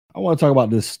I want to talk about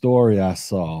this story I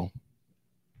saw.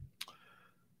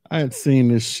 I had seen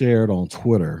this shared on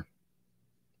Twitter,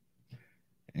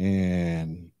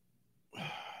 and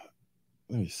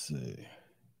let me see.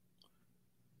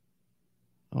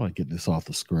 I want to get this off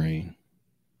the screen.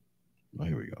 Oh,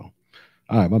 here we go.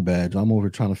 All right, my bad. I'm over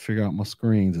trying to figure out my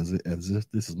screens as if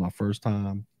this is my first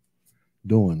time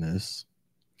doing this.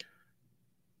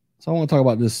 So I want to talk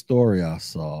about this story I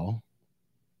saw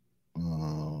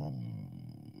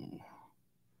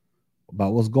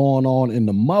about what's going on in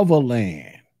the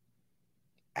motherland,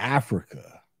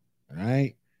 Africa,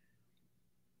 right?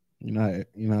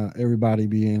 Everybody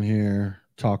being here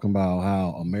talking about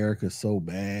how America's so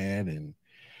bad and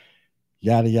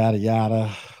yada yada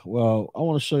yada. Well, I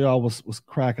want to show y'all what's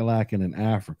crack-a-lacking in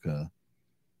Africa.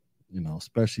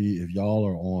 Especially if y'all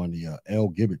are on the L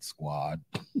Gibbet squad.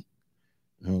 You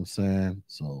know what I'm saying?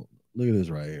 So look at this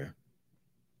right here.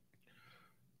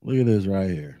 Look at this right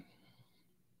here.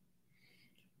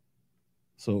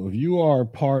 So if you are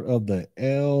part of the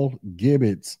L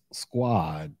Gibbets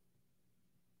squad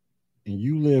and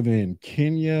you live in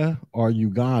Kenya or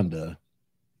Uganda,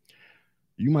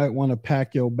 you might want to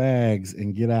pack your bags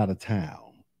and get out of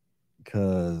town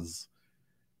because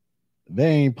they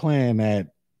ain't playing that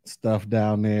stuff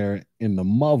down there in the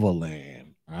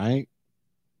motherland, right?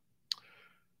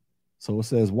 So it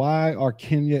says, why are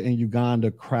Kenya and Uganda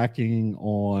cracking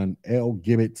on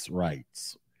LGBT's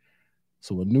rights?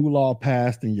 So a new law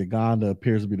passed in Uganda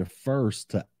appears to be the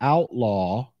first to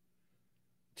outlaw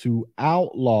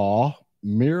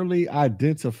merely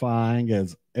identifying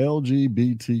as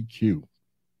LGBTQ.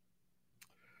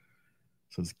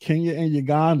 So Kenya and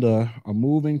Uganda are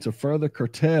moving to further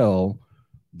curtail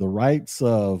the rights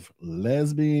of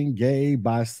lesbian, gay,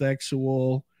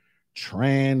 bisexual,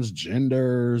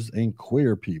 transgenders, and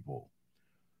queer people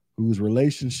whose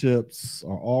relationships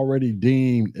are already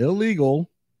deemed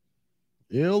illegal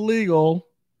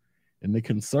in the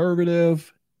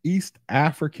conservative East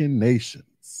African nations.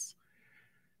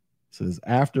 It says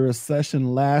after a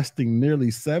session lasting nearly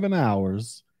 7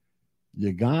 hours,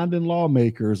 Ugandan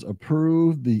lawmakers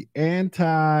approved the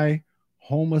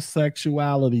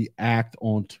Anti-Homosexuality Act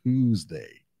on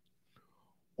Tuesday,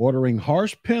 ordering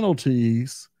harsh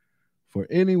penalties for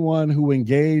anyone who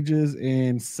engages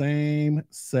in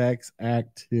same-sex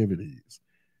activities.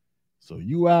 So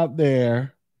you out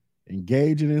there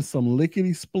engaging in some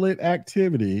lickety-split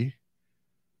activity,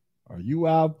 are you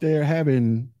out there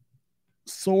having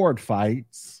sword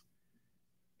fights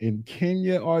in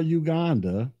Kenya or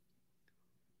Uganda?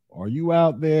 Are you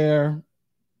out there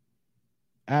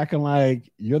acting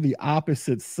like you're the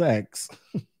opposite sex?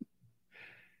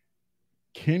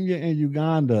 Kenya and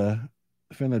Uganda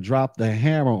finna drop the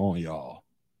hammer on y'all.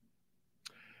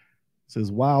 It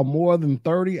says, while more than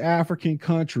 30 African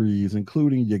countries,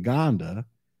 including Uganda,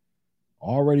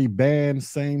 already banned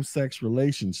same-sex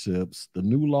relationships, the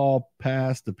new law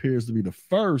passed appears to be the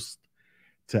first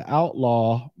to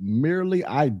outlaw merely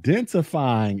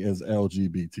identifying as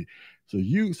LGBT. So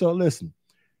listen,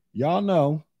 y'all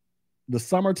know the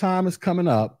summertime is coming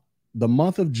up. The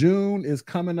month of June is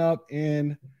coming up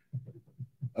in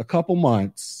a couple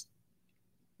months.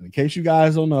 In case you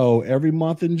guys don't know, every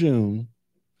month in June,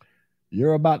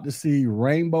 you're about to see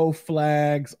rainbow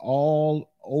flags all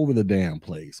over the damn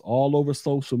place, all over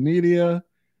social media.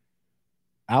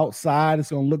 Outside, it's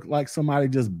going to look like somebody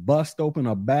just bust open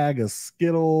a bag of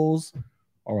Skittles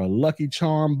or a Lucky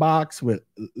Charm box with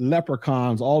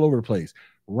leprechauns all over the place.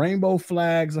 Rainbow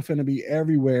flags are going to be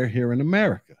everywhere here in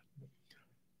America,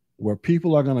 where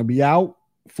people are going to be out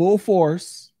full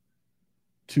force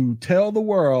to tell the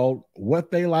world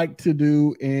what they like to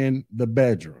do in the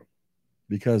bedroom,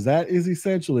 because that is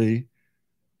essentially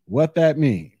what that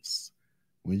means.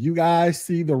 When you guys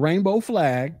see the rainbow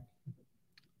flag,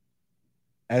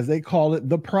 as they call it,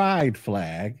 the pride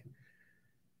flag,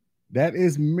 that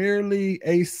is merely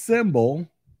a symbol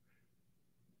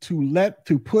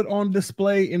to put on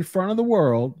display in front of the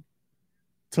world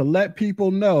to let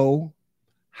people know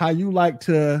how you like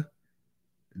to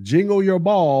jingle your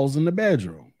balls in the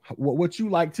bedroom, what you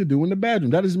like to do in the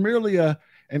bedroom. That is merely an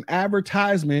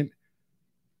advertisement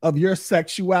of your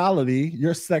sexuality,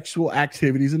 your sexual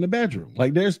activities in the bedroom.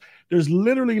 Like there's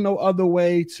literally no other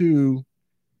way to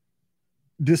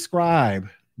describe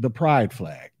the pride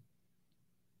flag.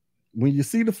 When you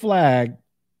see the flag,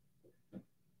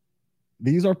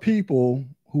 these are people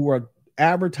who are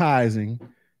advertising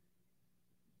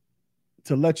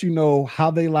to let you know how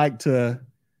they like to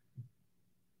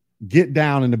get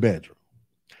down in the bedroom.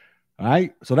 All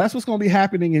right. So that's what's going to be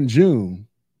happening in June,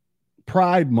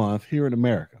 Pride Month here in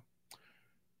America.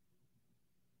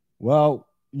 Well,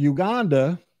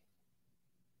 Uganda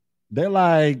They're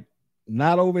like,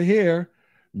 not over here.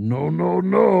 No, no,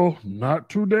 no, not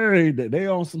today. They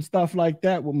on some stuff like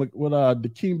that with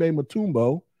Dikembe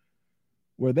Mutombo,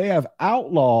 where they have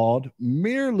outlawed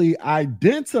merely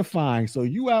identifying. So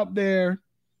you out there,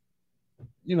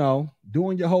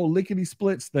 doing your whole lickety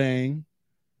splits thing.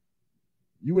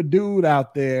 You a dude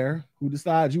out there who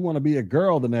decides you want to be a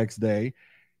girl the next day.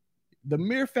 The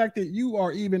mere fact that you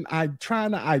are even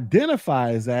trying to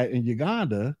identify as that in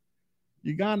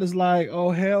Uganda's like,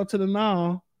 oh, hell to the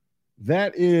no.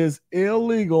 That is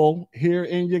illegal here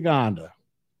in Uganda,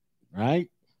 right? It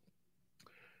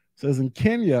says in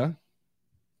Kenya,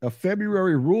 a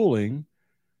February ruling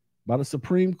by the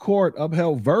Supreme Court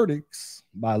upheld verdicts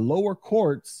by lower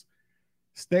courts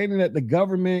stating that the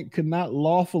government could not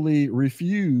lawfully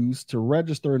refuse to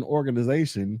register an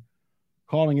organization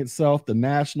calling itself the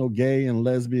National Gay and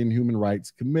Lesbian Human Rights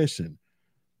Commission.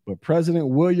 But President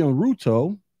William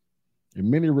Ruto and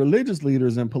many religious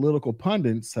leaders and political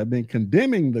pundits have been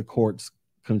condemning the court's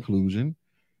conclusion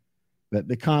that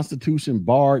the Constitution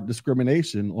barred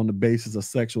discrimination on the basis of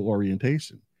sexual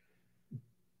orientation. It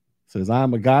says,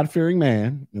 I'm a God-fearing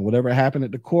man, and whatever happened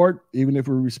at the court, even if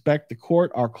we respect the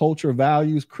court, our culture,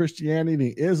 values,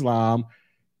 Christianity, and Islam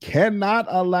cannot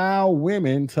allow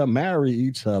women to marry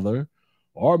each other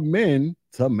or men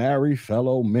to marry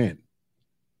fellow men.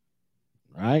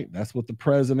 Right? That's what the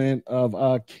president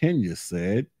of Kenya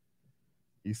said.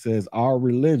 He says, our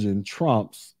religion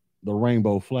trumps the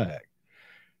rainbow flag.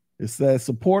 It says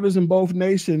supporters in both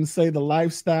nations say the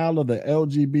lifestyle of the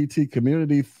LGBT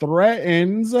community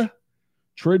threatens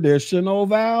traditional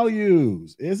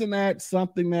values. Isn't that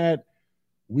something that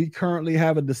we currently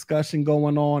have a discussion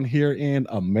going on here in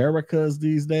Americas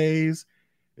these days,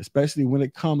 especially when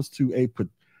it comes to a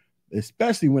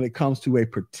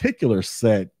particular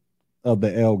set of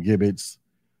the L-Gibbets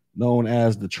known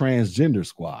as the transgender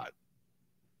squad.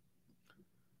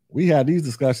 We have these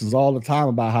discussions all the time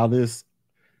about how this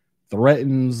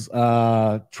threatens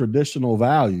traditional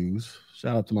values.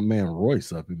 Shout out to my man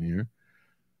Royce up in here.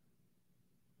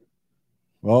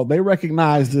 Well, they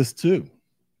recognize this too.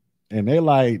 And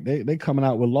they coming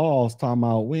out with laws talking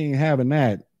about we ain't having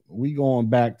that. We going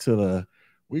back to the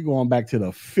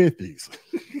 50s.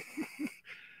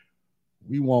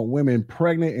 We want women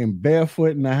pregnant and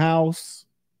barefoot in the house,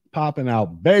 popping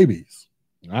out babies,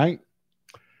 right?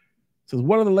 Says,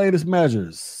 what are the latest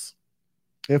measures?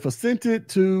 If assented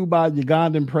to by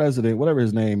Ugandan president, whatever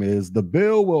his name is, the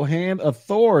bill will hand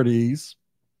authorities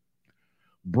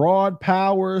broad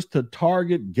powers to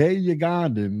target gay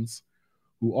Ugandans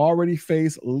who already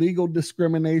face legal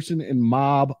discrimination and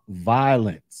mob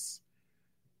violence.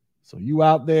 So you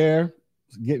out there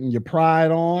getting your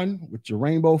pride on with your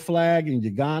rainbow flag in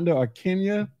Uganda or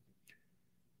Kenya,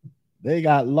 they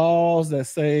got laws that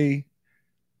say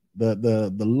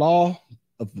the law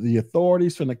of the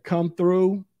authorities finna come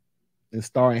through and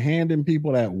start handing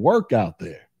people that work out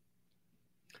there.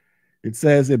 It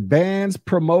says it bans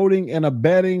promoting and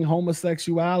abetting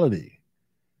homosexuality,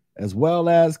 as well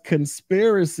as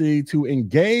conspiracy to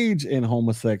engage in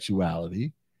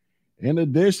homosexuality, in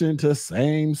addition to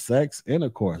same-sex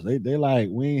intercourse. They like,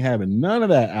 we ain't having none of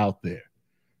that out there,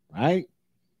 right?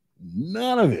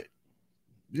 None of it.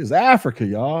 Just Africa,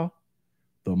 y'all.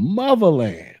 The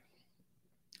motherland.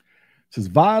 It says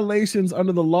violations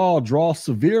under the law draw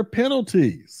severe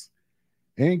penalties,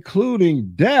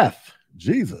 including death.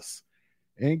 Jesus.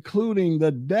 Including the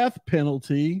death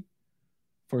penalty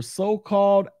for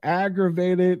so-called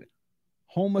aggravated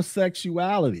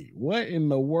homosexuality. What in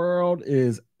the world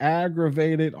is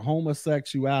aggravated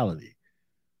homosexuality?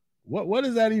 What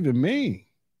does that even mean?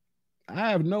 I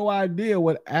have no idea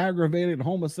what aggravated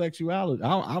homosexuality.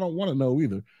 I don't want to know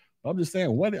either. I'm just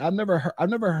saying, I've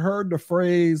never heard the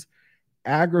phrase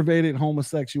aggravated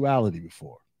homosexuality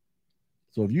before.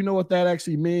 So if you know what that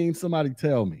actually means, somebody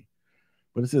tell me.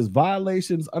 But it says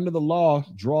violations under the law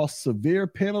draw severe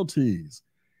penalties,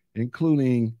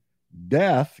 including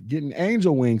death, getting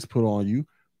angel wings put on you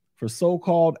for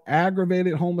so-called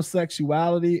aggravated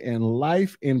homosexuality, and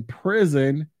life in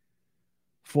prison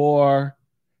for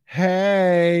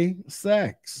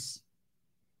sex.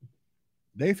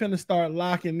 They finna start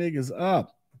locking niggas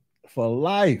up for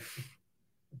life.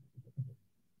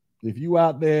 If you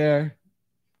out there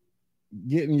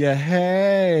getting your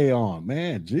on,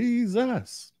 man,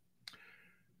 Jesus.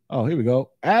 Oh, here we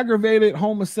go. Aggravated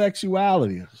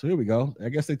homosexuality. So here we go. I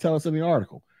guess they tell us in the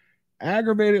article.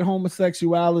 Aggravated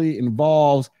homosexuality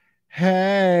involves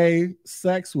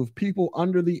sex with people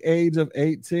under the age of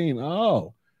 18.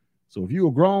 Oh, so if you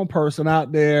a grown person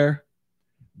out there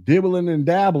dibbling and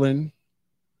dabbling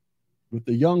with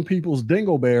the young people's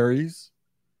dingleberries,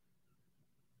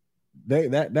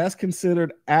 that's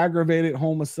considered aggravated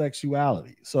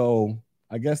homosexuality. So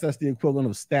I guess that's the equivalent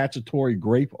of statutory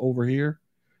rape over here.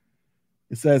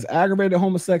 It says aggravated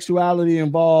homosexuality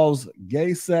involves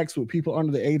gay sex with people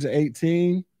under the age of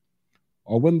 18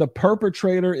 or when the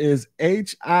perpetrator is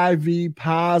HIV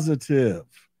positive.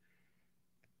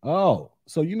 Oh,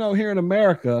 so here in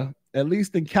America, at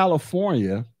least in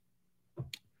California,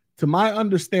 to my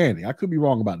understanding, I could be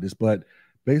wrong about this, but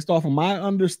based off of my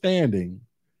understanding,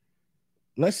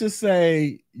 let's just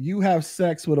say you have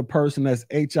sex with a person that's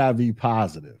HIV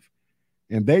positive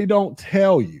and they don't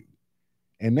tell you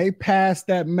and they pass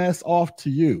that mess off to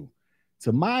you.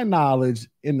 To my knowledge,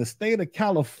 in the state of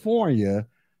California,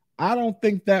 I don't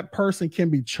think that person can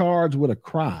be charged with a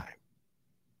crime.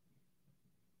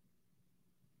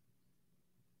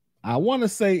 I want to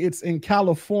say it's in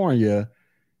California.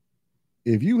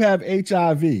 If you have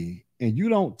HIV and you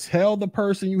don't tell the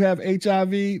person you have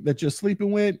HIV that you're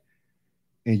sleeping with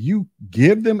and you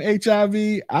give them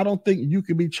HIV, I don't think you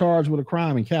can be charged with a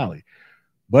crime in Cali.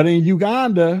 But in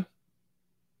Uganda,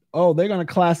 oh, they're going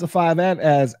to classify that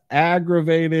as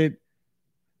aggravated.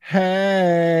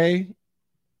 Hey,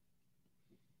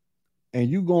 and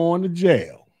you going to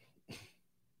jail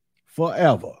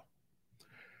forever.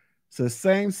 So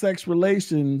same-sex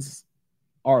relations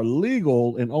are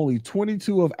legal in only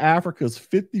 22 of Africa's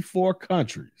 54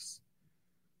 countries.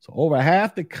 So over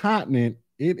half the continent,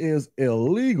 it is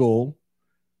illegal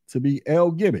to be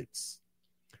LGBTs.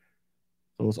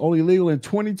 So it's only legal in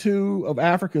 22 of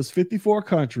Africa's 54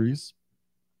 countries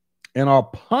and are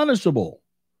punishable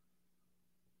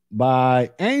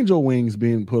by angel wings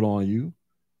being put on you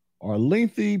or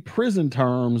lengthy prison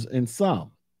terms in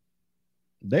some.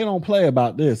 They don't play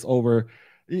about this over.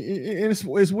 It's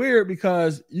weird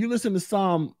because you listen to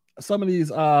some of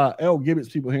these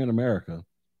LGBT people here in America.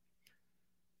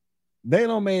 They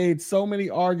don't made so many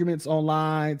arguments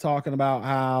online talking about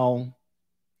how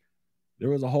there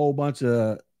was a whole bunch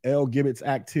of LGBT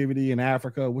activity in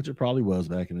Africa, which it probably was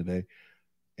back in the day,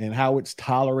 and how it's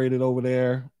tolerated over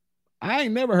there. I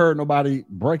ain't never heard nobody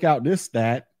break out this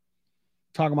stat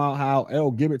talking about how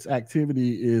LGBT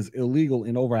activity is illegal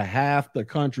in over half the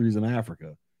countries in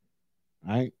Africa.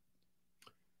 Right?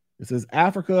 It says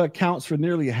Africa accounts for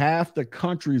nearly half the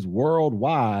countries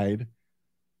worldwide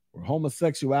where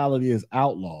homosexuality is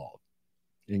outlawed.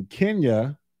 In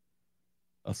Kenya,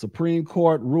 a Supreme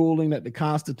Court ruling that the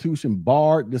Constitution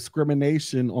barred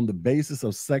discrimination on the basis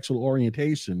of sexual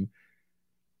orientation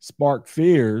sparked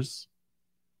fears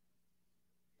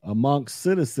amongst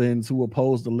citizens who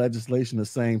opposed the legislation of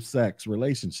same-sex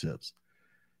relationships.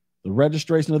 The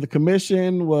registration of the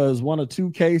commission was one of two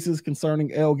cases concerning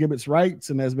LGBT rights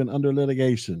and has been under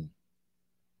litigation.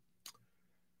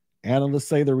 Analysts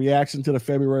say the reaction to the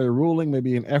February ruling may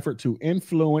be an effort to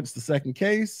influence the second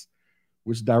case,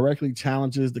 which directly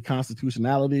challenges the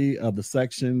constitutionality of the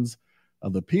sections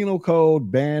of the Penal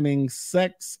Code banning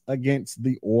sex against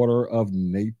the order of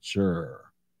nature.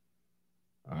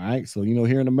 All right, so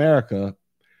here in America,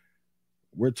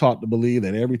 we're taught to believe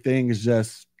that everything is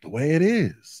just the way it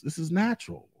is. This is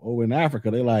natural. Oh, in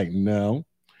Africa, they're like, no,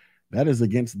 that is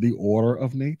against the order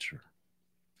of nature.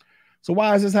 So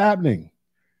why is this happening?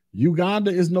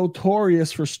 Uganda is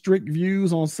notorious for strict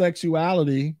views on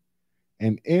sexuality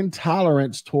and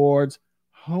intolerance towards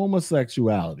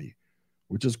homosexuality,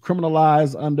 which is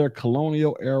criminalized under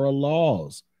colonial era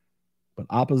laws. But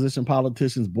opposition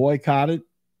politicians boycotted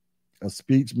a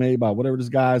speech made by whatever this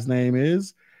guy's name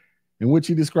is, in which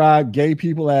he described gay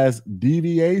people as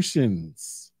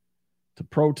deviations to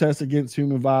protest against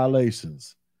human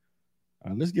violations.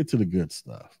 All right, let's get to the good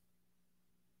stuff.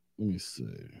 Let me see.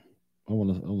 Let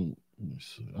me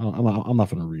see. I'm not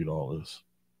going to read all this.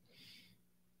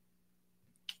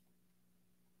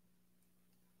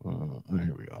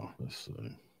 Here we go. Let's see.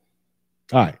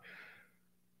 All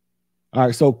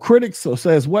right. So critics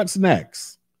says, what's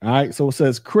next? All right. So it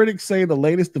says critics say the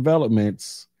latest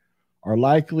developments are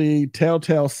likely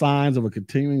telltale signs of a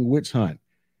continuing witch hunt.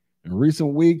 In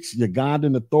recent weeks,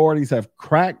 Ugandan authorities have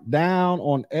cracked down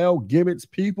on LGBT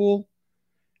people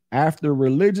after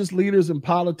religious leaders and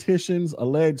politicians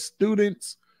alleged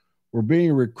students were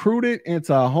being recruited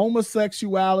into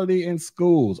homosexuality in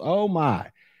schools. Oh my.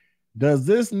 Does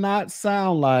this not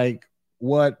sound like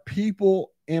what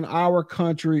people in our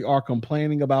country are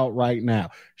complaining about right now?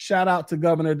 Shout out to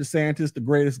Governor DeSantis, the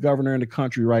greatest governor in the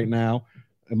country right now,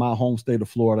 in my home state of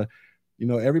Florida.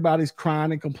 Everybody's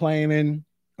crying and complaining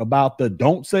about the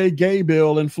Don't Say Gay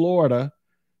bill in Florida.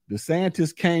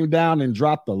 DeSantis came down and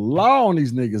dropped the law on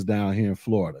these niggas down here in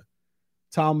Florida.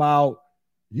 Talking about,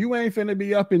 you ain't finna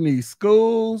be up in these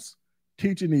schools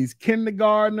teaching these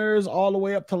kindergartners all the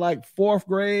way up to like fourth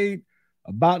grade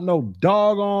about no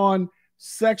doggone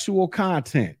sexual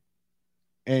content.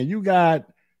 And you got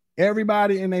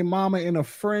everybody and their mama in a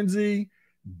frenzy.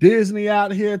 Disney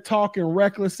out here talking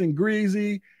reckless and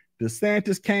greasy.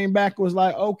 DeSantis came back and was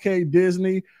like, okay,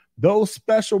 Disney, those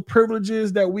special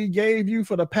privileges that we gave you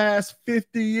for the past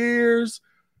 50 years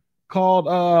called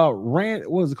what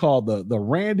was it called? The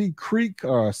Randy Creek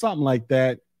or something like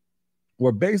that,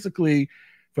 where basically,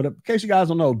 in case you guys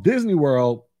don't know, Disney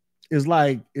World is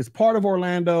like, it's part of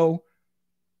Orlando,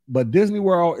 but Disney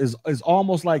World is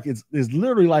almost like it's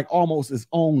literally like almost its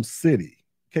own city,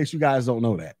 in case you guys don't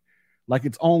know that. Like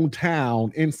its own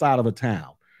town inside of a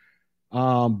town.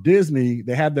 Disney,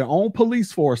 they have their own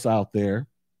police force out there,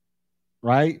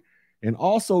 right? And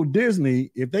also Disney,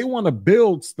 if they want to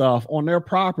build stuff on their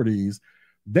properties,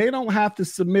 they don't have to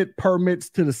submit permits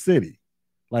to the city.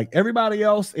 Like everybody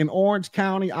else in Orange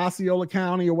County, Osceola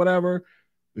County, or whatever,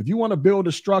 if you want to build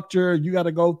a structure, you got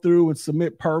to go through and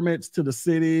submit permits to the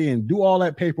city and do all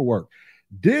that paperwork.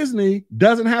 Disney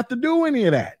doesn't have to do any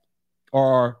of that,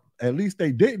 or at least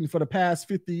they didn't for the past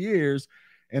 50 years.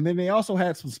 And then they also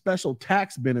had some special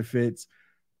tax benefits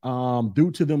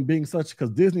due to them being such, because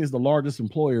Disney is the largest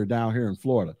employer down here in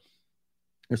Florida.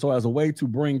 And so as a way to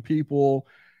bring people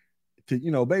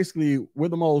to, basically we're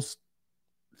the most,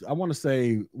 I want to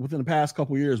say within the past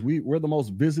couple of years, we're the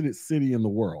most visited city in the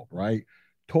world, right?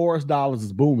 Tourist dollars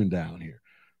is booming down here.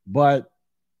 But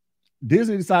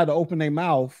Disney decided to open their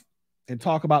mouth and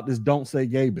talk about this Don't Say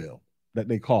Gay bill that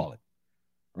they call it,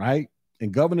 right?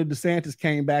 And Governor DeSantis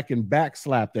came back and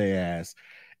backslapped their ass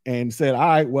and said, all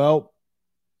right, well,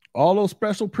 all those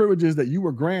special privileges that you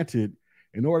were granted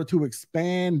in order to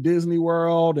expand Disney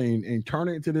World and turn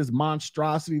it into this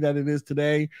monstrosity that it is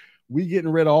today, we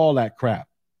getting rid of all that crap.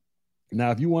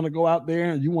 Now, if you want to go out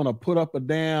there and you want to put up a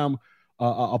damn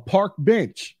a park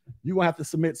bench, you're going to have to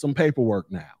submit some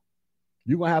paperwork now.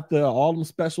 You're going to have to, all them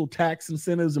special tax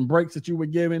incentives and breaks that you were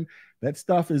given, that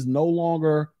stuff is no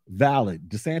longer valid.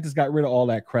 DeSantis got rid of all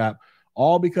that crap,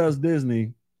 all because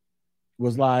Disney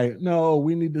was like, no,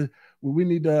 we need to,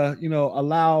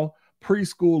 allow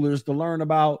preschoolers to learn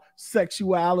about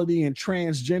sexuality and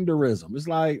transgenderism. It's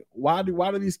like, why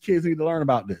do these kids need to learn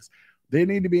about this? They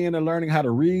need to be in there learning how to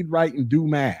read, write, and do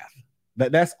math.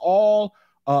 That's all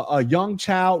a young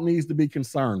child needs to be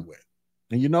concerned with.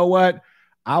 And you know what?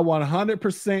 I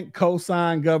 100%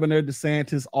 co-sign Governor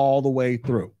DeSantis all the way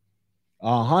through.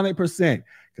 100%.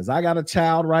 Because I got a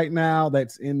child right now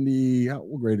that's in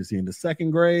what grade is he in? The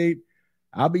second grade.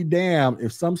 I'll be damned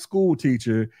if some school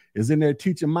teacher is in there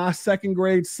teaching my second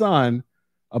grade son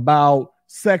about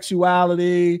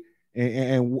sexuality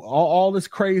and all this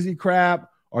crazy crap.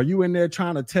 Are you in there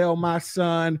trying to tell my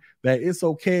son that it's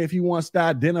okay if he wants to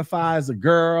identify as a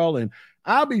girl? And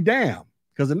I'll be damned,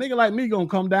 because a nigga like me gonna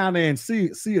come down there and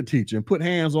see a teacher and put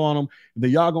hands on him. And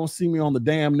then y'all gonna see me on the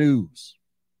damn news.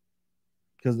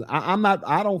 Because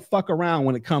I don't fuck around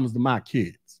when it comes to my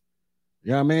kids.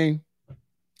 You know what I mean?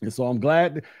 And so I'm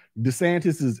glad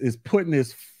DeSantis is putting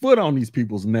his foot on these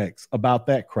people's necks about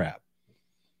that crap.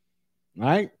 All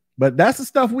right? But that's the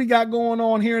stuff we got going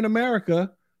on here in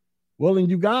America. Well,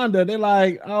 in Uganda, they're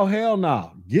like, oh, hell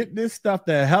no. Get this stuff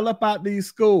the hell up out these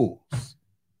schools.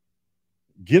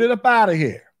 Get it up out of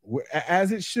here,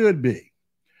 as it should be.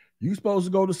 You're supposed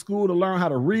to go to school to learn how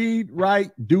to read,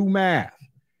 write, do math.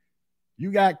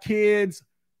 You got kids,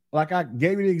 like I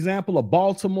gave you the example of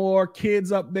Baltimore,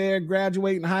 kids up there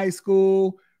graduating high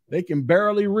school. They can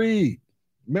barely read.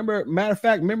 Matter of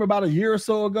fact, remember about a year or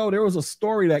so ago, there was a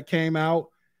story that came out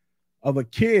of a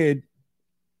kid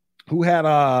who had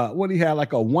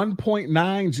like a 1.9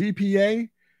 GPA.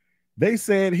 They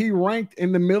said he ranked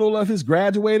in the middle of his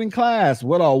graduating class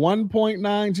with a 1.9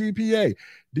 GPA.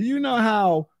 Do you know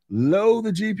how low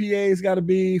the GPA has got to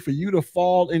be for you to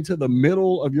fall into the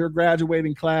middle of your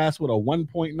graduating class with a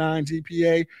 1.9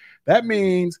 GPA? That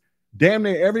means damn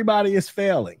near everybody is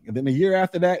failing. And then the year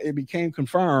after that, it became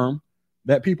confirmed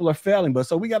that people are failing. But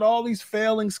so we got all these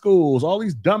failing schools, all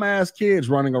these dumbass kids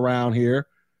running around here,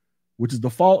 which is the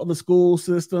fault of the school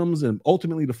systems and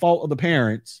ultimately the fault of the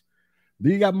parents.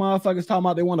 Then you got motherfuckers talking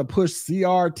about they want to push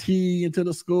CRT into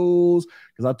the schools,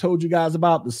 because I told you guys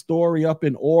about the story up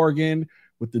in Oregon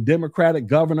with the Democratic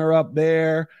governor up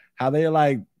there, how they're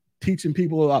like teaching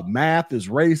people about math is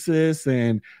racist,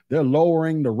 and they're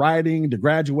lowering the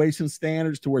graduation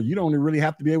standards to where you don't really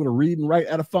have to be able to read and write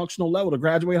at a functional level to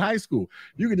graduate high school.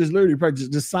 You can just literally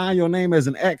just sign your name as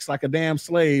an X like a damn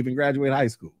slave and graduate high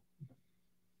school.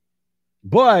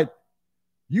 But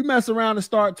you mess around and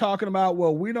start talking about,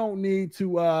 well, we don't need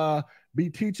to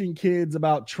be teaching kids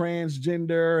about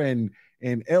transgender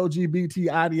and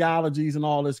LGBT ideologies and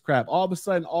all this crap. All of a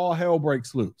sudden, all hell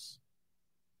breaks loose.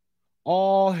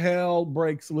 All hell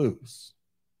breaks loose.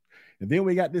 And then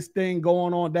we got this thing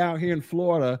going on down here in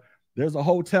Florida. There's a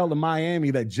hotel in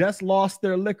Miami that just lost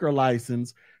their liquor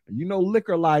license. And you know,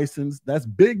 liquor license, that's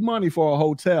big money for a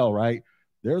hotel, right?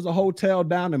 There's a hotel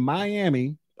down in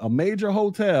Miami, a major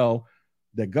hotel,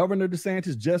 that Governor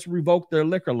DeSantis just revoked their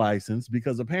liquor license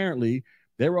because apparently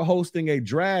they were hosting a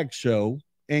drag show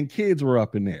and kids were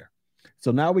up in there.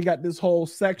 So now we got this whole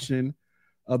section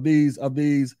of these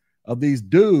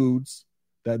dudes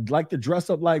that like to dress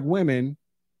up like women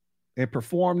and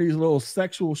perform these little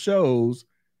sexual shows,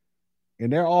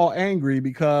 and they're all angry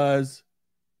because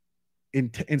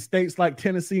in states like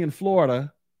Tennessee and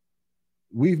Florida,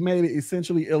 we've made it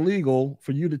essentially illegal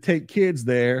for you to take kids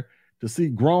there to see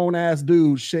grown-ass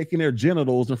dudes shaking their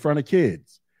genitals in front of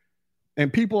kids.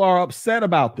 And people are upset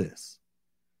about this.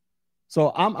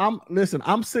 So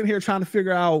I'm sitting here trying to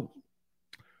figure out,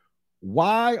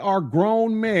 why are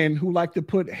grown men who like to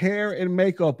put hair and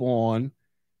makeup on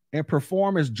and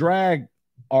perform as drag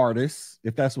artists,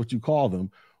 if that's what you call them,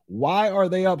 why are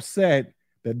they upset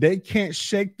that they can't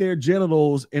shake their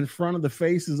genitals in front of the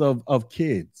faces of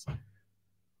kids?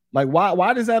 Like,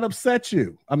 why does that upset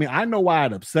you? I mean, I know why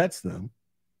it upsets them,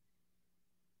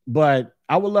 but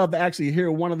I would love to actually hear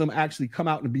one of them actually come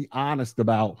out and be honest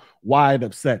about why it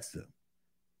upsets them.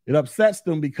 It upsets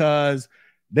them because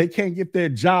they can't get their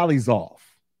jollies off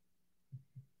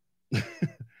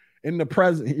in the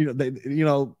present.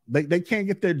 They can't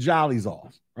get their jollies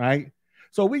off, right?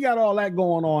 So we got all that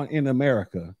going on in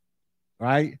America,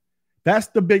 right? That's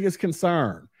the biggest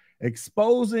concern.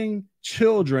 Exposing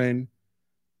children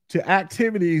to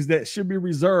activities that should be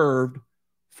reserved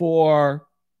for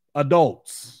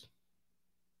adults.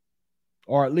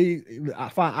 Or at least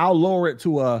I'll lower it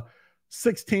to a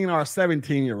 16 or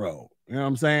 17-year-old. You know what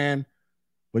I'm saying?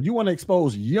 But you want to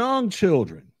expose young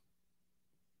children,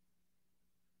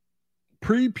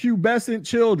 prepubescent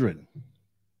children.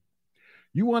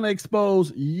 You want to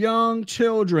expose young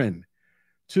children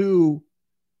to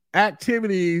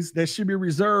activities that should be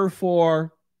reserved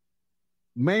for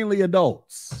mainly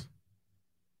adults,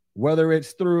 whether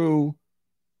it's through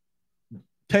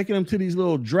taking them to these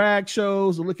little drag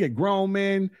shows to look at grown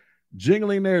men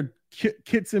jingling their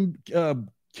kits and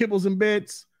kibbles and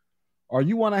bits, or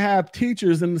you want to have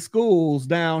teachers in the schools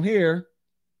down here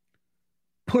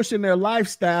pushing their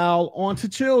lifestyle onto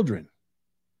children.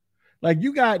 Like,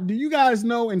 do you guys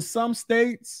know in some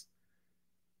states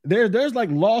there's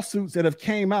like lawsuits that have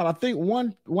came out. I think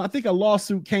a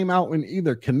lawsuit came out in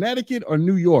either Connecticut or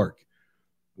New York,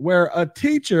 where a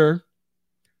teacher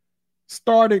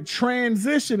started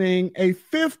transitioning a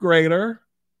fifth grader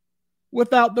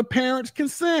without the parents'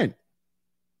 consent.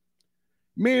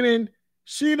 Meaning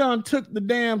she done took the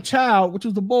damn child, which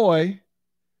was the boy,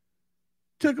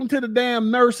 took him to the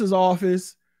damn nurse's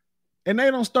office, and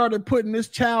they done started putting this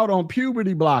child on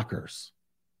puberty blockers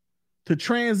to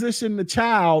transition the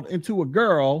child into a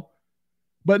girl,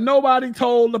 but nobody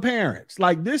told the parents.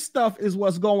 Like, this stuff is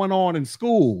what's going on in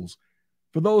schools.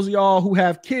 For those of y'all who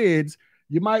have kids,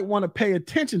 you might want to pay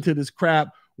attention to this crap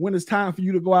when it's time for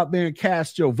you to go out there and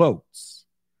cast your votes.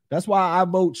 That's why I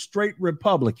vote straight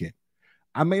Republican.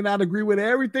 I may not agree with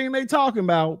everything they talking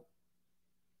about.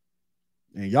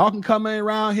 And y'all can come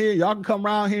around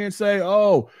here and say,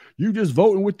 oh, you just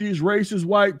voting with these racist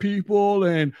white people.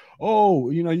 And,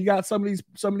 oh, you got some of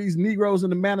these Negroes in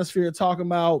the manosphere talking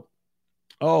about,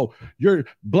 oh, your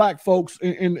black folks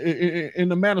in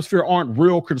the manosphere aren't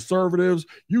real conservatives.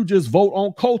 You just vote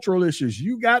on cultural issues.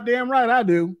 You goddamn right I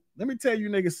do. Let me tell you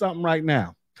niggas something right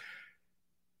now.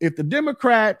 If the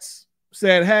Democrats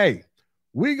said, hey,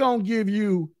 we're going to give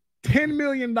you $10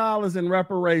 million in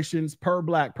reparations per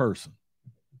black person,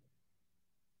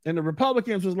 and the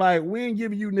Republicans was like, we ain't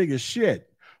giving you niggas shit,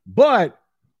 but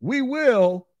we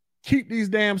will keep these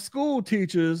damn school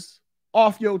teachers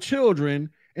off your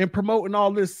children and promoting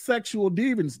all this sexual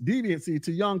deviancy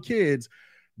to young kids.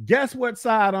 Guess what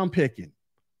side I'm picking?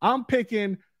 I'm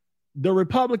picking the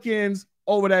Republicans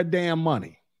over that damn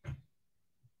money.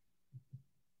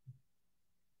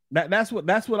 That's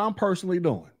what I'm personally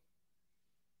doing.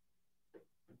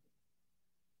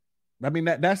 I mean,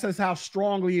 that's just how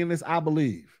strongly in this I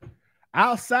believe.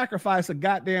 I'll sacrifice a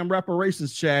goddamn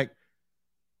reparations check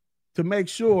to make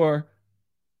sure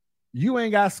you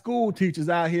ain't got school teachers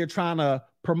out here trying to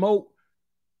promote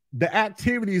the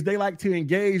activities they like to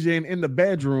engage in the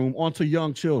bedroom onto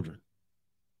young children.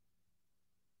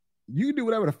 You do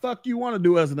whatever the fuck you want to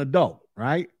do as an adult,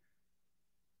 right?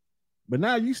 But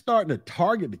now you starting to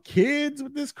target the kids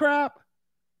with this crap.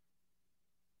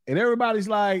 And everybody's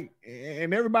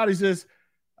just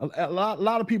a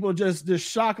lot of people are just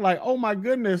shocked, like, oh my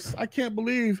goodness, I can't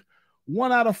believe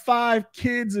 1 out of 5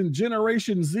 kids in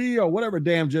Generation Z or whatever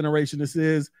damn generation this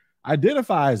is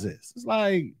identifies this. It's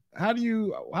like, how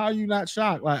are you not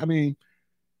shocked? Like, I mean,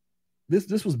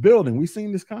 this was building. We've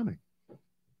seen this coming.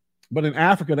 But in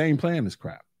Africa, they ain't playing this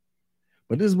crap.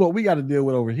 But this is what we got to deal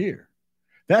with over here.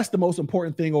 That's the most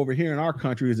important thing over here in our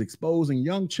country, is exposing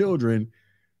young children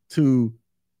to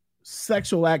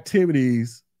sexual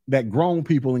activities that grown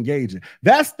people engage in.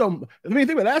 That's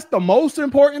the most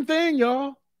important thing,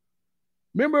 y'all.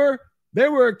 Remember, they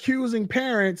were accusing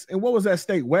parents, and what was that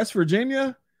state? West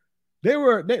Virginia? They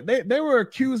were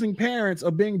accusing parents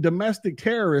of being domestic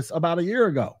terrorists about a year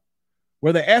ago,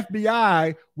 where the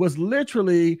FBI was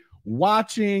literally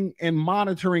watching and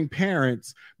monitoring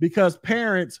parents because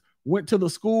parents went to the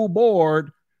school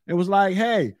board and was like,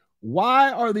 hey,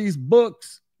 why are these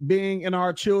books being in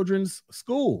our children's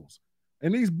schools?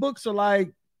 And these books are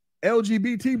like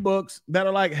LGBT books that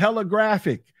are like hella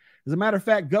graphic. As a matter of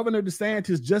fact, Governor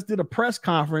DeSantis just did a press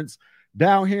conference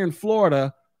down here in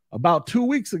Florida about 2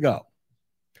 weeks ago.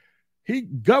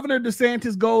 Governor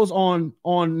DeSantis goes on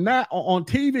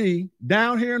TV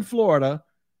down here in Florida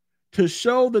to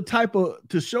show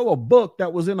a book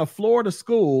that was in a Florida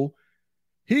school.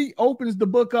 He opens the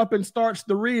book up and starts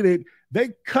to read it. They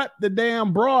cut the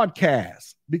damn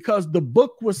broadcast because the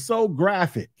book was so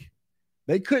graphic.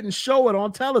 They couldn't show it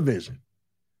on television.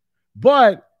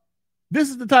 But this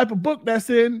is the type of book that's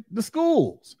in the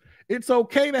schools. It's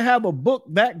okay to have a book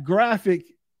that graphic.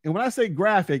 And when I say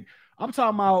graphic, I'm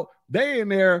talking about they in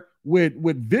there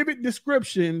with vivid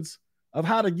descriptions of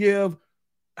how to give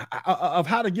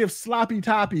sloppy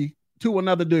toppy to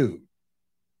another dude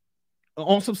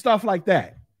on some stuff like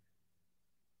that.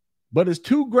 But it's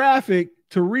too graphic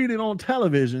to read it on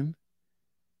television,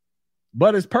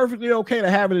 but it's perfectly okay to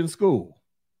have it in school.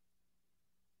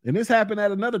 And this happened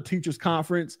at another teachers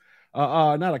conference,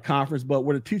 not a conference, but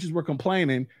where the teachers were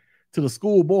complaining to the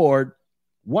school board.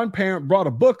 One parent brought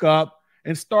a book up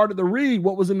and started to read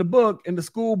what was in the book, and the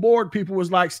school board people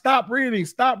was like, stop reading,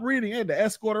 and had to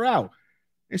escort her out.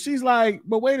 And she's like,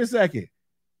 but wait a second.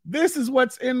 This is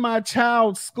what's in my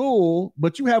child's school,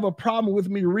 but you have a problem with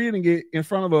me reading it in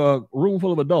front of a room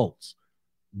full of adults.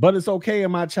 But it's okay in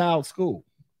my child's school.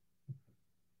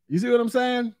 You see what I'm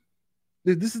saying?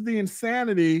 This is the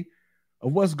insanity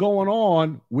of what's going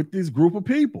on with this group of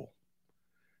people.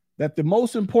 That the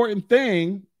most important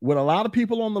thing with a lot of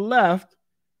people on the left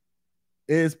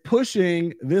is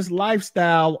pushing this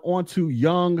lifestyle onto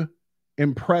young,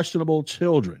 impressionable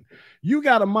children. You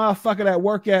got a motherfucker that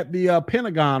work at the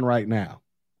Pentagon right now.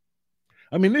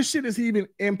 I mean, this shit has even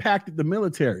impacted the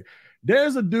military.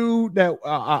 There's a dude that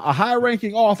a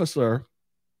high-ranking officer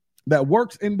that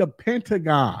works in the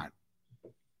Pentagon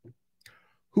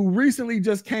who recently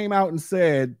just came out and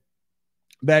said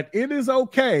that it is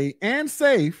okay and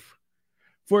safe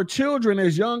for children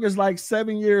as young as like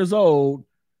 7 years old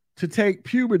to take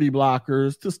puberty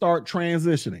blockers to start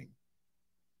transitioning.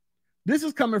 This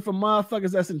is coming from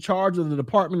motherfuckers that's in charge of the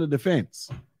Department of Defense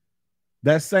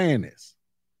that's saying this.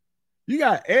 You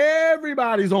got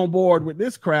everybody's on board with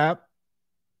this crap.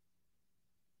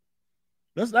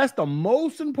 That's the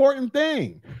most important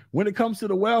thing when it comes to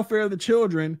the welfare of the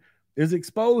children, is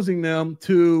exposing them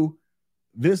to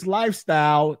this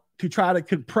lifestyle to try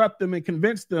to prep them and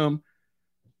convince them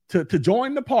to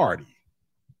join the party.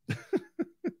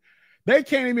 They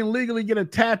can't even legally get a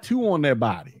tattoo on their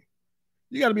body.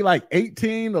 You got to be like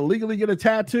 18 to legally get a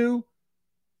tattoo,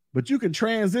 but you can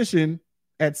transition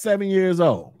at 7 years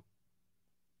old.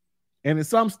 And in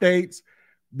some states,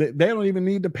 they don't even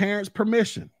need the parents'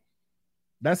 permission.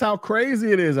 That's how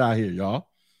crazy it is out here, y'all.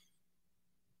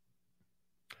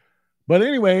 But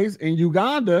anyways, in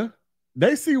Uganda,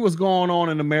 they see what's going on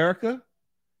in America.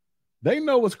 They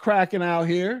know what's cracking out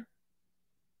here.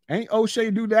 Ain't O'Shea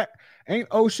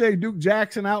Duke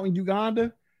Jackson out in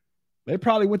Uganda? They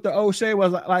probably went to O'Shea,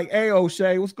 was like, hey,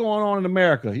 O'Shea, what's going on in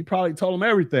America? He probably told them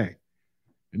everything.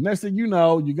 And next thing you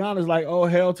know, Uganda's like, oh,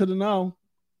 hell to the no.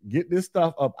 Get this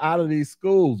stuff up out of these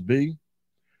schools, B.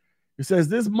 It says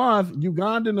this month,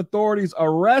 Ugandan authorities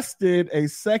arrested a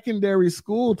secondary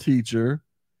school teacher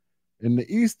in the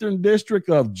Eastern District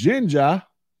of Jinja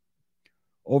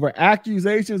over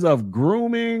accusations of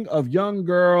grooming of young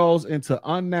girls into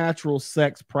unnatural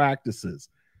sex practices.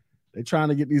 They're trying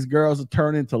to get these girls to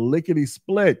turn into lickety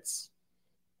splits.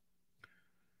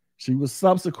 She was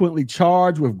subsequently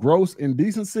charged with gross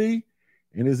indecency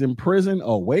and is in prison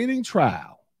awaiting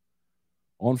trial.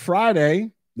 On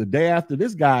Friday, the day after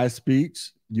this guy's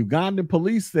speech, Ugandan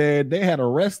police said they had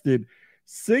arrested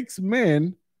 6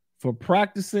 men for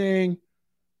practicing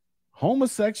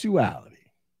homosexuality.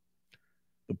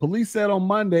 The police said on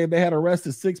Monday they had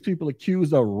arrested 6 people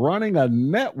accused of running a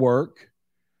network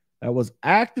that was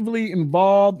actively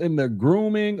involved in the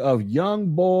grooming of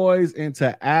young boys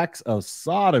into acts of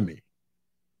sodomy.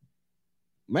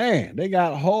 Man, they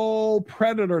got whole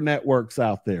predator networks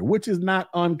out there, which is not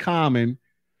uncommon.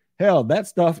 Hell, that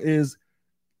stuff is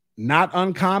not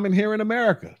uncommon here in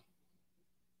America.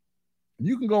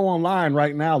 You can go online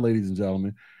right now, ladies and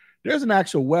gentlemen. There's an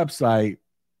actual website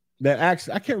that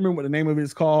actually, I can't remember what the name of it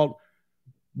is called.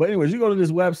 But anyways, you go to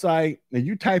this website and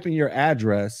you type in your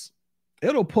address,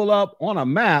 it'll pull up on a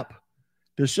map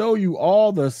to show you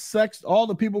all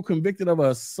the people convicted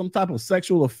of some type of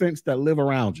sexual offense that live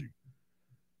around you.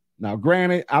 Now,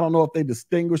 granted, I don't know if they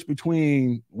distinguish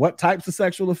between what types of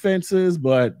sexual offenses,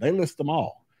 but they list them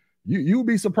all. You'll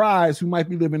be surprised who might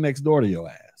be living next door to your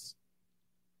ass.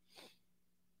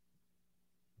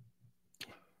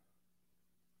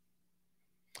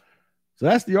 So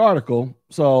that's the article.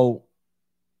 So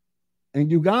in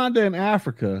Uganda and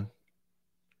Africa,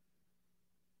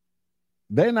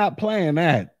 they're not playing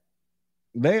that.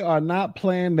 They are not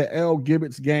playing the L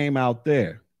Gibbets game out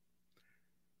there.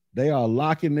 They are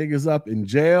locking niggas up in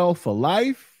jail for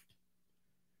life,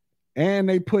 and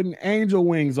they putting angel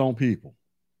wings on people.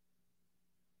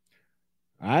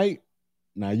 All right?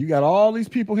 Now, you got all these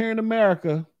people here in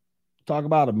America talk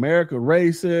about America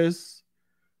racist,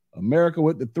 America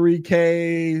with the 3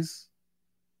 Ks,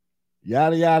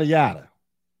 yada, yada, yada.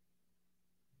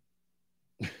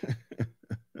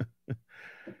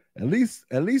 At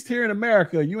least here in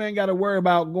America, you ain't got to worry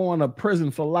about going to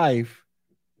prison for life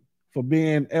for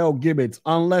being L Gibbets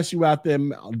unless you out there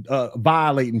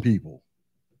violating people.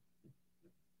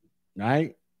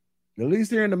 Right? At least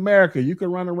here in America, you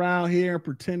can run around here and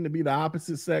pretend to be the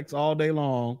opposite sex all day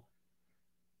long,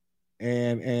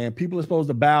 and people are supposed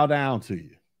to bow down to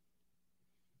you.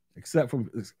 Except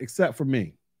for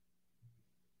me.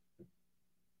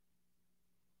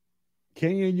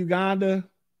 Kenya and Uganda,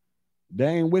 they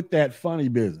ain't with that funny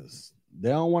business. They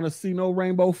don't want to see no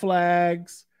rainbow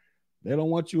flags. They don't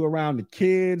want you around the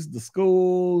kids, the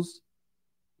schools.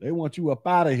 They want you up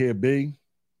out of here, B.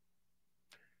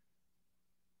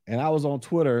 And I was on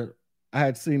Twitter. I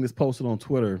had seen this posted on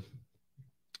Twitter.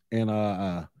 And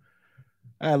I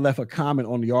had left a comment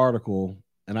on the article.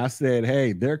 And I said,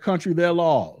 hey, their country, their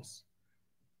laws.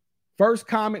 First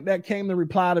comment that came to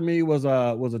reply to me was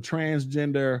a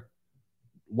transgender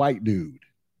white dude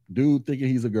thinking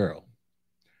he's a girl.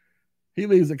 He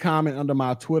leaves a comment under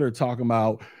my Twitter talking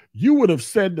about, you would have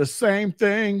said the same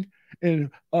thing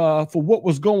for what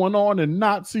was going on in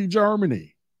Nazi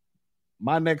Germany.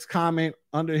 My next comment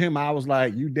under him, I was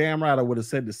like, you damn right I would have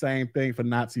said the same thing for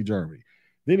Nazi Germany.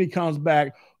 Then he comes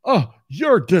back, oh,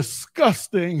 you're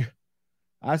disgusting.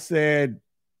 I said,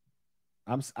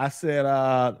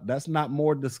 that's not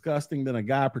more disgusting than a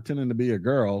guy pretending to be a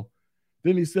girl.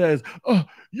 Then he says, oh,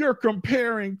 you're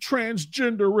comparing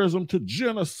transgenderism to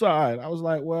genocide. I was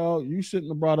like, well, you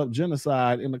shouldn't have brought up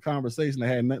genocide in the conversation that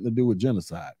had nothing to do with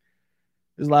genocide.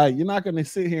 It's like, you're not going to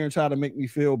sit here and try to make me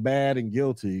feel bad and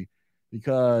guilty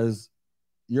because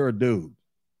you're a dude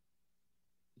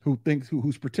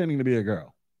who's pretending to be a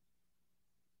girl.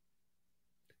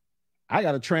 I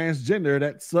got a transgender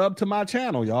that subbed to my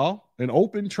channel, y'all. An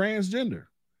open transgender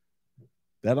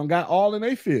that don't got all in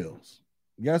their feels.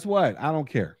 Guess what? I don't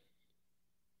care.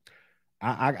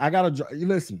 I gotta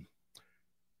listen.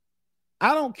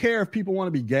 I don't care if people want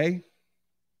to be gay.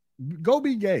 Go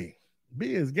be gay.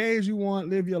 Be as gay as you want.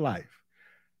 Live your life.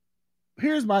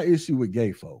 Here's my issue with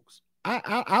gay folks.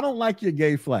 I don't like your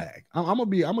gay flag. I'm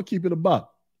gonna keep it a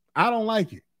buck. I don't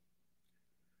like it.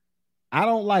 I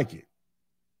don't like it.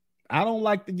 I don't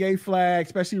like the gay flag,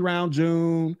 especially around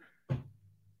June,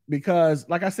 because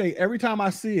like I say, every time I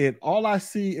see it, all I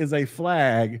see is a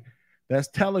flag that's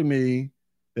telling me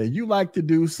that you like to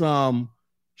do some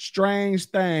strange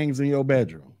things in your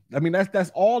bedroom. I mean,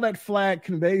 that's all that flag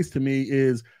conveys to me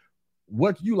is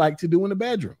what you like to do in the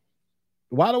bedroom.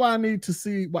 Why do I need to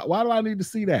see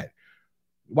that?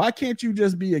 Why can't you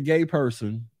just be a gay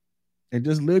person and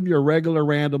just live your regular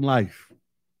random life?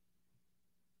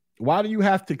 Why do you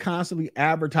have to constantly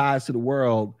advertise to the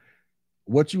world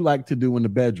what you like to do in the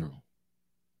bedroom?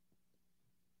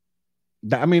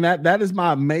 I mean, that is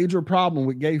my major problem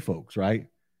with gay folks, right?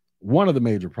 One of the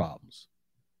major problems.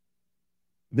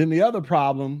 Then the other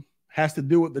problem has to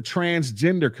do with the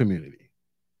transgender community.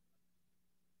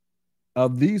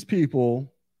 Of these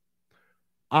people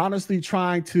honestly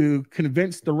trying to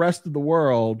convince the rest of the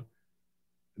world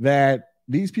that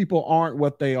these people aren't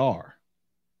what they are.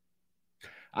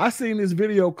 I seen this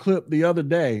video clip the other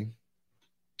day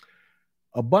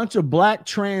A bunch of black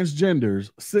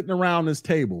transgenders sitting around this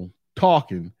table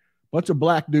talking, bunch of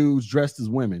black dudes dressed as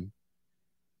women.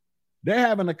 They're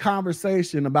having a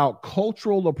conversation about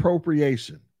cultural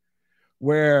appropriation,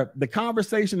 where the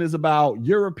conversation is about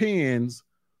Europeans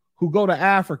who go to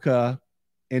Africa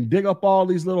and dig up all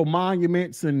these little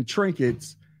monuments and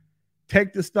trinkets,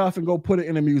 take the stuff and go put it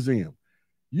in a museum.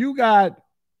 You got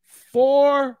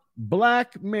 4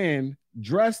 black men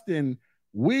dressed in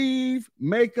weave,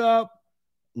 makeup,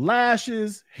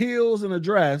 lashes, heels, and a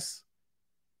dress,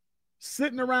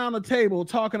 sitting around the table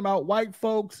talking about white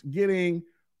folks getting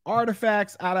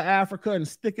artifacts out of Africa and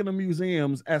sticking in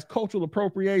museums as cultural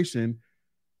appropriation.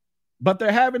 But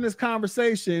they're having this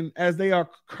conversation as they are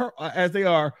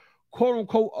quote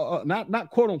unquote, not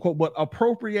quote unquote, but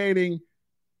appropriating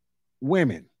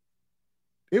women.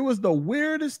 It was the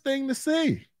weirdest thing to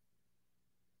see.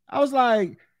 I was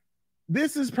like,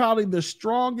 this is probably the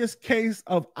strongest case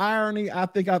of irony I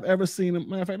think I've ever seen.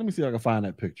 Matter of fact, let me see if I can find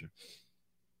that picture.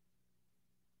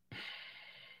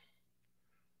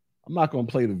 I'm not going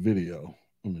to play the video.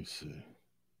 Let me see.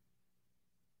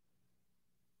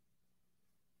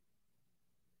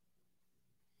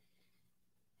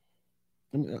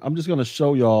 I'm just going to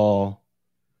show y'all.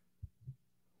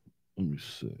 Let me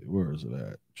see. Where is it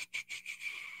at?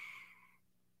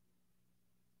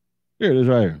 Here it is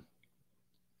right here.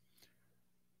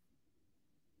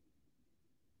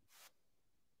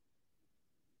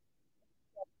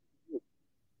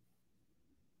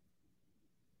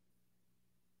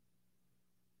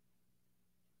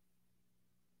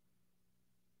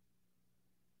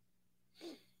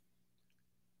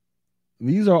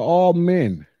 These are all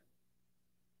men.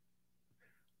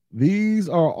 These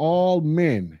are all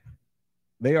men.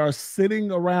 They are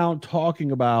sitting around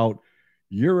talking about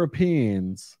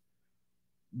Europeans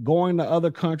going to other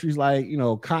countries like,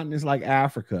 continents like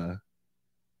Africa,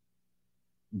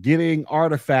 getting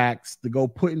artifacts to go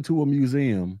put into a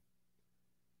museum,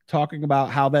 talking about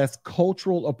how that's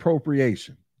cultural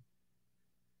appropriation.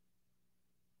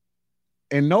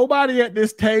 And nobody at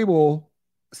this table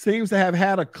seems to have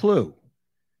had a clue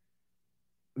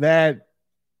that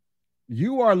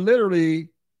you are literally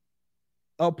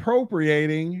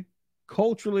appropriating,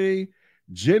 culturally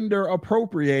gender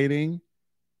appropriating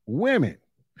women.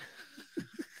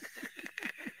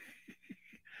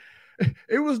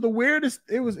 It was the weirdest.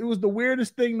 It was the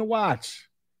weirdest thing to watch.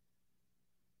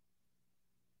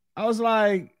 I was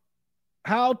like,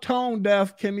 how tone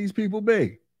deaf can these people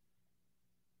be?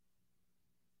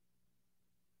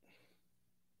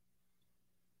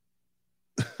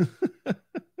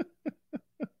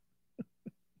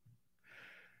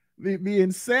 The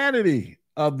insanity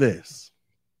of this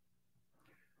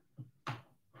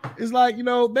is like, they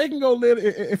can go live.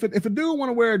 If a dude want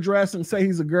to wear a dress and say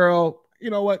he's a girl,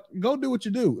 you know what? Go do what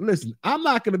you do. Listen, I'm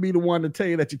not going to be the one to tell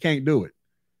you that you can't do it,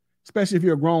 especially if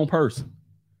you're a grown person.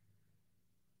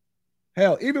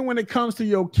 Hell, even when it comes to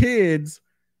your kids,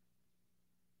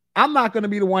 I'm not going to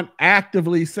be the one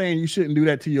actively saying you shouldn't do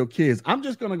that to your kids. I'm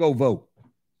just going to go vote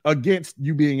against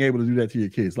you being able to do that to your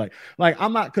kids. Like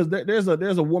I'm not, because there's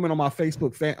a woman on my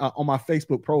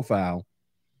Facebook profile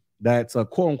that's a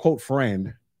quote unquote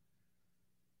friend.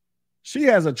 She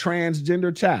has a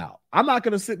transgender child. I'm not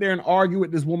going to sit there and argue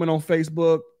with this woman on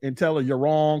Facebook and tell her you're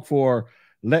wrong for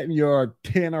letting your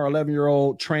 10 or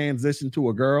 11-year-old transition to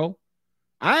a girl.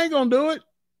 I ain't going to do it.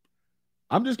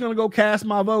 I'm just going to go cast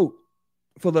my vote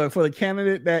for the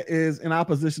candidate that is in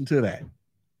opposition to that.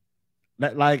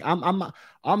 That, like,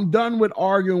 I'm done with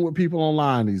arguing with people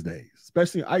online these days.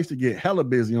 Especially, I used to get hella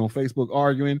busy on Facebook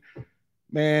arguing.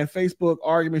 Man, Facebook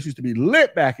arguments used to be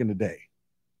lit back in the day.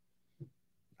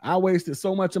 I wasted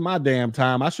so much of my damn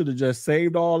time. I should have just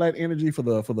saved all that energy for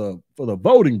the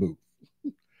voting booth.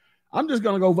 I'm just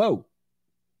gonna go vote.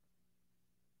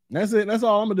 That's it. That's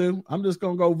all I'm gonna do. I'm just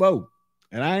gonna go vote.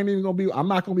 And I'm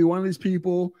not gonna be one of these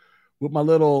people with my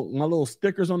little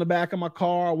stickers on the back of my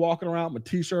car, walking around with my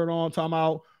t-shirt on, talking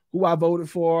about who I voted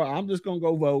for. I'm just gonna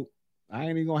go vote. I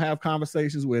ain't even gonna have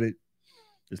conversations with it,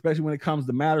 especially when it comes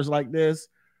to matters like this,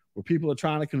 where people are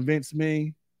trying to convince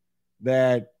me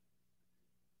that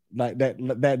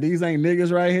these ain't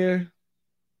niggas right here.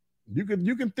 You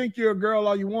can think you're a girl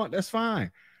all you want. That's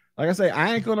fine. Like I say,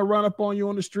 I ain't gonna run up on you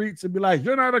on the streets and be like,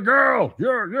 "You're not a girl.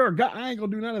 You're a guy." I ain't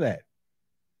gonna do none of that.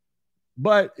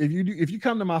 But if you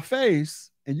come to my face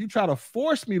and you try to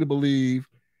force me to believe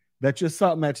that you're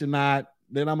something that you're not,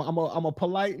 then I'm a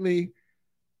politely,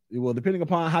 well, depending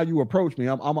upon how you approach me,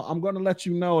 I'm going to let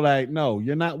you know, like, no,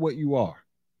 you're not what you are.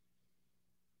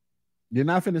 You're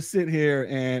not going to sit here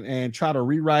and try to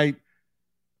rewrite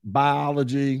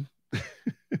biology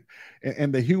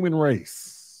and the human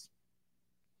race.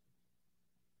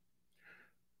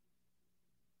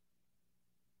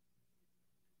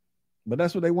 But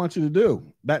that's what they want you to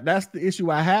do. That's the issue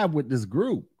I have with this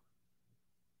group.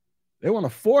 They want to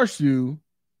force you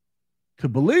to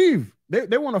believe.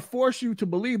 They want to force you to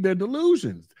believe their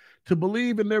delusions, to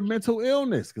believe in their mental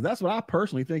illness, because that's what I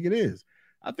personally think it is.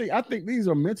 I think these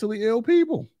are mentally ill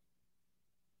people.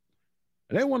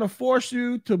 And they want to force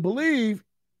you to believe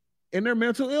in their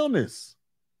mental illness.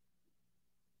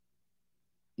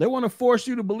 They want to force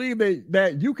you to believe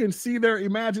that you can see their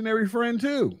imaginary friend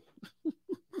too.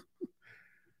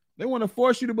 They want to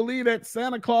force you to believe that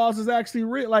Santa Claus is actually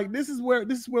real. Like this is where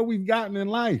we've gotten in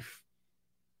life.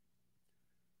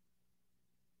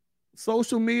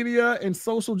 Social media and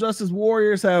social justice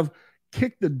warriors have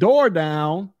kicked the door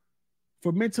down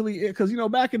for mentally ill. Because,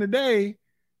 back in the day,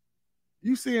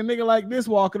 you see a nigga like this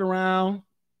walking around,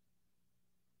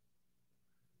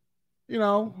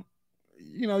 you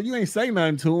ain't say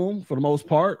nothing to him for the most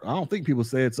part. I don't think people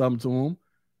said something to him,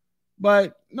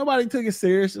 but nobody took it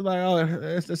serious. It's like, oh,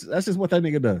 that's just what that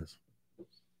nigga does.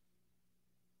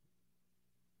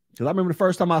 Because I remember the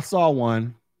first time I saw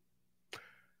one,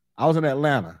 I was in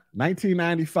Atlanta,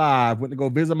 1995, went to go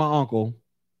visit my uncle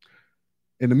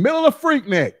in the middle of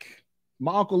Freaknik.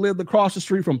 My uncle lived across the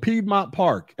street from Piedmont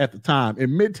Park at the time in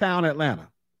Midtown Atlanta.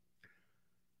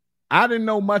 I didn't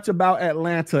know much about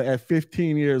Atlanta at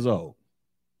 15 years old.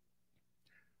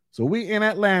 So we in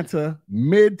Atlanta,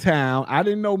 Midtown. I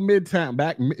didn't know Midtown.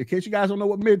 Back, in case you guys don't know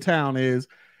what Midtown is,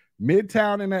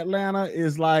 Midtown in Atlanta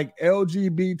is like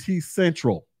LGBT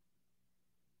Central.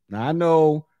 Now I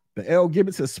know the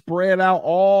LGBTs has spread out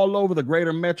all over the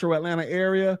greater metro Atlanta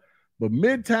area, but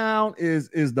Midtown is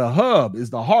the hub, is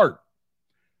the heart.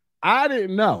 I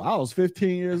didn't know. I was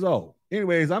 15 years old.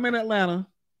 Anyways, I'm in Atlanta,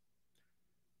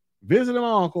 visiting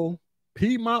my uncle,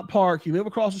 Piedmont Park. He lived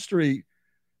across the street.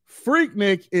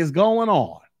 Freaknik is going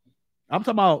on. I'm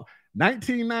talking about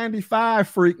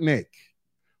 1995 Freaknik,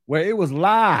 where it was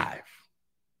live.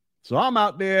 So I'm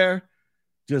out there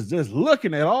just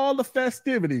looking at all the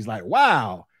festivities like,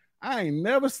 wow, I ain't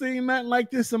never seen nothing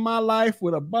like this in my life,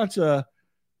 with a bunch of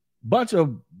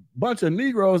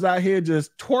Negroes out here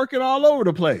just twerking all over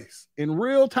the place in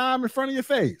real time in front of your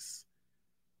face.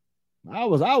 I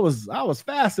was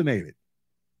fascinated.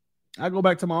 I go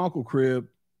back to my uncle's crib,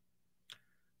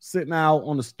 sitting out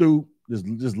on the stoop,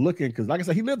 just looking, because like I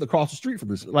said, he lived across the street from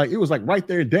this. Like it was like right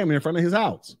there, damn near in front of his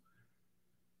house.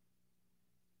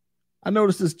 I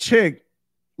noticed this chick.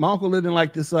 My uncle lived in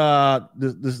like this it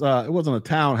wasn't a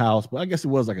townhouse, but I guess it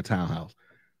was like a townhouse,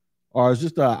 or it's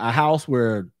just a house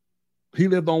where he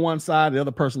lived on one side, the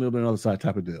other person lived on the other side,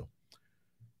 type of deal.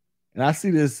 And I see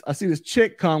this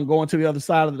chick going to the other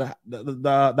side of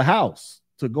the house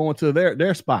to go into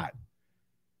their spot.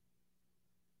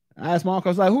 I asked my uncle,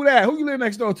 I was like, who that? Who you live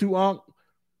next door to, Unc?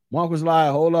 My uncle was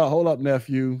like, hold up,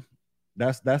 nephew.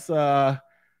 That's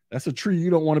a tree you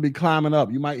don't want to be climbing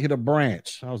up. You might hit a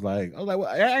branch. I was like, well,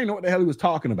 I didn't know what the hell he was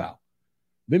talking about.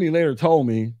 Then he later told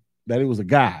me that it was a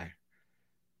guy.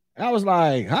 And I was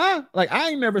like, huh? Like, I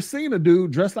ain't never seen a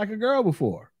dude dressed like a girl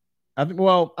before. I'll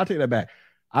take that back.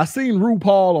 I seen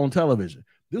RuPaul on television.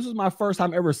 This was my first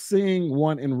time ever seeing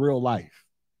one in real life.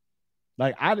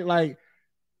 Like, I did, like,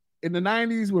 in the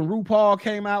 90s when RuPaul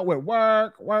came out with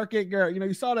work it, girl.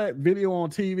 You saw that video on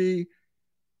TV.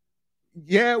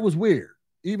 Yeah, it was weird.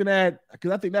 Even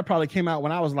because I think that probably came out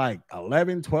when I was like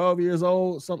 11, 12 years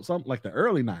old, something like the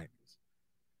early 90s.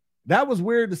 That was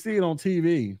weird to see it on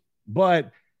TV,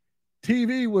 but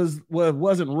TV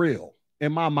wasn't real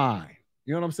in my mind.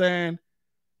 You know what I'm saying?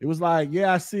 It was like,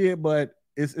 yeah, I see it, but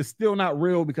it's still not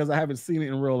real because I haven't seen it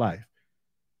in real life.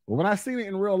 But when I seen it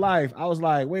in real life, I was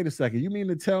like, wait a second, you mean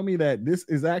to tell me that this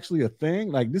is actually a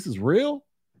thing? Like, this is real?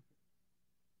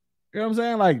 You know what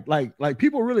I'm saying? Like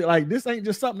people really, like, this ain't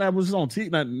just something that was just on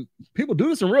TV. People do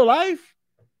this in real life.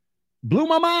 Blew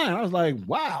my mind. I was like,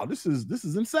 wow, this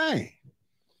is insane.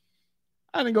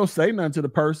 I didn't go say nothing to the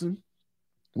person.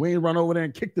 We ain't run over there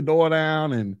and kick the door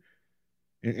down and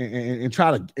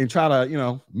try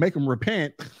to make them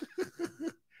repent.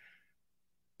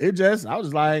 I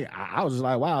was just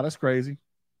like, wow, that's crazy.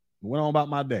 Went on about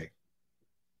my day.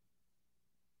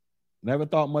 Never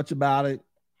thought much about it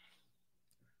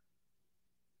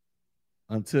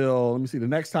until, let me see, the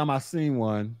next time I seen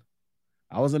one,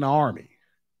 I was in the Army.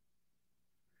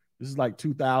 This is like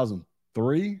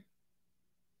 2003.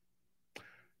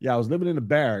 Yeah, I was living in the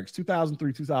barracks.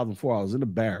 2003, 2004, I was in the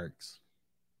barracks.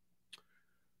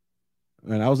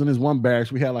 And I was in this one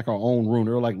barracks. We had like our own room.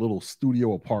 They were like little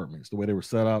studio apartments, the way they were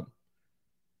set up.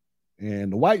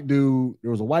 And there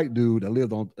was a white dude that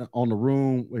lived on the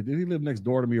room. Wait, did he live next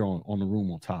door to me or on the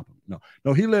room on top of me?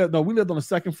 No, we lived on the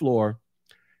second floor.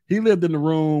 He lived in the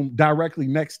room directly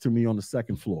next to me on the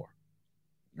second floor.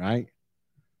 right?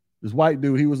 This white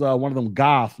dude, he was one of them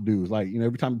goth dudes. Like,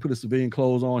 every time he put his civilian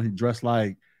clothes on, he dressed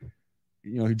like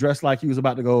he was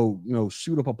about to go,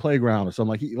 shoot up a playground or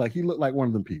something. He looked like one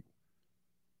of them people.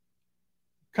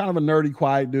 Kind of a nerdy,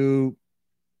 quiet dude.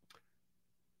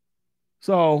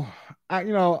 So I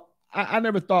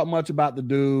never thought much about the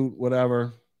dude,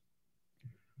 whatever.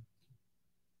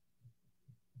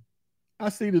 I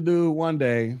see the dude one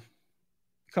day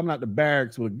coming out the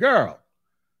barracks with a girl.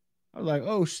 I was like,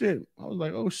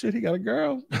 oh shit, he got a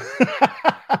girl.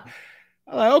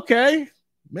 I'm like, okay,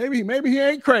 maybe he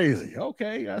ain't crazy.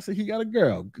 Okay, I said he got a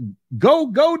girl.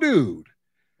 Go, dude.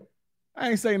 I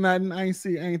ain't say nothing. I ain't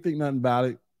think nothing about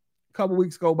it. A couple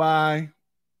weeks go by.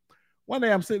 One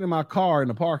day I'm sitting in my car in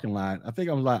the parking lot. I think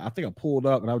I pulled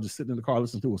up and I was just sitting in the car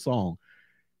listening to a song.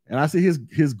 And I see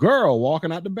his girl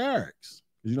walking out the barracks.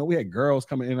 We had girls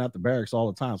coming in and out the barracks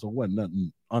all the time, so it wasn't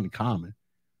nothing uncommon.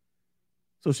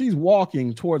 So she's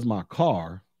walking towards my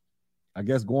car, I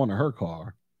guess going to her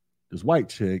car, this white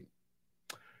chick.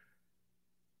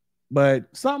 But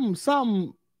some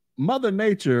Mother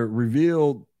Nature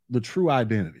revealed the true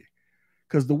identity.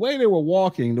 Because the way they were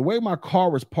walking, the way my car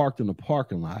was parked in the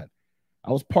parking lot,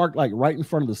 I was parked like right in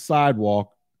front of the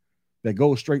sidewalk that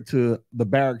goes straight to the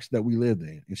barracks that we lived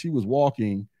in. And she was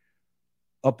walking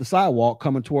up the sidewalk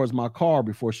coming towards my car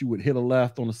before she would hit a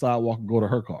left on the sidewalk and go to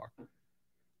her car.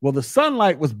 Well, the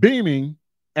sunlight was beaming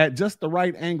at just the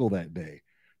right angle that day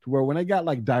to where when they got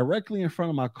like directly in front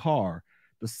of my car,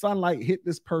 the sunlight hit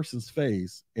this person's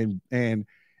face and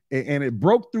it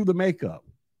broke through the makeup.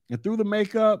 And through the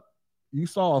makeup, you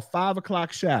saw a 5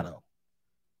 o'clock shadow.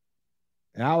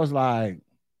 And I was like,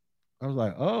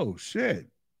 oh shit.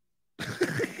 I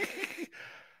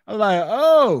was like,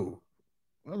 oh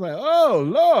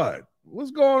Lord,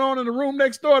 what's going on in the room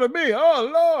next door to me? Oh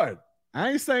Lord.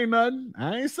 I ain't saying nothing.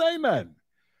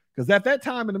 Because at that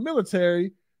time in the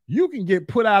military, you can get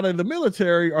put out of the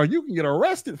military or you can get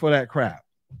arrested for that crap.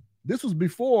 This was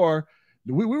before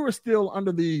we were still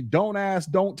under the don't ask,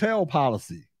 don't tell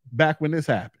policy back when this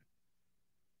happened.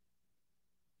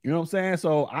 You know what I'm saying?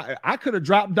 So I could have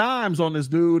dropped dimes on this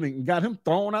dude and got him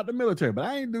thrown out the military, but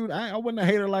I wasn't a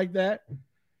hater like that.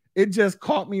 It just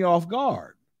caught me off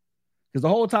guard because the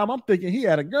whole time I'm thinking he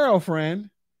had a girlfriend,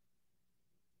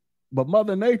 but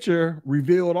Mother Nature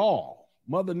revealed all.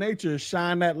 Mother Nature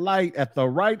shined that light at the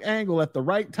right angle at the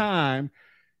right time,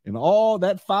 and all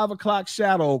that 5 o'clock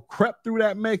shadow crept through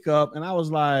that makeup, and I was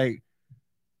like,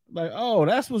 oh,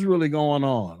 that's what's really going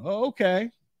on. Oh, okay.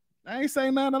 I ain't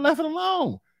saying nothing. I left it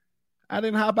alone. I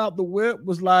didn't hop out the whip,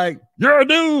 was like, you're a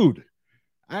dude.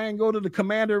 I ain't go to the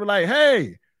commander like,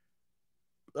 hey,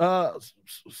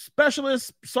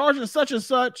 specialist sergeant such and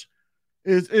such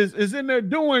is in there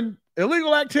doing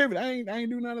illegal activity. I ain't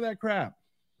do none of that crap.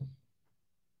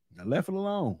 I left it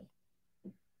alone.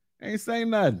 Ain't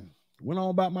saying nothing. Went on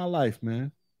about my life,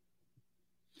 man.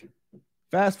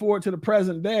 Fast forward to the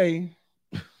present day.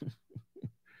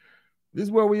 This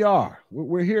is where we are.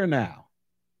 We're here now.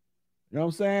 You know what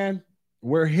I'm saying?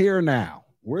 We're here now.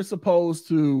 We're supposed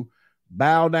to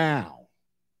bow down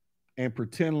and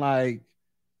pretend like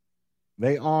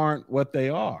they aren't what they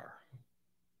are.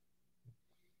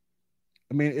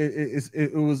 I mean,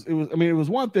 it was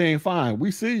one thing. Fine, we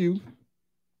see you.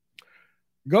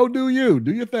 Go do you.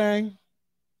 Do your thing.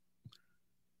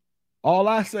 All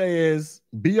I say is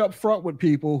be upfront with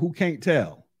people who can't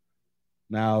tell.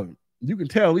 Now, you can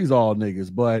tell these all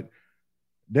niggas, but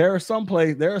there are some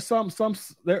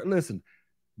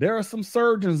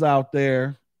surgeons out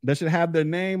there that should have their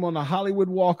name on the Hollywood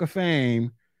Walk of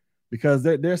Fame because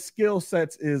their skill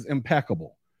sets is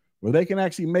impeccable, where they can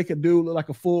actually make a dude look like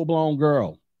a full-blown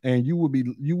girl, and you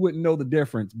wouldn't know the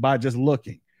difference by just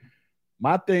looking.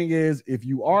 My thing is, if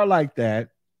you are like that,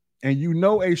 and you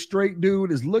know a straight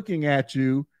dude is looking at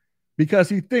you because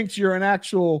he thinks you're an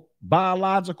actual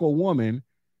biological woman,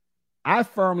 I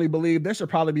firmly believe there should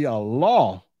probably be a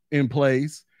law in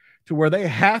place to where they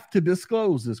have to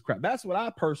disclose this crap. That's what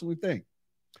I personally think.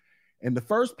 And the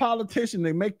first politician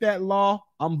to make that law,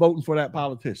 I'm voting for that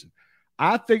politician.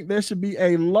 I think there should be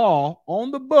a law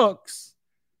on the books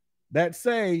that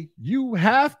say you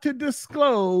have to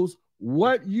disclose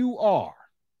what you are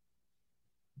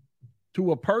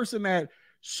to a person that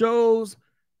shows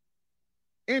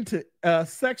into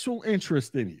sexual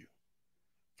interest in you.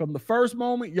 From the first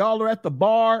moment y'all are at the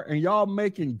bar and y'all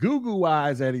making goo-goo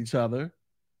eyes at each other,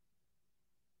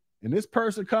 and this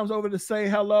person comes over to say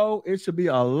hello, it should be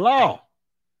a law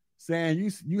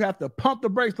saying you have to pump the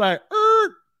brakes like,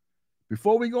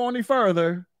 before we go any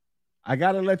further, I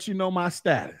got to let you know my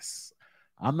status.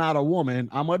 I'm not a woman.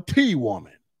 I'm a T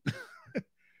woman.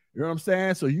 You know what I'm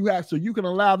saying? So you can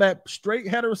allow that straight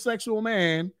heterosexual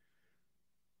man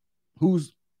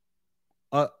who's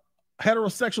a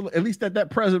heterosexual, at least at that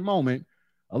present moment,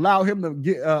 allow him to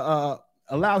get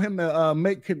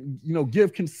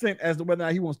give consent as to whether or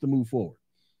not he wants to move forward.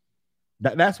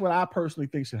 That's what I personally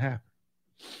think should happen.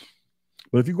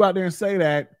 But if you go out there and say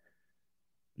that,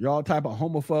 you're all type of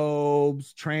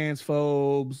homophobes,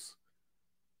 transphobes,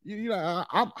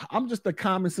 I'm just a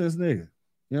common sense nigga.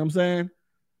 You know what I'm saying?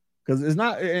 Because it's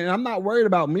not, and I'm not worried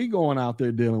about me going out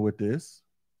there dealing with this.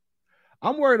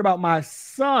 I'm worried about my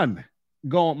sons.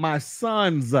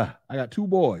 I got 2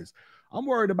 boys. I'm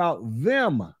worried about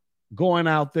them going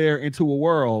out there into a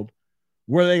world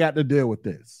where they got to deal with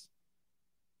this.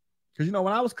 Because,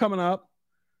 when I was coming up,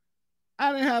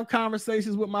 I didn't have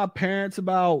conversations with my parents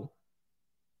about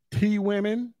T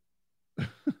women. You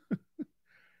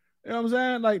know what I'm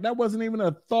saying? Like, that wasn't even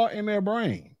a thought in their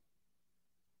brain.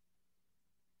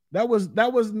 That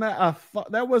wasn't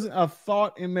a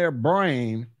thought in their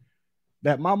brain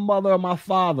that my mother or my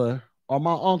father or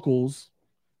my uncles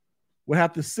would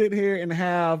have to sit here and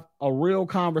have a real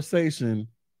conversation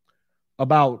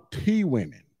about T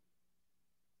women.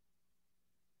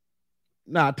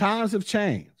 Now, times have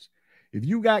changed. If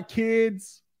you got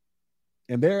kids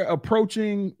and they're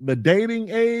approaching the dating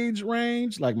age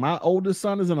range, like my oldest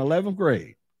son is in 11th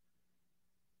grade,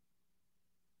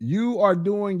 you are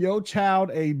doing your child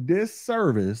a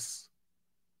disservice,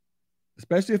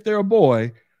 especially if they're a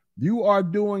boy. You are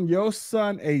doing your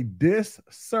son a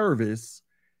disservice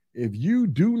if you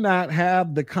do not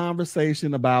have the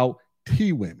conversation about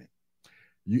T women.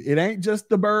 It ain't just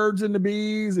the birds and the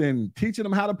bees and teaching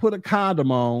them how to put a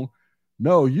condom on.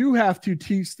 No, you have to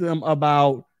teach them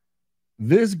about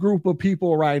this group of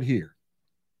people right here.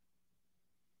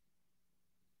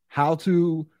 How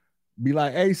to be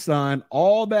like, hey, son,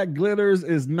 all that glitters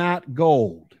is not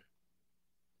gold.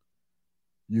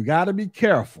 You got to be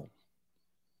careful.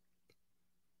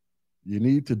 You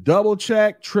need to double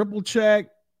check, triple check,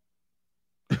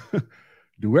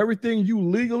 do everything you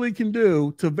legally can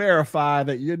do to verify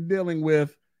that you're dealing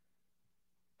with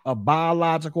a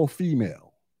biological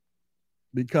female.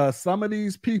 Because some of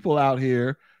these people out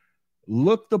here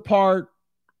look the part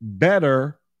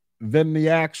better than the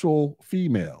actual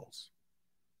females.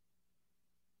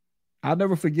 I'll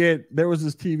never forget, there was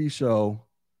this TV show.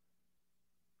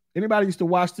 Anybody used to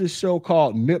watch this show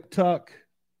called Nip Tuck?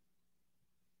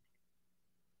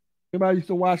 Anybody used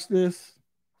to watch this?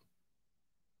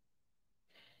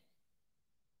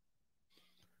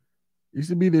 Used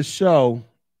to be this show.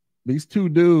 These 2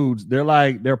 dudes,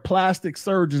 they're plastic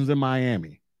surgeons in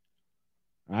Miami.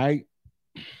 Right?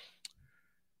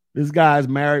 This guy's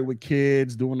married with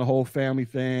kids, doing the whole family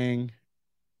thing.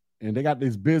 And they got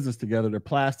this business together. They're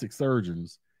plastic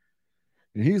surgeons.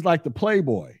 And he's like the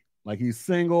playboy. Like, he's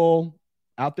single,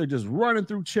 out there just running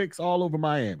through chicks all over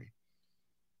Miami.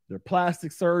 They're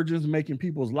plastic surgeons making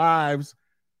people's lives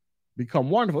become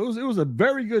wonderful. It was a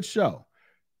very good show.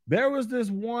 There was this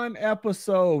one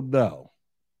episode, though,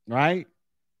 right?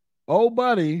 Old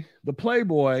buddy, the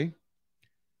playboy,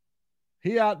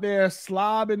 he out there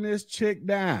slobbing this chick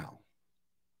down.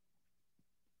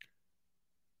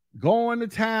 Going to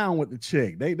town with the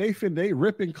chick. They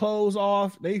ripping clothes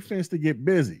off. They finna to get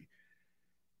busy.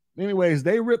 Anyways,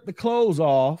 they rip the clothes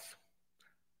off.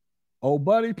 Old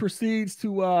buddy proceeds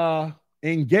to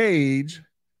engage.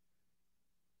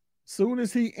 Soon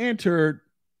as he entered,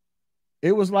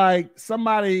 it was like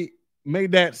somebody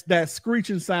made that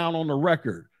screeching sound on the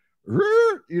record.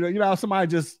 You know how somebody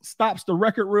just stops the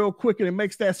record real quick and it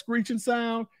makes that screeching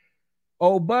sound?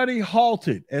 Old buddy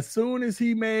halted. As soon as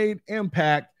he made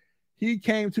impact, he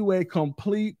came to a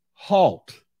complete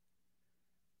halt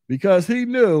because he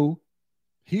knew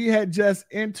he had just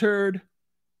entered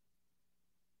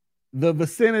the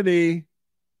vicinity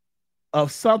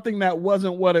of something that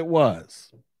wasn't what it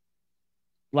was.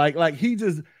 Like he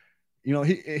just,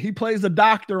 he plays a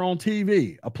doctor on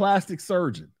TV, a plastic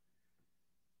surgeon.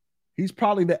 He's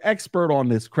probably the expert on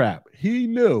this crap. He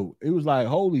knew. It was like,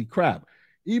 holy crap.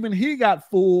 Even he got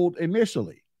fooled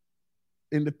initially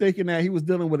into thinking that he was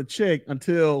dealing with a chick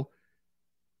until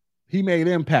he made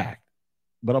impact.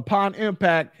 But upon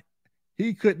impact,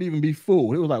 he couldn't even be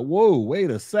fooled. It was like, whoa, wait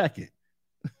a second.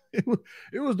 It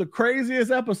was the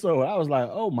craziest episode. I was like,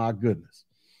 oh my goodness.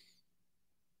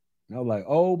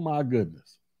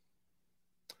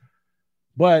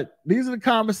 But these are the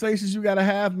conversations you got to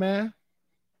have, man.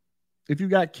 If you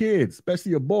got kids,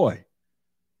 especially a boy.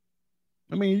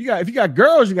 I mean, if you got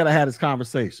girls, you got to have this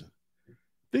conversation.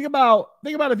 Think about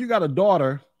if you got a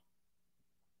daughter.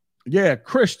 Yeah,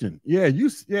 Christian.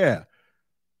 Yeah,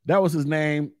 that was his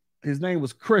name. His name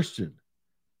was Christian.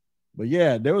 But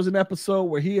yeah, there was an episode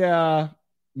where he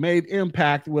made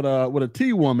impact with a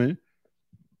T woman.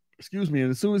 Excuse me.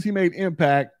 And as soon as he made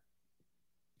impact,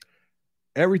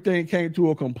 everything came to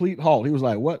a complete halt. He was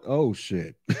like, "What? Oh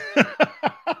shit."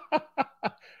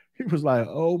 He was like,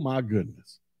 "Oh my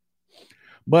goodness."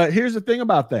 But here's the thing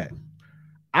about that.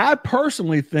 I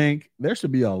personally think there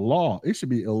should be a law. It should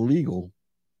be illegal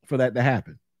for that to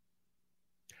happen.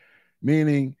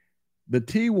 Meaning the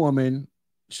T woman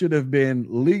should have been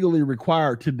legally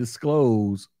required to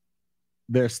disclose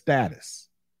their status.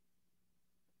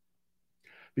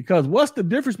 Because what's the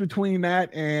difference between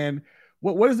that and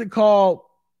what is it called?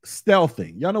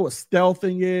 Stealthing. Y'all know what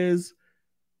stealthing is?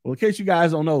 Well, in case you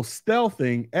guys don't know,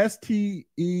 stealthing, Stealthing.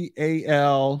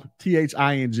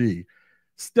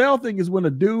 Stealthing is when a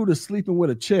dude is sleeping with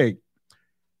a chick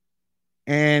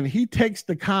and he takes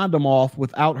the condom off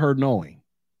without her knowing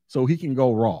so he can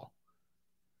go raw.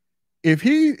 If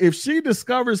she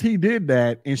discovers he did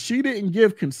that and she didn't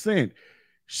give consent,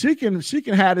 she can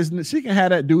have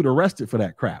that dude arrested for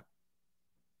that crap.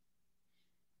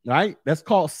 Right? That's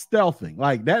called stealthing.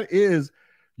 Like that is,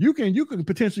 you can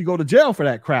potentially go to jail for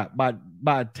that crap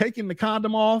by taking the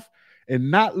condom off and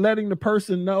not letting the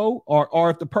person know, or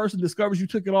if the person discovers you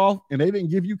took it off and they didn't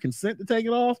give you consent to take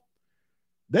it off,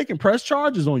 they can press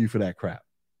charges on you for that crap.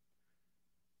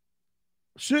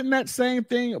 Shouldn't that same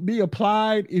thing be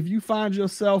applied if you find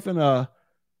yourself in a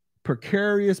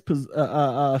precarious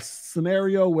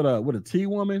scenario with a T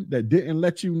woman that didn't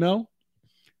let you know?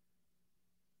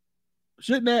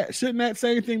 Shouldn't that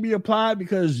same thing be applied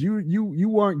because you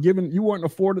weren't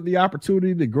afforded the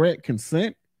opportunity to grant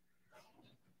consent?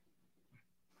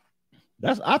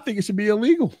 I think it should be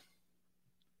illegal.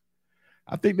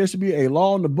 I think there should be a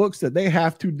law in the books that they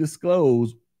have to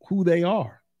disclose who they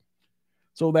are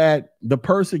so that the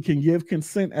person can give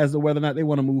consent as to whether or not they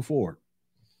want to move forward.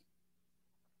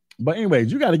 But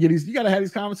anyways, you got to have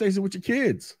these conversations with your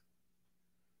kids.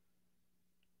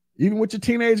 Even with your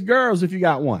teenage girls, if you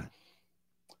got one.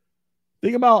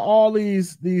 Think about all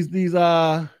these T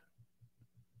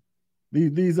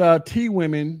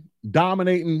women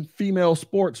dominating female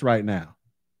sports right now.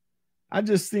 I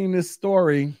just seen this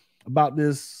story about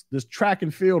this track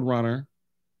and field runner.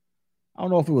 I don't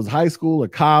know if it was high school or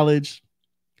college.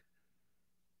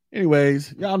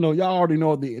 Anyways, y'all already know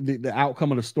what the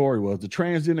outcome of the story was. The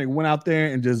transgender went out there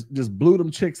and just blew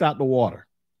them chicks out the water.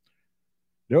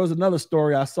 There was another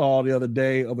story I saw the other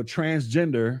day of a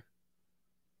transgender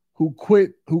who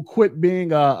quit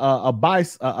being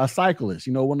a cyclist.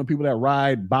 You know, one of the people that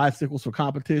ride bicycles for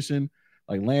competition,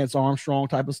 like Lance Armstrong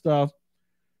type of stuff.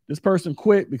 This person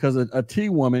quit because a T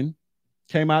woman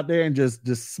came out there and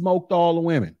just smoked all the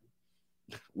women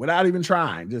without even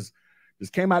trying. Just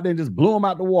came out there and just blew them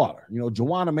out the water. You know,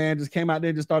 Joanna Man just came out there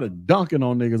and just started dunking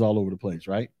on niggas all over the place,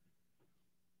 right?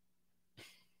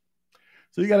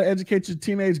 So you got to educate your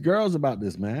teenage girls about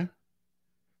this, man.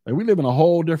 Like, we live in a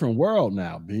whole different world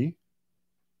now, B.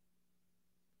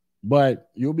 But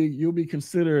you'll be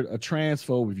considered a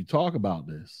transphobe if you talk about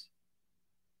this.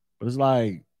 But it's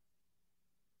like,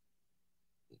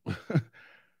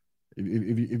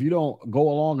 if you don't go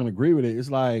along and agree with it, it's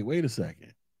like, wait a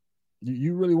second.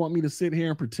 You really want me to sit here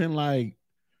and pretend like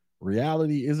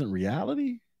reality isn't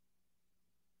reality?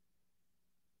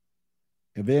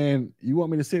 And then you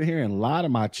want me to sit here and lie to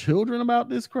my children about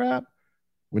this crap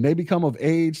when they become of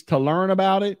age to learn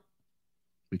about it?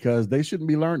 Because they should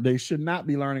not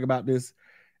be learning about this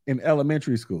in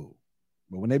elementary school.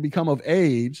 But when they become of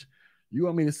age, you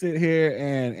want me to sit here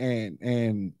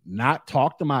and not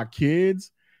talk to my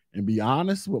kids and be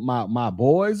honest with my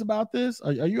boys about this?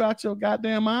 Are you out your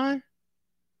goddamn mind?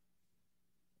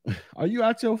 Are you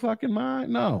out your fucking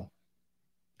mind? No.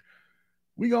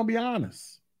 We gonna be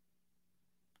honest.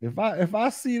 If I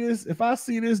see this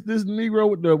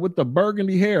Negro with the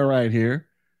burgundy hair right here,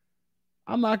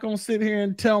 I'm not gonna sit here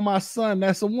and tell my son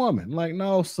that's a woman. Like,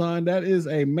 no, son, that is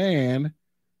a man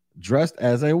dressed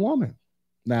as a woman.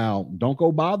 Now, don't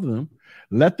go bother them.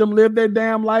 Let them live their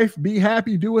damn life, be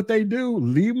happy, do what they do.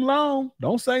 Leave them alone.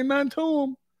 Don't say nothing to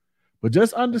them. But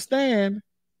just understand,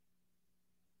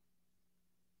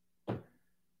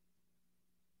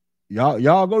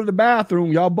 y'all go to the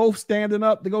bathroom. Y'all both standing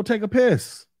up to go take a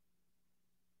piss.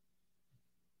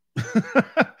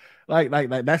 like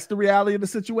that's the reality of the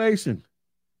situation.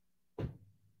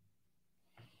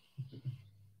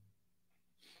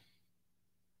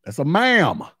 That's a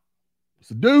ma'am.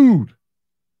 It's a dude.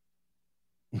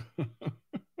 But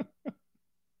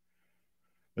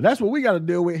that's what we got to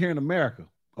deal with here in America.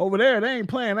 Over there, they ain't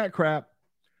playing that crap.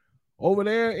 Over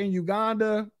there in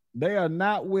Uganda, they are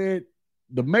not with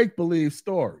the make-believe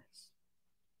stories.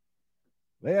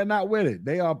 They are not with it.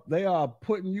 They are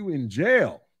putting you in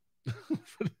jail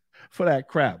for that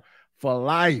crap for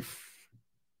life.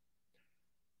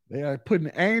 They are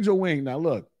putting angel wing. Now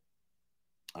look,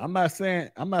 I'm not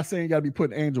saying you got to be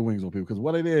putting angel wings on people, because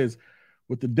what it is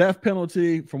with the death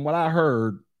penalty, from what I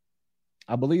heard,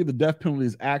 I believe the death penalty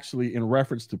is actually in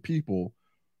reference to people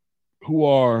who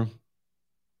are,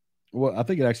 well, I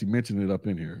think it actually mentioned it up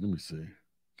in here. Let me see.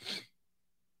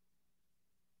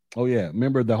 Oh yeah,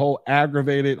 remember the whole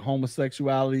aggravated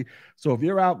homosexuality. So if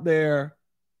you're out there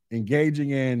engaging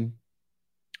in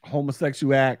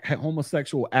homosexual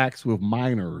acts with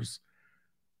minors,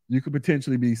 you could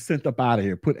potentially be sent up out of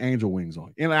here, put angel wings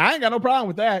on. And I ain't got no problem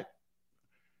with that.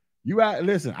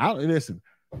 Listen.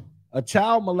 A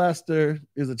child molester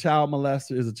is a child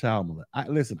molester is a child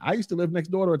molester. I used to live next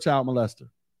door to a child molester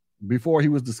before he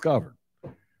was discovered.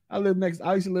 I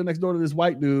used to live next door to this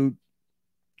white dude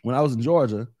when I was in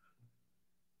Georgia.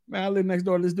 Man, I lived next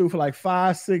door to this dude for like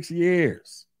 5-6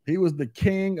 years. He was the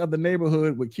king of the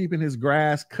neighborhood with keeping his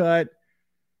grass cut.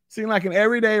 Seemed like an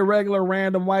everyday, regular,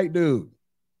 random white dude.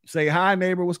 Say, hi,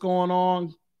 neighbor, what's going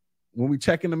on? When we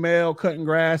checking the mail, cutting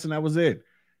grass, and that was it.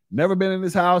 Never been in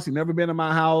his house. He never been in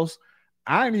my house.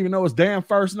 I didn't even know his damn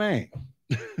first name.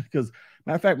 Because,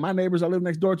 matter of fact, my neighbors I live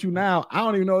next door to now, I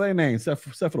don't even know their name, except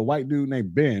for the white dude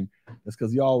named Ben. That's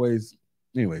because he always,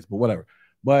 anyways, but whatever.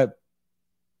 But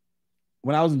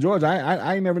when I was in Georgia,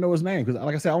 I ain't never know his name, because,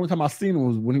 like I said, the only time I seen him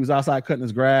was when he was outside cutting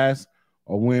his grass,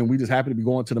 or when we just happened to be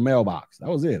going to the mailbox. That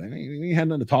was it. We ain't had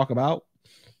nothing to talk about.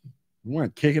 We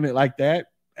weren't kicking it like that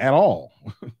at all.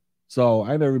 So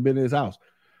I ain't never been in his house.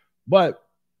 But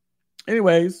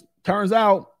anyways, turns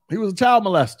out he was a child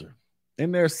molester,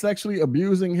 and they're sexually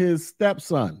abusing his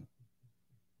stepson.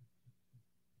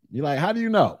 You're like, how do you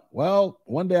know? Well,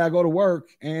 one day I go to work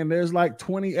and there's like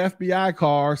 20 FBI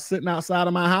cars sitting outside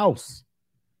of my house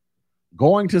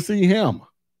going to see him.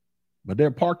 But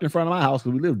they're parked in front of my house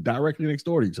because we live directly next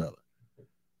door to each other.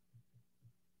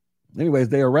 Anyways,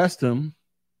 they arrest him.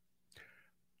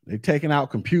 They've taken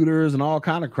out computers and all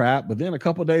kind of crap. But then a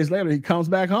couple of days later, he comes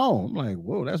back home. I'm like,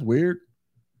 whoa, that's weird.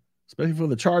 Especially for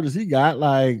the charges he got.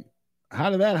 Like,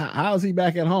 how is he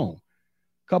back at home?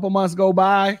 A couple months go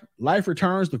by, life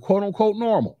returns to quote unquote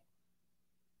normal.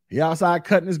 He outside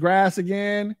cutting his grass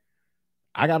again.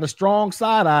 I got a strong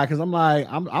side eye because I'm like,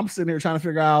 I'm sitting here trying to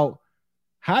figure out,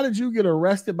 how did you get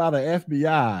arrested by the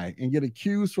FBI and get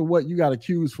accused for what you got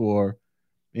accused for?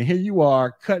 And here you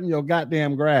are cutting your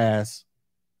goddamn grass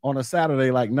on a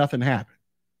Saturday like nothing happened.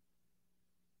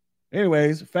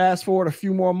 Anyways, fast forward a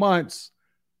few more months,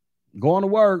 going to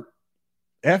work,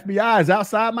 FBI is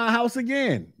outside my house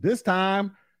again. This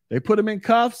time they put him in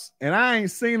cuffs, and I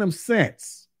ain't seen him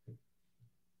since.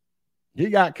 He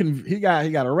got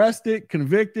arrested,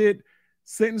 convicted,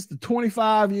 sentenced to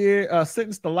 25 years,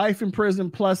 sentenced to life in prison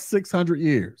plus 600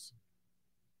 years.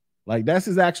 Like, that's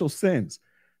his actual sentence.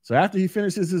 So after he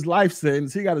finishes his life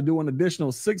sentence, he got to do an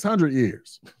additional 600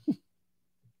 years.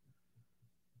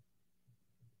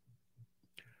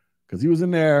 Because he was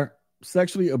in there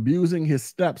sexually abusing his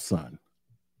stepson.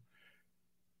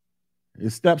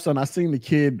 His stepson, I seen the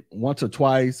kid once or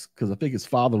twice because I think his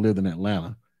father lived in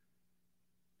Atlanta.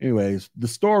 Anyways, the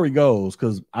story goes,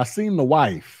 because I seen the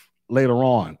wife later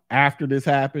on after this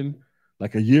happened,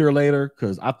 like a year later,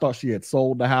 because I thought she had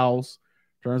sold the house.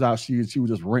 Turns out she was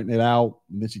just renting it out,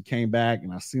 and then she came back,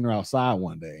 and I seen her outside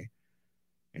one day,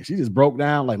 and she just broke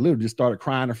down, like literally just started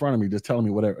crying in front of me, just telling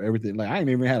me whatever, everything. Like, I ain't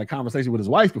even had a conversation with his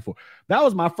wife before. That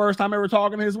was my first time ever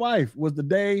talking to his wife, was the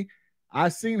day I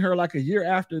seen her, like a year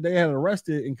after they had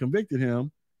arrested and convicted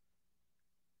him.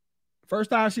 First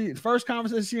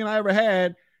conversation she and I ever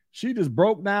had, she just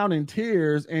broke down in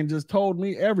tears and just told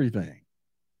me everything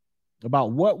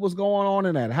about what was going on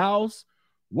in that house,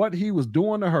 what he was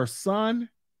doing to her son,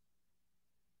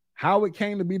 how it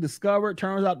came to be discovered.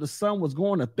 Turns out the son was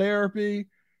going to therapy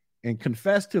and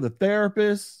confessed to the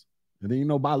therapist. And then,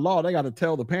 by law, they got to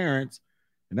tell the parents.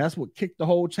 And that's what kicked the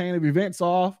whole chain of events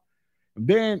off. And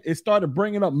then it started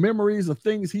bringing up memories of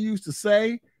things he used to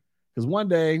say. Because one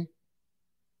day,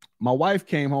 my wife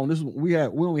came home. We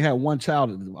only had one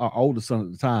child, our oldest son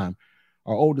at the time.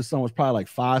 Our oldest son was probably like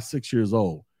 5-6 years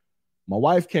old. My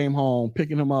wife came home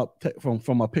picking him up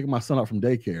picking my son up from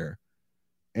daycare.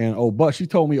 And she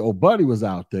told me old buddy was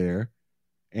out there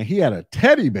and he had a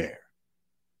teddy bear,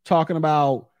 talking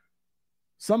about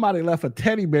somebody left a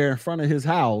teddy bear in front of his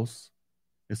house.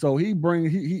 And so he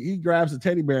grabs the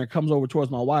teddy bear and comes over towards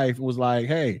my wife and was like,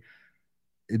 hey,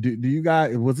 do you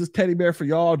guys, was this teddy bear for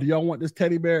y'all? Do y'all want this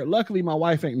teddy bear? Luckily, my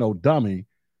wife ain't no dummy.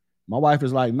 My wife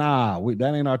is like, nah,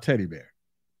 that ain't our teddy bear.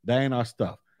 That ain't our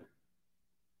stuff.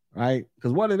 Right?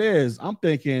 Because what it is, I'm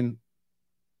thinking,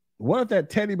 what if that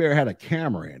teddy bear had a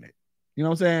camera in it? You know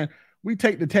what I'm saying? We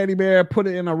take the teddy bear, put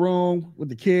it in a room with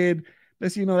the kid.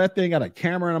 Let's, that thing got a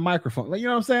camera and a microphone. Like, you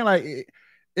know what I'm saying? Like,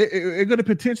 it could have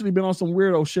potentially been on some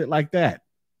weirdo shit like that.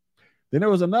 Then there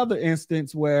was another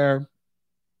instance where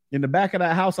in the back of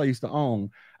that house I used to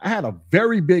own, I had a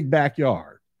very big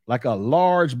backyard, like a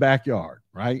large backyard,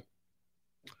 right?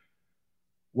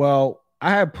 Well,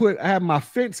 I had my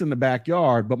fence in the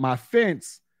backyard, but my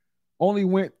fence only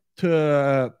went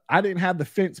to, I didn't have the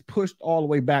fence pushed all the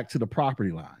way back to the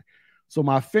property line. So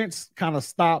my fence kind of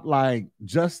stopped like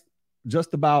just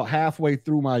about halfway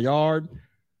through my yard.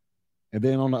 And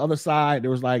then on the other side,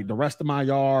 there was like the rest of my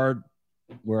yard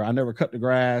where I never cut the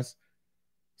grass.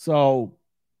 So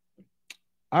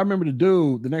I remember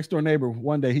the next door neighbor,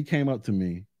 one day he came up to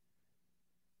me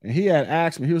and he had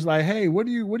asked me, he was like, "Hey, what are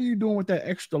you doing with that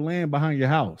extra land behind your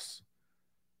house?"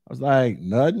 I was like,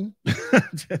 "Nothing."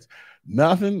 Just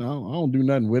nothing. I don't do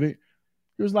nothing with it.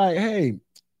 He was like, "Hey,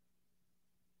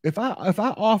 if I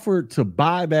offered to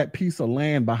buy that piece of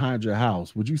land behind your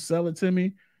house, would you sell it to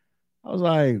me?" I was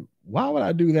like, "Why would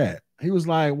I do that?" He was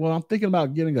like, "Well, I'm thinking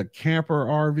about getting a camper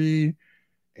RV,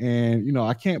 and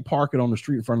I can't park it on the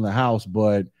street in front of the house,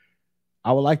 but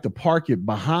I would like to park it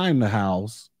behind the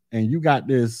house. And you got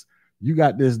this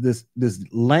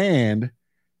land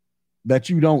that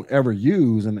you don't ever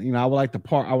use, and I would like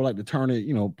to turn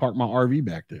it, park my RV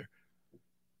back there."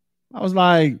 I was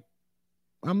like,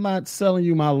 "I'm not selling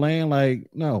you my land. Like,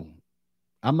 no,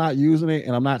 I'm not using it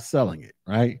and I'm not selling it."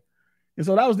 Right. And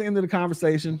so that was the end of the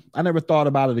conversation. I never thought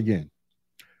about it again.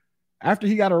 After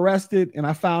he got arrested and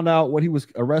I found out what he was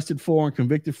arrested for and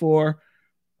convicted for,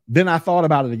 then I thought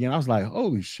about it again. I was like,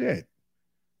 holy shit.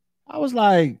 I was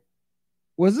like,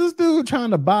 was this dude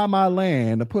trying to buy my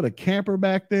land to put a camper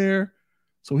back there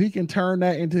so he can turn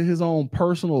that into his own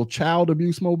personal child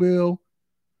abuse mobile?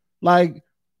 Like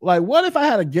what if I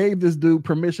had gave this dude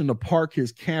permission to park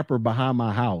his camper behind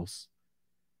my house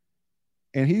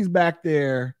and he's back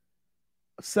there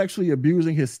sexually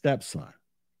abusing his stepson,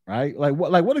 right? Like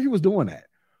what if he was doing that?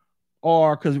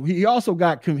 Or because he also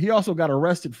got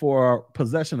arrested for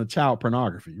possession of child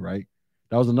pornography, right?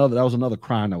 That was another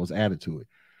crime that was added to it.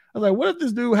 I was like, what if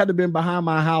this dude had to been behind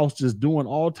my house just doing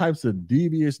all types of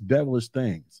devious, devilish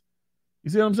things?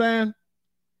 You see what I'm saying?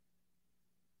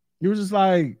 It was just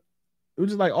like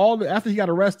after he got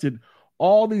arrested,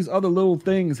 all these other little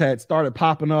things had started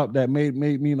popping up that made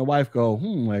me and the wife go,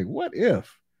 like, what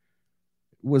if?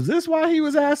 Was this why he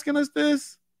was asking us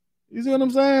this? You see what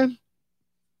I'm saying?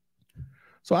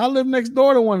 So I lived next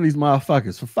door to one of these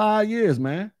motherfuckers for 5 years,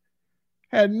 man.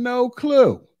 Had no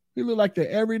clue. He looked like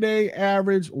the everyday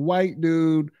average white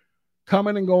dude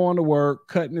coming and going to work,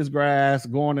 cutting his grass,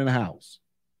 going in the house.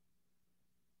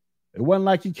 It wasn't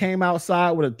like he came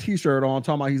outside with a t-shirt on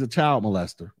talking about he's a child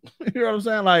molester. You know what I'm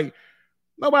saying? Like,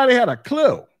 nobody had a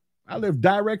clue. I lived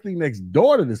directly next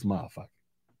door to this motherfucker.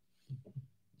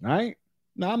 Right?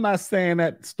 Now, I'm not saying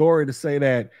that story to say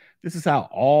that this is how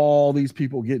all these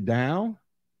people get down.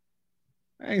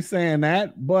 I ain't saying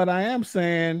that, but I am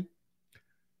saying,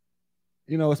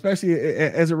 especially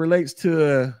as it relates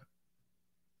to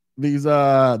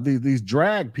these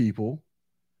drag people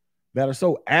that are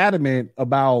so adamant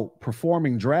about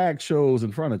performing drag shows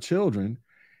in front of children.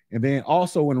 And then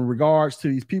also in regards to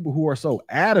these people who are so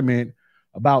adamant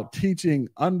about teaching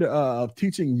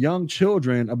young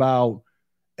children about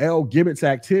LGBT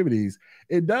activities,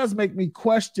 it does make me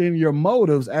question your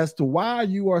motives as to why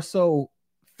you are so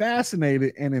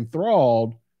fascinated and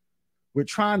enthralled with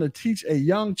trying to teach a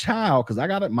young child. Because I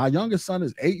got it. My youngest son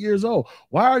is 8 years old.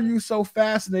 Why are you so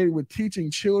fascinated with teaching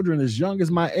children as young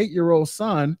as my 8-year-old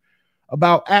son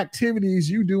about activities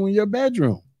you do in your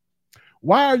bedroom?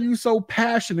 Why are you so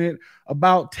passionate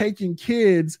about taking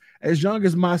kids as young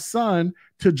as my son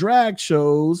to drag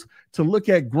shows to look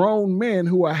at grown men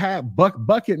who are half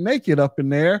bucket naked up in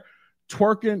there,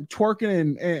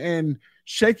 twerking and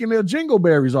shaking their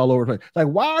jingleberries all over the place? Like,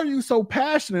 why are you so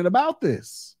passionate about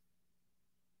this?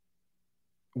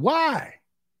 Why?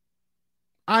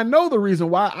 I know the reason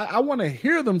why. I want to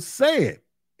hear them say it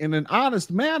in an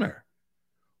honest manner.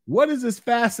 What is this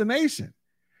fascination?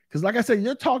 Because like I said,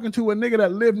 you're talking to a nigga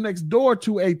that lived next door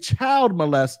to a child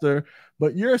molester,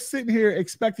 but you're sitting here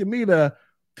expecting me to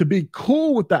be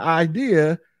cool with the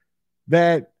idea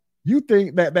that you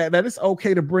think that it's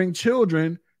okay to bring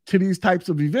children to these types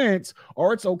of events,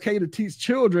 or it's okay to teach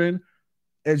children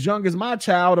as young as my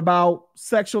child about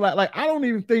sexual. Like, I don't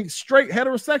even think straight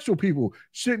heterosexual people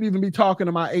shouldn't even be talking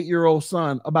to my 8-year-old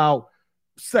son about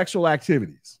sexual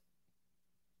activities.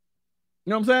 You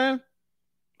know what I'm saying?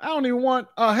 I don't even want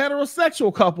a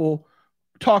heterosexual couple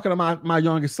talking to my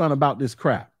youngest son about this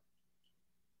crap.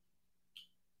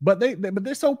 But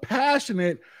they're so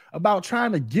passionate about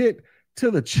trying to get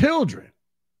to the children,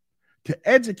 to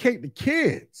educate the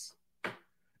kids.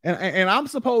 And I'm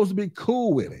supposed to be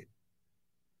cool with it.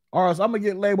 Or else I'm gonna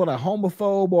get labeled a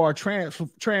homophobe or a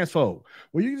transphobe.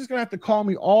 Well, you're just gonna have to call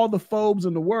me all the phobes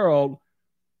in the world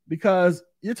because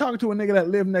you're talking to a nigga that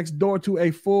lived next door to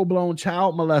a full-blown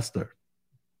child molester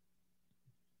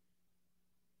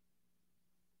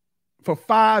for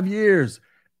 5 years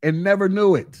and never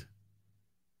knew it.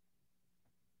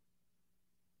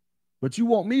 But you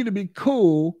want me to be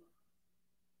cool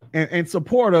and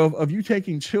supportive of you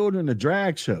taking children to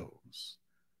drag shows.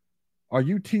 Are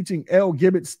you teaching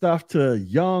LGBT stuff to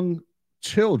young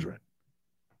children?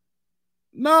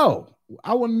 No,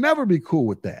 I will never be cool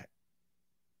with that.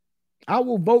 I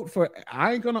will vote for,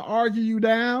 I ain't going to argue you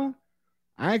down.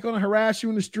 I ain't going to harass you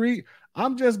in the street.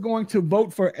 I'm just going to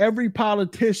vote for every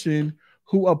politician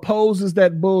who opposes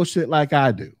that bullshit like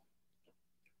I do.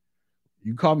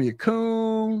 You call me a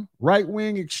coon,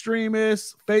 right-wing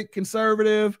extremist, fake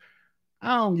conservative.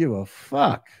 I don't give a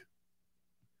fuck.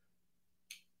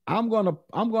 I'm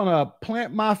gonna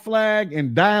plant my flag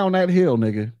and die on that hill,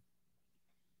 nigga.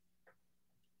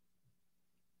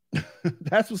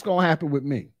 That's what's gonna happen with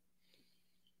me.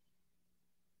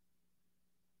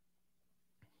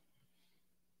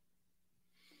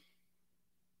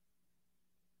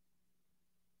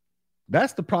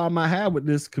 That's the problem I have with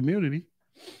this community,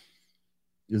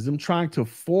 is them trying to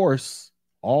force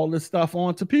all this stuff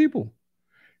onto people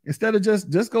instead of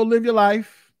just go live your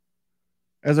life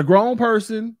as a grown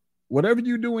person. Whatever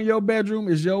you do in your bedroom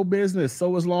is your business.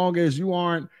 So as long as you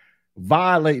aren't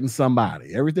violating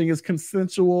somebody, everything is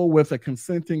consensual with a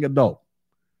consenting adult.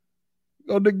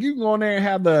 You can go in there and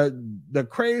have the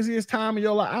craziest time of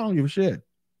your life. I don't give a shit.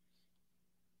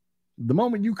 The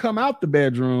moment you come out the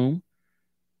bedroom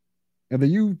and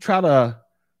then you try to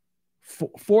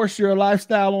force your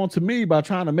lifestyle onto me by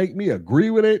trying to make me agree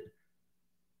with it,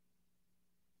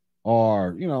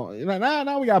 or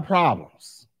now we got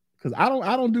problems. Because I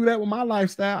don't do that with my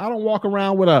lifestyle. I don't walk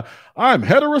around with a "I'm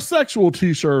heterosexual"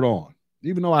 t-shirt on,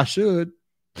 even though I should.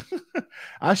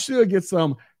 I should get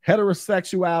some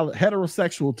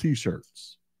heterosexual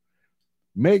t-shirts.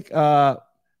 Make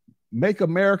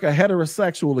America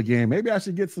heterosexual again. Maybe I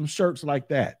should get some shirts like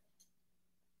that.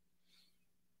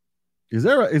 Is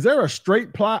there a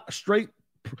straight pride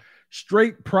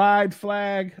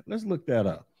flag? Let's look that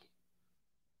up.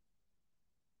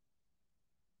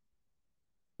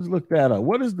 Let's look that up.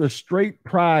 What does the straight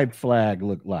pride flag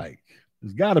look like?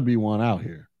 There's got to be one out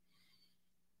here.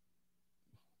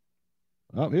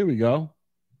 Oh, here we go.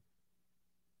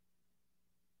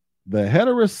 The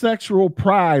heterosexual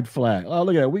pride flag. Oh,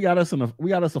 look at it. We got us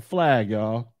a flag,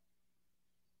 y'all.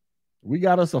 We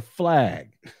got us a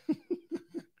flag.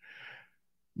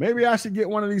 Maybe I should get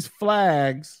one of these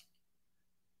flags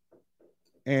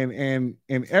and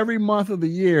every month of the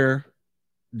year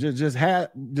just had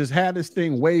this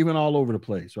thing waving all over the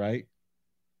place, right?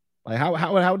 Like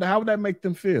how would that make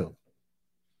them feel?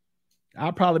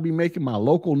 I'll probably be making my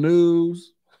local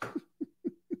news. You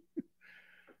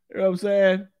know what I'm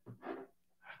saying?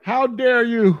 How dare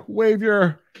you wave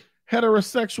your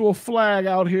heterosexual flag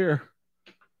out here?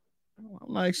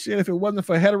 I'm like, shit, if it wasn't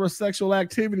for heterosexual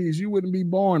activities, you wouldn't be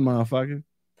born, motherfucker.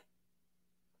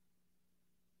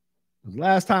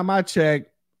 Last time I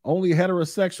checked, only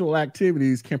heterosexual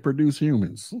activities can produce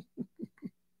humans.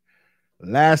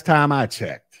 Last time I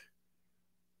checked.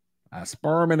 A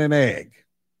sperm and an egg.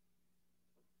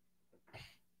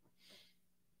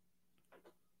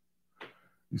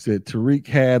 You said Tariq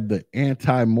had the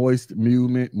anti-moist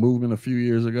movement a few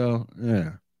years ago.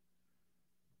 Yeah.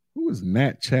 Who is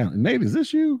Nat Chandler? Nate, is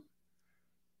this you?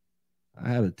 I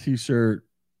had a t-shirt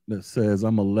that says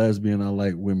I'm a lesbian. I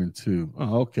like women too.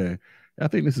 Oh, okay. I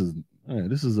think this is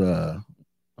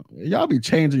y'all be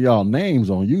changing y'all names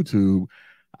on YouTube.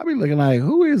 I be looking like,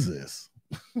 who is this?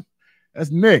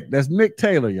 That's Nick. That's Nick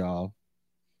Taylor, y'all.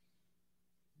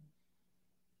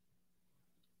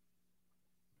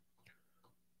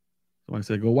 Somebody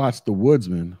said, go watch The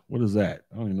Woodsman. What is that?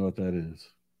 I don't even know what that is.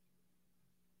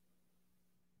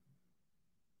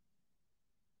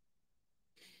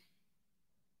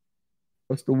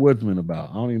 What's The Woodsman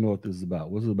about? I don't even know what this is about.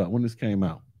 What's it about? When this came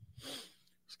out?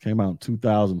 This came out in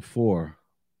 2004.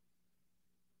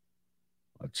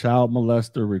 A child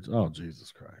molester. Oh,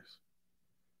 Jesus Christ.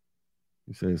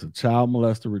 He says a child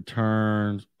molester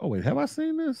returns. Oh, wait, have I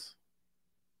seen this?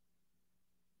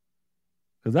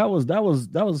 Because that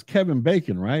was Kevin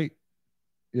Bacon, right?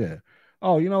 Yeah.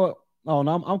 Oh, you know what? Oh,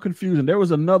 no, I'm confusing. There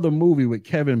was another movie with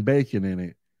Kevin Bacon in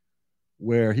it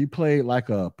where he played like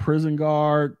a prison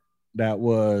guard that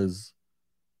was,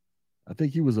 I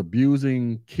think he was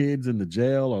abusing kids in the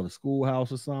jail or the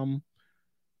schoolhouse or something.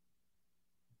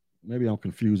 Maybe I'm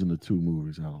confusing the two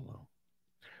movies. I don't know.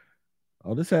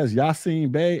 Oh, this has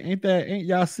Yassine Bey. Ain't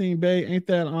Yassine Bey? Ain't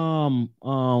that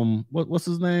what's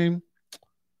his name?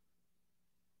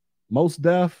 Most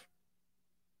Def?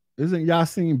 Isn't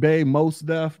Yassine Bey Most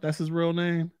Def? That's his real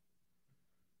name.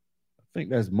 I think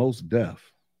that's Most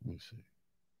Def. Let me see.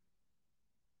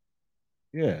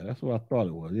 Yeah, that's what I thought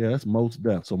it was. Yeah, that's Most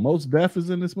Def. So Most Def is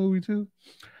in this movie too.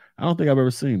 I don't think I've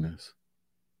ever seen this.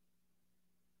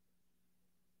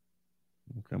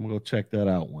 Okay, I'm gonna go check that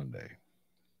out one day.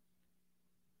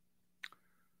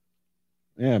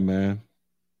 Yeah, man.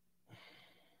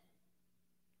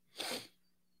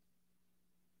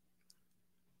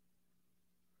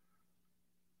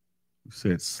 You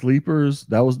said Sleepers.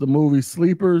 That was the movie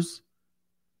Sleepers.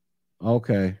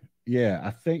 Okay. Yeah,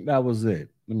 I think that was it.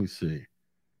 Let me see.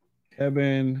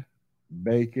 Kevin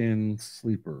Bacon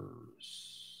Sleepers.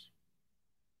 Is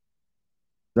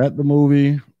that the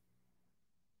movie?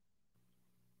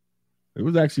 It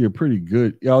was actually a pretty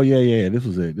good. Oh yeah, yeah. This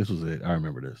was it. This was it. I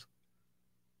remember this.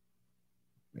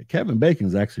 Kevin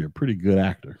Bacon's actually a pretty good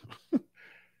actor.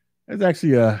 That's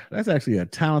actually a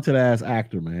talented ass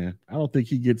actor, man. I don't think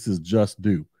he gets his just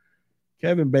due.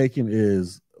 Kevin Bacon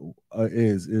is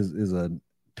a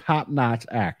top notch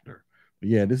actor. But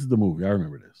yeah, this is the movie. I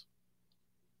remember this.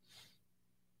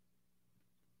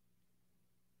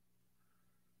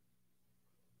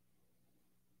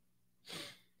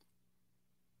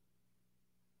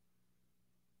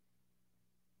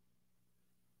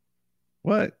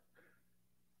 What?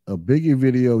 A Biggie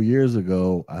video years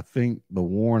ago. I think the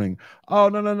warning. Oh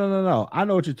no no no no no! I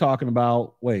know what you're talking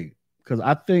about. Wait, because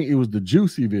I think it was the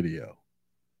Juicy video.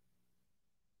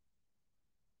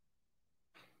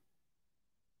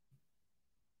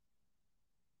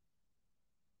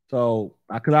 So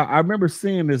because I remember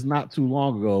seeing this not too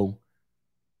long ago,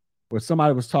 where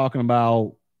somebody was talking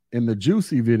about in the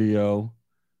Juicy video,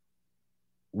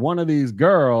 one of these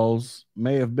girls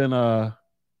may have been a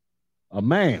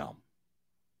ma'am.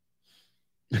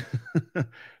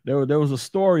 There was a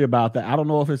story about that. I don't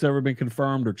know if it's ever been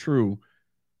confirmed or true,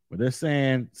 but they're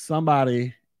saying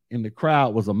somebody in the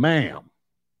crowd was a ma'am.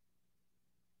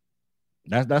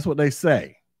 That's what they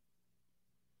say.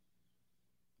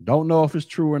 Don't know if it's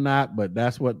true or not, but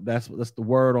that's the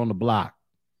word on the block.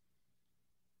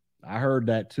 I heard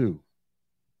that too.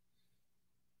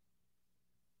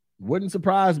 Wouldn't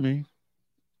surprise me.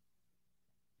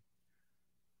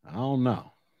 I don't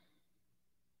know.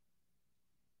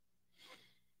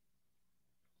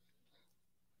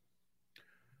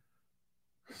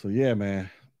 So yeah, man,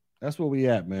 that's where we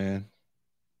at, man.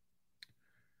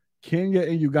 Kenya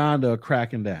and Uganda are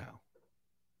cracking down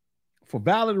for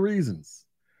valid reasons.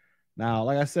 Now,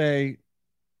 like I say,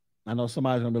 I know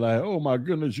somebody's gonna be like, "Oh my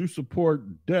goodness, you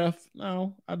support death?"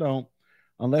 No, I don't.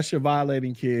 Unless you're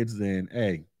violating kids, then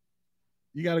hey,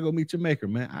 you got to go meet your maker,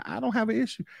 man. I don't have an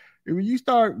issue. When you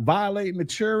start violating the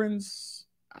children's,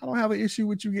 I don't have an issue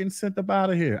with you getting sent up out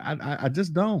of here. I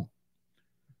just don't.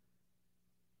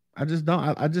 I just don't.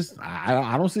 I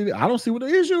don't see. I don't see what the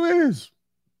issue is.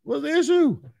 What's the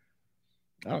issue?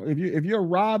 If you're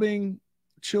robbing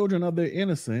children of their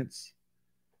innocence,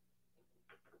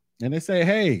 and they say,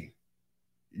 "Hey,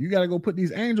 you got to go put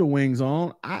these angel wings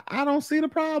on," I don't see the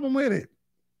problem with it.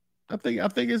 I think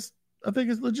it's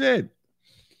legit.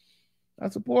 I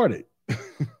support it.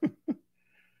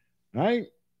 Right?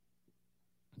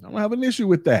 I don't have an issue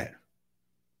with that.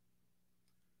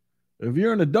 If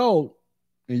you're an adult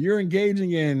and you're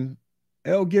engaging in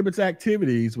LGBT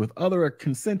activities with other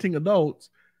consenting adults,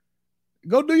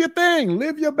 go do your thing.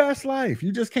 Live your best life.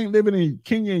 You just can't live it in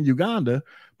Kenya and Uganda,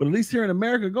 but at least here in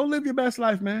America, go live your best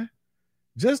life, man.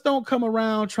 Just don't come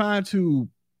around trying to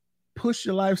push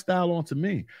your lifestyle onto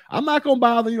me. I'm not going to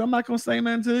bother you. I'm not going to say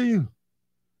nothing to you.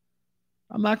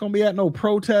 I'm not going to be at no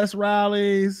protest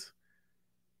rallies.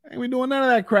 Ain't we doing none of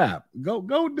that crap.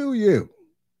 Go do you.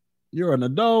 You're an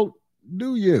adult.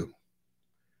 Do you.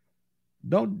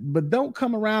 Don't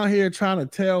come around here trying to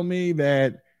tell me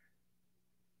that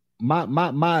my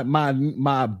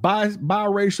biracial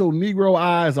Negro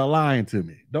eyes are lying to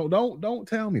me. Don't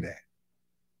tell me that.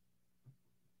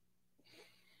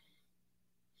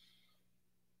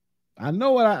 I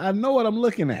know what I'm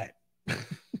looking at.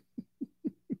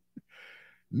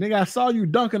 Nigga, I saw you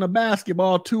dunking a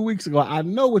basketball 2 weeks ago. I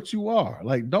know what you are.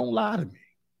 Like, don't lie to me.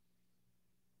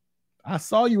 I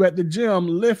saw you at the gym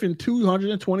lifting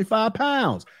 225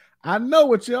 pounds. I know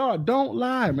what you are. Don't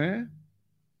lie, man.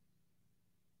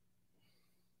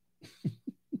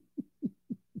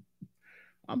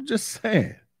 I'm just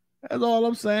saying. That's all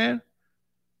I'm saying.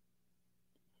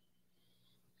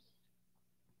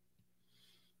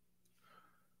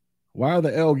 Why are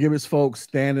the LGBT folks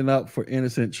standing up for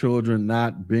innocent children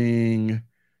not being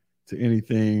to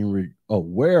anything?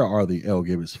 Where are the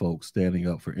LGBT folks standing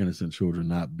up for innocent children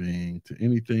not being to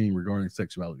anything regarding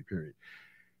sexuality, period?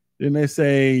 Didn't they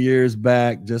say years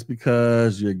back, just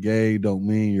because you're gay don't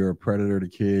mean you're a predator to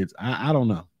kids? I don't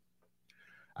know.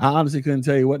 I honestly couldn't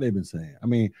tell you what they've been saying. I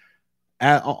mean,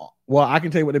 well, I can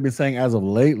tell you what they've been saying as of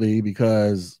lately,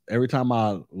 because every time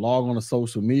I log on to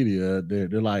social media,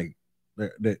 they're like,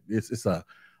 it's a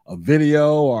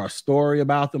video or a story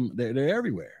about them. They're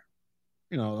everywhere.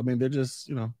 You know, I mean, they're just,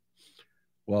 you know,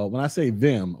 well, when I say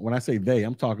them, when I say they,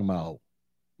 I'm talking about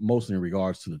mostly in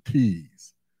regards to the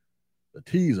T's. The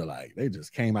T's are like, they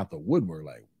just came out the woodwork,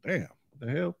 like, damn, what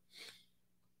the hell?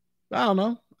 I don't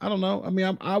know. I don't know. I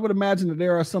mean, I would imagine that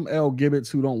there are some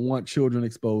Gibbets who don't want children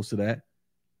exposed to that.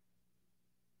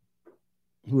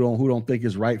 Who don't think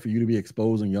it's right for you to be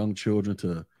exposing young children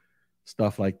to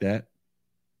stuff like that.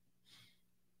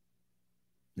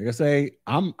 Like I say,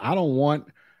 I don't want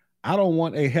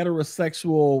a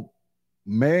heterosexual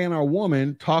man or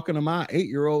woman talking to my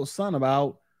 8-year-old son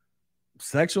about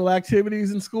sexual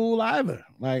activities in school either.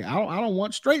 Like I don't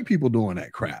want straight people doing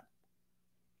that crap.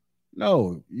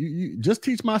 No, you just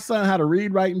teach my son how to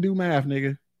read, write, and do math,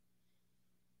 nigga,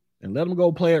 and let him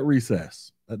go play at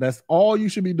recess. That's all you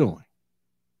should be doing.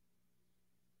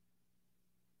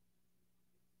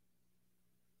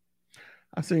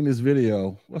 I seen this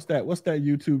video. What's that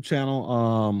YouTube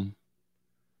channel?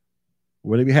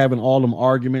 Where they be having all them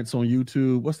arguments on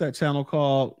YouTube. What's that channel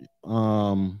called?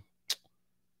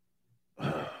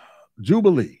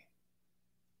 Jubilee.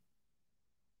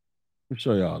 Let me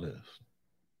show y'all this.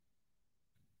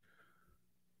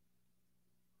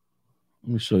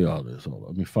 Let me show y'all this. Hold on.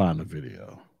 Let me find the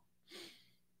video.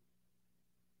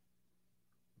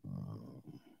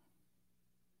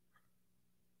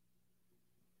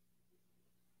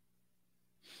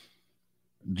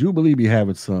 Jubilee be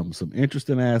having some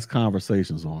interesting ass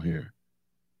conversations on here.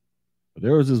 But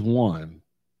there was this one.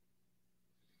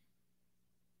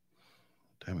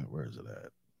 Damn it, where is it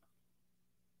at?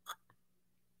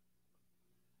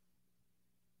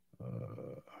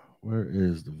 Where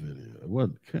is the video?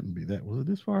 It couldn't be that. Was it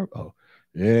this far? Oh,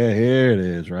 yeah, here it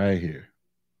is, right here.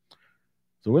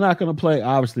 So we're not gonna play.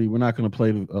 Obviously, we're not gonna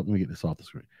play. Let me get this off the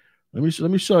screen. Let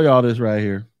me show y'all this right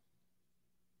here.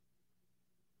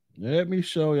 Let me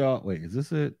show y'all. Wait, is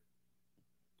this it?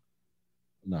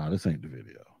 No, this ain't the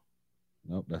video.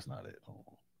 Nope, that's not it. Hold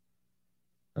on.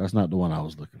 That's not the one I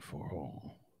was looking for.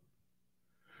 Hold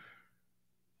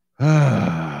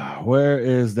on. Where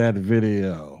is that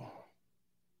video?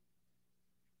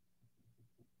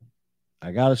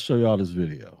 I gotta show y'all this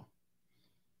video.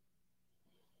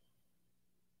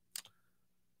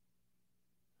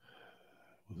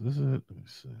 Was this it? Let me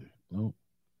see. Nope.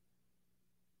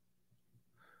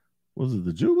 Was it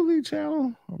the Jubilee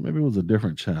channel? Or maybe it was a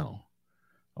different channel.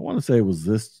 I want to say it was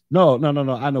this. No.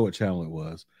 I know what channel it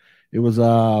was. It was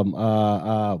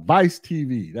Vice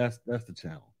TV. That's the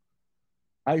channel.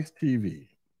 Vice TV.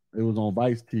 It was on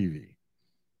Vice TV.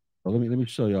 So let me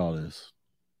show y'all this.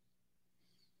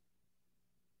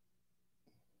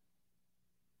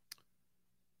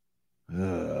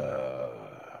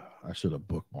 I should have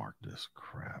bookmarked this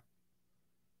crap.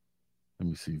 Let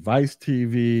me see. Vice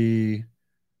TV,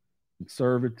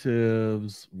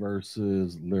 conservatives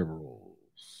versus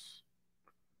liberals.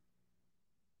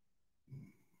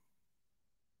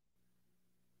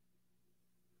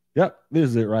 Yep, this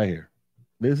is it right here.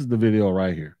 This is the video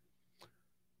right here.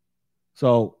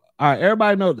 So, all right,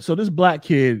 everybody know. So this black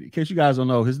kid, in case you guys don't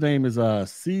know, his name is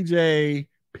CJ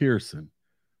Pearson.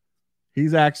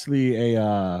 He's actually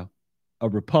a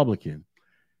Republican.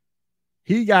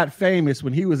 He got famous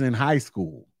when he was in high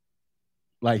school.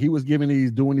 Like he was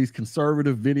doing these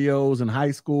conservative videos in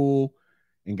high school,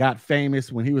 and got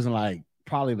famous when he was in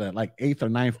probably the 8th or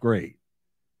 9th grade.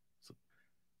 So,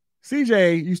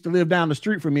 CJ used to live down the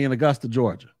street from me in Augusta,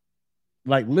 Georgia.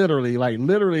 Like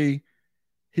literally,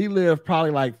 he lived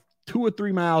probably 2 or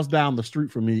 3 miles down the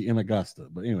street from me in Augusta.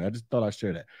 But anyway, I just thought I'd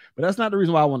share that. But that's not the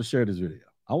reason why I want to share this video.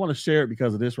 I want to share it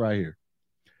because of this right here.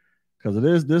 Because it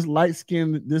is this light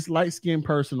skinned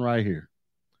person right here.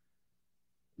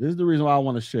 This is the reason why I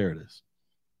want to share this.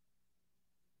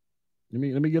 Let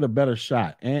me get a better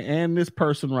shot. And this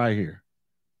person right here.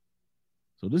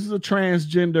 So this is a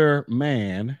transgender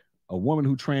man, a woman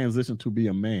who transitioned to be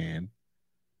a man.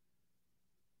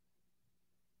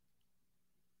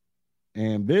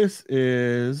 And this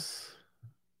is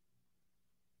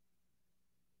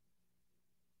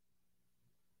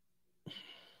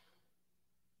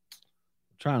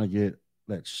trying to get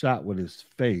that shot with his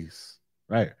face,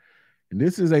 right? And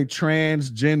this is a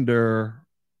transgender.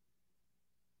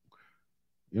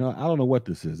 I don't know what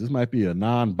this is. This might be a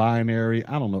non-binary.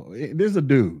 I don't know. This is a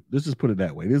dude. Let's just put it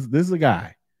that way. This is a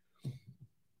guy.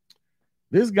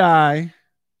 This guy,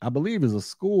 I believe, is a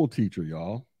school teacher,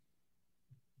 y'all.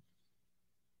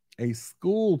 A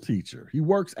school teacher. He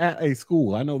works at a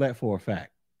school. I know that for a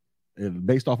fact,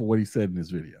 based off of what he said in this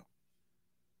video.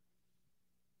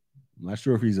 I'm not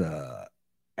sure if he's a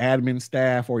admin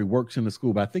staff or he works in the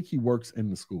school, but I think he works in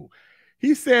the school.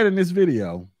 He said in this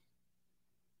video,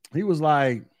 he was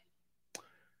like,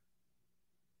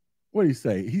 what did he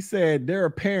say? He said there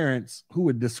are parents who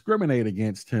would discriminate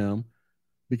against him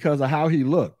because of how he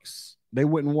looks. They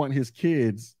wouldn't want his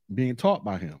kids being taught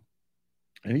by him.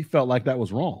 And he felt like that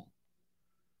was wrong.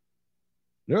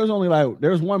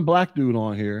 There's one black dude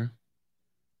on here.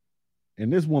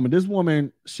 And this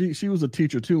woman, she was a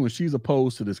teacher too, and she's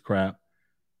opposed to this crap.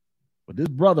 But this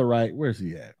brother, right, where's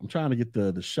he at? I'm trying to get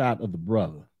the shot of the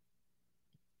brother.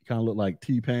 He kind of looked like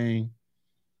T-Pain.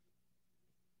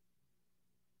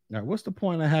 Now, what's the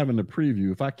point of having the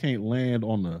preview if I can't land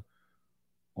on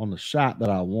the shot that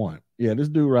I want? Yeah, this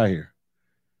dude right here.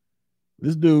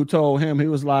 This dude told him, he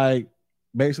was like,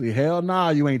 basically, hell nah,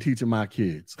 you ain't teaching my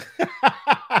kids.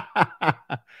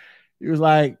 He was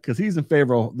like, because he's in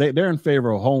favor of, they're in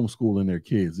favor of homeschooling their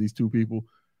kids, these two people.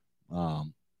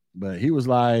 But he was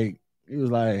like,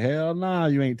 hell nah,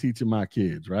 you ain't teaching my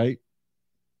kids, right?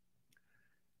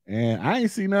 And I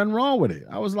ain't see nothing wrong with it.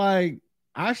 I was like,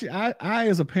 I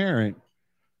as a parent,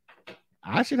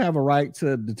 I should have a right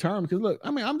to determine, because look, I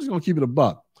mean, I'm just gonna keep it a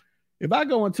buck. If I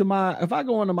go into my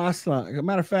son, as a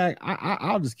matter of fact,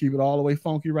 I'll just keep it all the way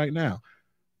funky right now.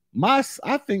 I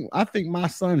think my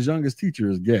son's youngest teacher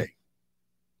is gay.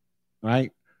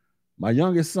 Right? My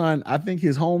youngest son, I think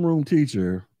his homeroom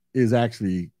teacher is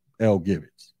actually L.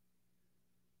 Gibbons.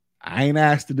 I ain't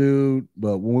asked the dude,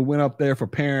 but when we went up there for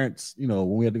parents, when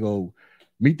we had to go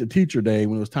meet the teacher day,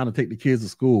 when it was time to take the kids to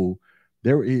school,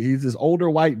 he's this older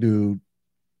white dude.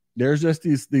 There's just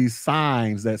these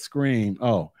signs that scream,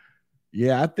 oh,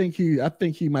 yeah, I think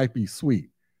he might be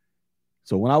sweet.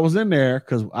 So when I was in there,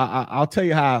 because I'll tell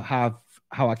you how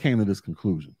I came to this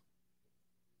conclusion.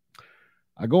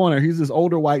 I go in there. He's this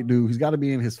older white dude. He's got to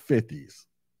be in his 50s,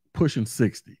 pushing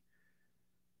 60.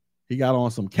 He got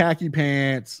on some khaki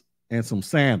pants and some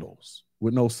sandals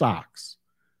with no socks.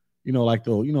 Like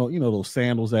those, those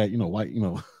sandals that white,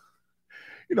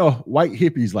 white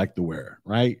hippies like to wear,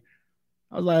 right?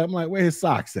 I'm like, where his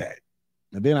socks at?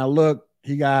 And then I look.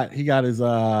 He got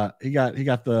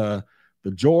the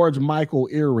George Michael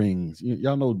earrings.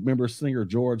 Y'all remember singer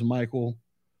George Michael?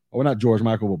 Or not George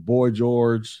Michael, but Boy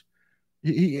George.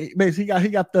 He basically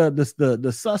got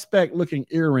the suspect looking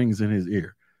earrings in his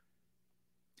ear.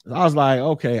 I was like,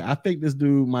 okay, I think this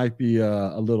dude might be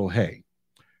a little hay.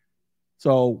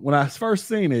 So when I first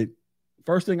seen it,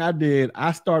 first thing I did,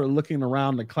 I started looking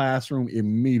around the classroom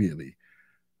immediately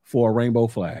for a rainbow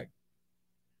flag.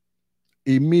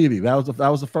 Immediately, that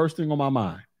was the first thing on my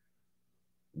mind.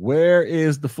 Where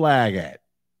is the flag at?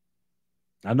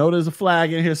 I know there's a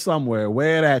flag in here somewhere.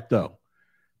 Where at though?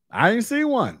 I didn't see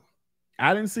one.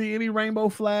 I didn't see any rainbow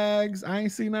flags. I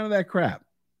ain't see none of that crap.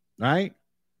 Right?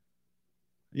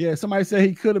 Yeah, somebody said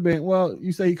he could have been. Well,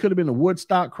 you say he could have been the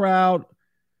Woodstock crowd.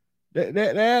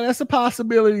 That's a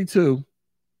possibility too.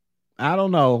 I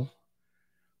don't know.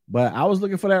 But I was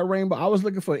looking for that rainbow. I was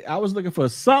looking for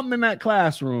something in that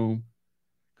classroom.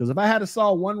 Because if I had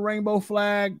saw one rainbow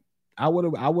flag, I would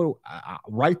have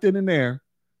right then and there,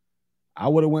 I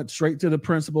would have went straight to the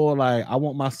principal. Like, I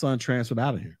want my son transferred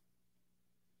out of here.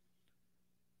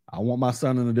 I want my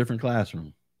son in a different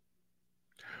classroom.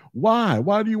 Why?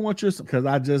 Why do you want your son? Because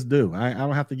I just do. I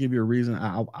don't have to give you a reason.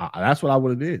 That's what I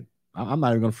would have did. I'm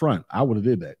not even going to front. I would have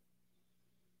did that.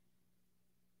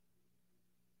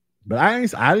 But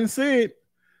I didn't see it.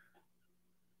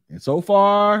 And so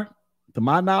far, to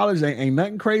my knowledge, ain't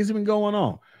nothing crazy been going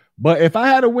on. But if I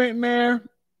had went in there,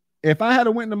 if I had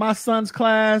went into my son's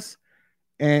class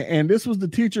and this was the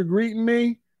teacher greeting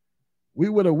me, we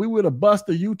would have bust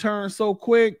a U-turn so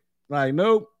quick. Like,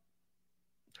 nope.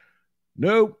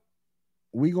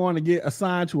 We going to get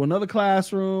assigned to another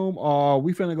classroom, or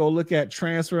we finna go look at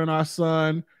transferring our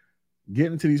son,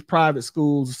 getting to these private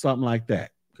schools or something like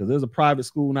that. Because there's a private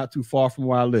school not too far from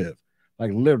where I live.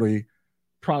 Like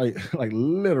probably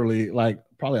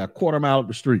a quarter mile up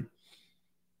the street.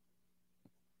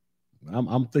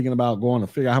 I'm thinking about going to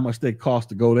figure out how much they cost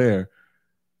to go there.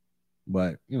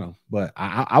 But but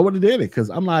I would have did it because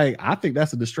I'm like, I think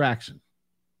that's a distraction.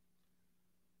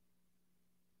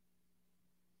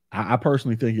 I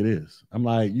personally think it is. I'm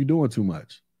like, you doing too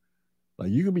much. Like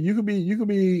you could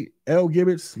be L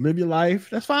Gibbets, live your life.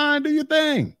 That's fine, do your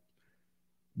thing.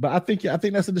 But I think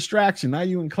that's a distraction. Now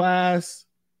you in class,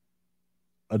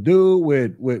 a dude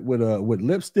with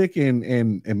lipstick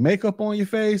and makeup on your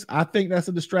face. I think that's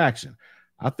a distraction.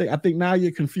 I think now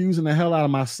you're confusing the hell out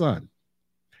of my son.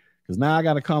 Because now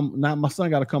my son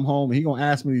got to come home and he gonna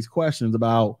ask me these questions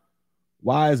about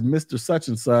why is Mr. Such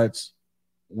and Such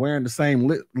wearing the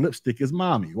same lipstick as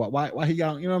mommy? Why he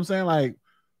got, you know what I'm saying? Like,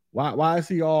 why is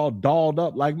he all dolled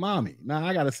up like mommy? Now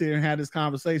I got to sit here and have this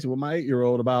conversation with my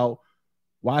 8-year-old about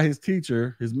why his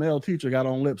male teacher, got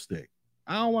on lipstick.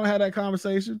 I don't want to have that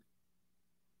conversation.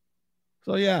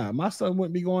 So yeah, my son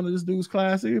wouldn't be going to this dude's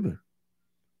class either.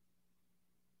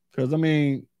 Because I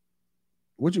mean,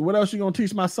 what else you gonna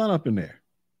teach my son up in there?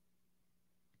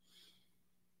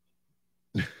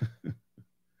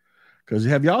 Because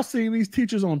have y'all seen these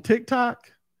teachers on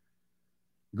TikTok?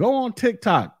 Go on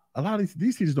TikTok. A lot of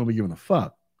these teachers don't be giving a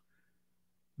fuck.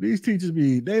 These teachers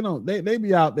they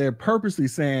be out there purposely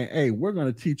saying, hey, we're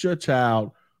going to teach your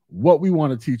child what we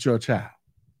want to teach your child.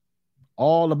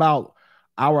 All about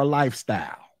our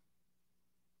lifestyle.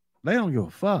 They don't give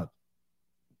a fuck.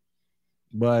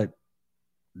 But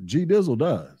G Dizzle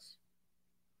does.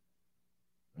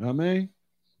 You know what I mean?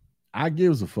 I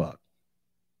gives a fuck.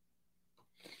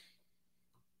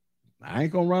 I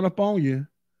ain't going to run up on you,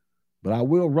 but I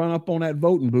will run up on that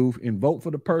voting booth and vote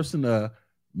for the person to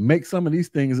make some of these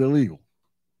things illegal.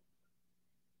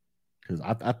 Because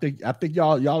I think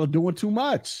y'all are doing too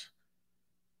much.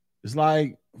 It's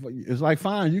like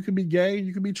fine, you can be gay,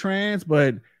 you can be trans,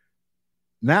 but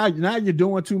now you're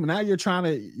doing too much. Now you're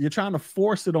trying to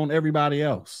force it on everybody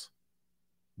else.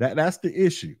 That's the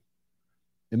issue.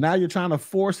 And now you're trying to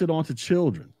force it onto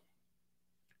children.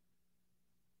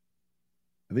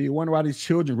 And then you wonder why these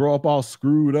children grow up all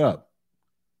screwed up.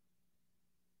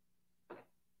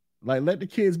 Like, let the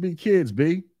kids be kids,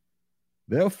 B.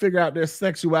 They'll figure out their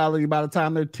sexuality by the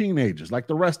time they're teenagers, like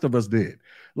the rest of us did.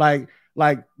 Like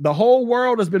the whole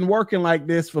world has been working like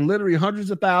this for literally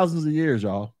hundreds of thousands of years,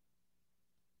 y'all.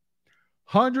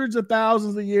 Hundreds of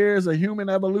thousands of years of human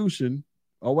evolution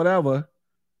or whatever.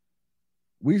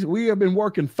 We have been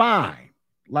working fine,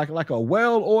 like a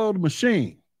well-oiled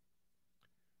machine.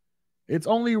 It's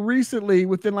only recently,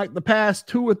 within like the past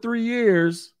 2 or 3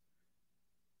 years,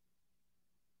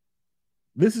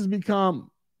 this has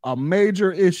become a major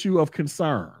issue of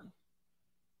concern.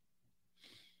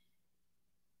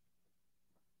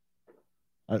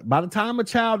 By the time a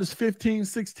child is 15,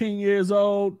 16 years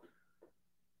old,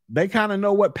 they kind of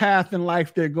know what path in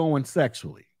life they're going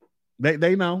sexually.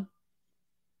 They know.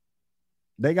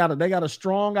 They got a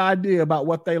strong idea about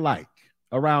what they like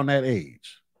around that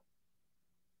age.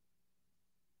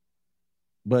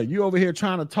 But you over here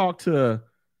trying to talk to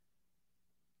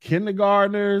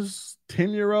kindergartners,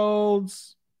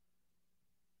 10-year-olds.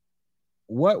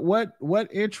 What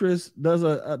interest does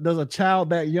a child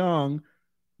that young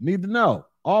need to know?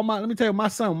 Let me tell you, my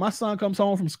son comes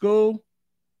home from school.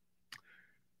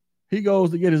 He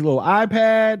goes to get his little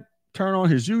iPad, turn on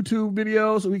his YouTube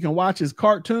videos so he can watch his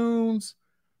cartoons,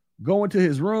 go into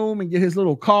his room and get his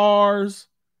little cars,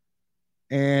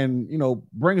 and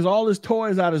brings all his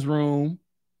toys out of his room,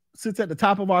 sits at the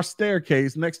top of our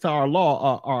staircase next to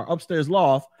our upstairs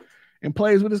loft, and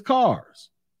plays with his cars.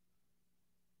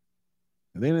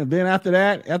 And then after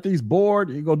that, after he's bored,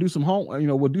 you go do some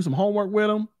we'll do some homework with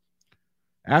him.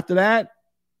 After that,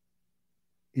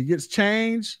 he gets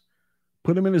changed,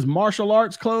 put him in his martial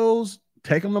arts clothes,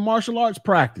 take him to martial arts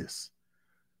practice.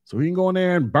 So he can go in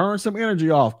there and burn some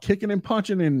energy off, kicking and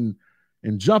punching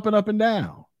and jumping up and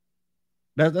down.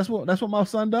 That's what my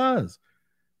son does.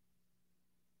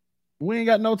 We ain't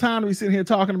got no time to be sitting here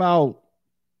talking about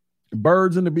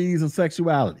birds and the bees and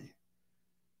sexuality.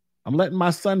 I'm letting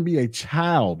my son be a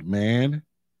child, man.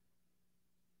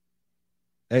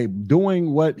 Hey,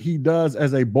 doing what he does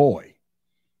as a boy.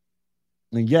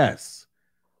 And yes,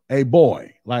 a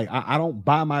boy. Like, I don't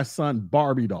buy my son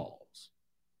Barbie dolls.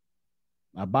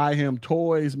 I buy him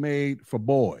toys made for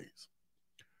boys.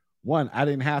 One, I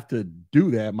didn't have to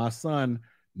do that. My son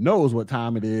knows what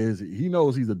time it is. He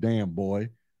knows he's a damn boy.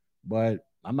 But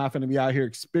I'm not going to be out here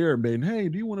experimenting. Hey,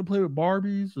 do you want to play with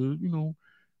Barbies? Or,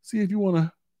 see if you want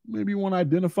to, maybe you want to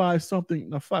identify something.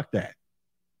 No, fuck that.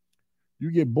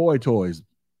 You get boy toys.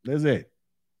 That's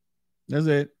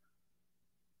it.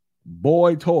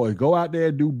 Boy toys. Go out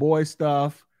there, do boy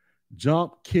stuff.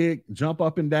 Jump, kick, jump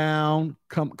up and down.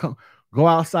 Come. Go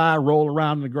outside, roll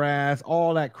around in the grass.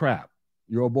 All that crap.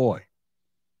 you're a boy.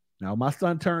 Now, my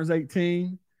son turns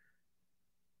 18.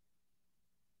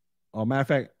 Or matter of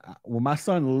fact, when my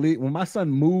son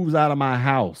moves out of my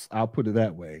house, I'll put it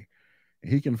that way, and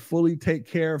he can fully take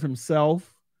care of himself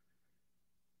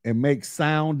and make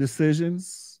sound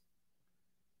decisions.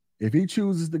 If he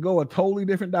chooses to go a totally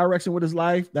different direction with his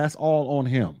life, that's all on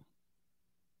him.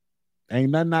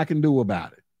 Ain't nothing I can do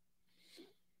about it.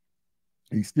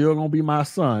 He's still gonna be my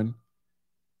son,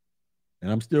 and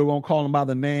I'm still gonna call him by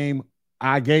the name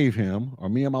I gave him, or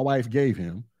me and my wife gave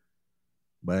him.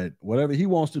 But whatever he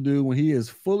wants to do when he is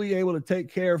fully able to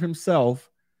take care of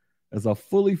himself as a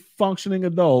fully functioning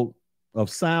adult of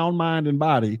sound mind and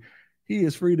body, he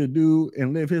is free to do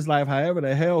and live his life however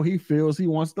the hell he feels he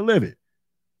wants to live it.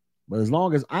 But as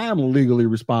long as I am legally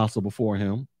responsible for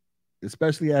him,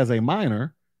 especially as a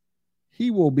minor, he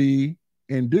will be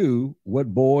and do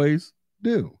what boys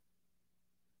do.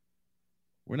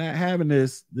 We're not having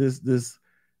this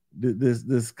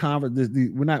conference.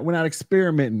 We're not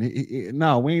experimenting.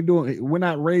 No, we ain't doing. We're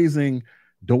not raising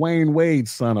Dwayne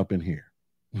Wade's son up in here.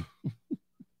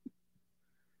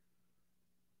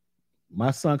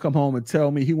 My son come home and tell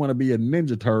me he want to be a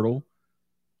Ninja Turtle.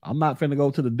 I'm not finna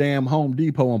go to the damn Home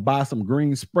Depot and buy some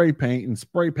green spray paint and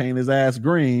spray paint his ass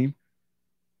green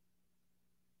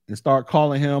and start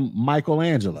calling him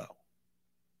Michelangelo.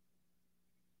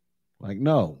 Like,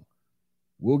 no.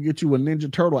 We'll get you a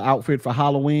Ninja Turtle outfit for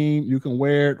Halloween. You can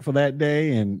wear it for that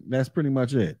day, and that's pretty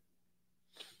much it.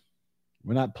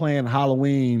 We're not playing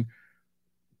Halloween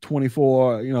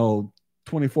 24/7,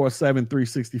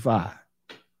 365.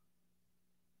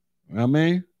 You know what I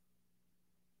mean?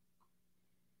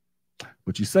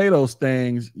 But you say those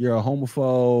things, you're a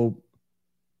homophobe,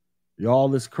 you're all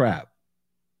this crap.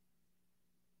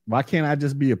 Why can't I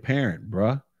just be a parent,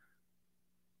 bruh?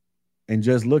 And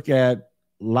just look at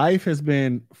life has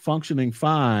been functioning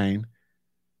fine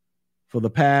for the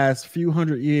past few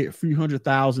hundred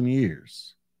thousand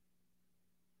years.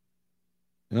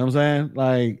 You know what I'm saying?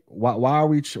 Like,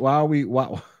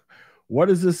 what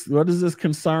is this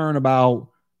concern about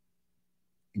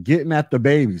getting at the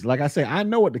babies? Like I say, I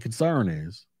know what the concern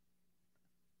is.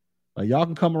 Like, y'all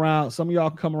can come around, some of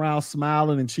y'all can come around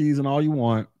smiling and cheesing all you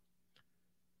want.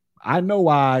 I know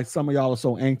why some of y'all are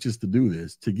so anxious to do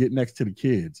this, to get next to the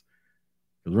kids.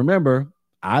 Because remember,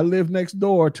 I lived next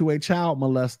door to a child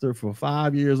molester for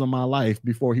 5 years of my life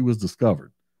before he was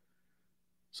discovered.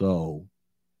 So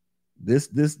this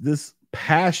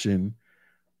passion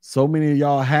so many of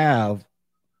y'all have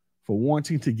for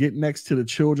wanting to get next to the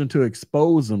children to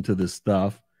expose them to this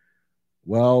stuff,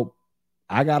 well,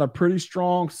 I got a pretty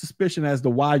strong suspicion as to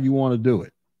why you want to do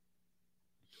it.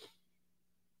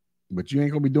 But you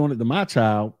ain't going to be doing it to my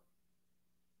child.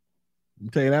 I'll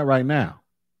tell you that right now.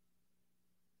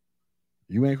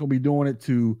 You ain't going to be doing it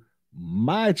to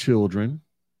my children.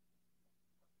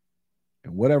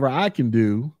 And whatever I can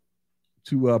do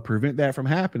to prevent that from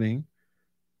happening,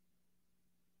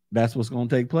 that's what's going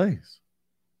to take place.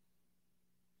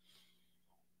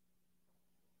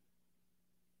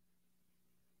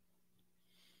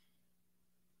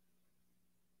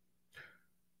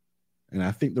 And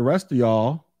I think the rest of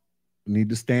y'all need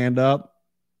to stand up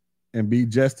and be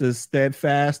just as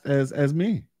steadfast as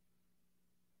me.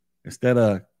 Instead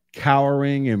of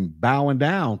cowering and bowing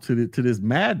down to this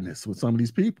madness with some of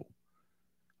these people.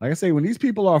 Like I say, when these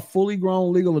people are fully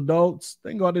grown legal adults,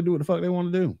 they can go out there and do what the fuck they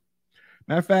want to do.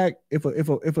 Matter of fact,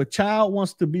 if a child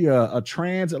wants to be a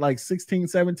trans at like 16,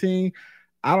 17,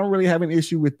 I don't really have an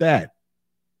issue with that.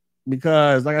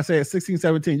 Because like I said, at 16,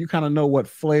 17, you kind of know what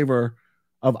flavor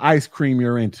of ice cream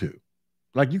you're into.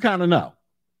 Like, you kind of know.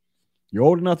 You're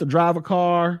old enough to drive a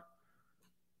car.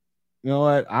 You know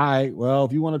what? All right, well,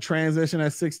 if you want to transition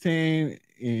at 16,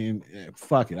 and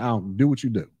fuck it, I don't do what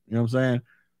you do. You know what I'm saying?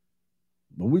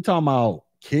 But we talking about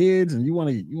kids, and you want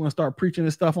to start preaching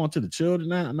this stuff onto the children?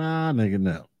 Nah, nigga,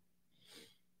 no.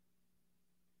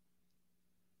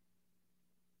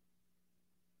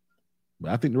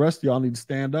 But I think the rest of y'all need to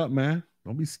stand up, man.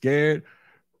 Don't be scared.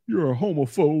 You're a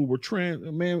homophobe or trans.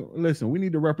 Man, listen, we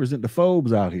need to represent the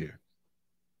phobes out here.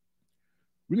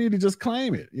 We need to just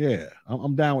claim it. Yeah,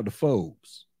 I'm down with the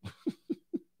phobes.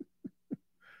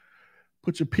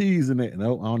 Put your peas in there.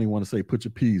 No, I don't even want to say put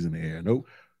your peas in the air. Nope.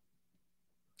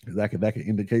 Because that could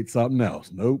indicate something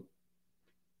else. Nope.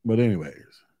 But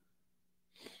anyways,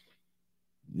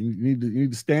 you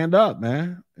need to stand up,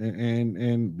 man,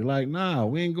 and be like, nah,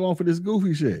 we ain't going for this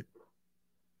goofy shit.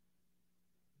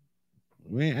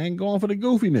 We ain't going for the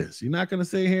goofiness. You're not going to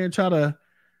sit here and try to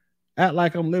act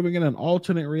like I'm living in an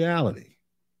alternate reality.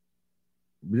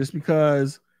 Just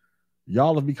because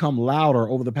y'all have become louder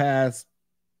over the past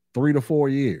 3 to 4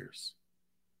 years.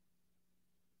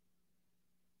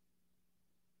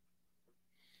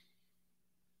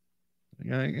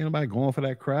 Ain't anybody going for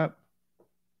that crap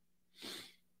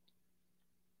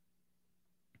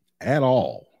at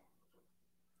all.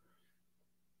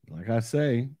 Like I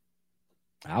say,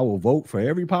 I will vote for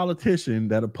every politician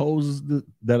that opposes the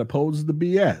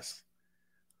BS.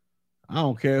 I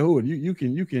don't care who. You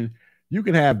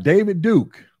can have David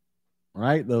Duke,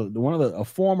 right? The one of a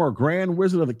former Grand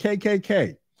Wizard of the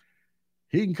KKK.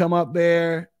 He can come up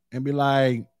there and be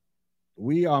like,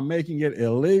 we are making it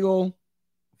illegal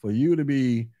for you to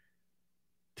be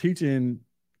teaching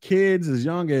kids as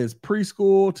young as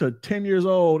preschool to 10 years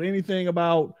old anything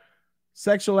about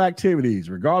sexual activities,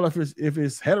 regardless if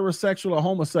it's heterosexual or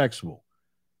homosexual.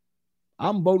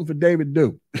 I'm voting for David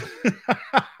Duke.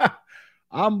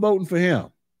 I'm voting for him.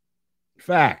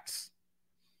 Facts.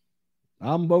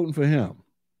 I'm voting for him.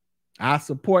 I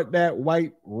support that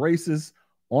white racist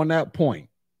on that point.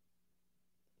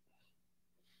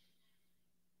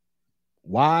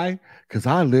 Why? Because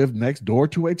I lived next door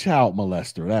to a child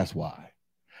molester. That's why.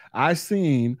 I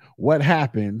seen what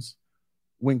happens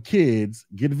when kids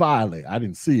get violated. I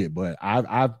didn't see it, but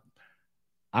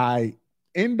I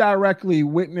indirectly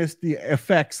witnessed the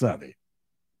effects of it.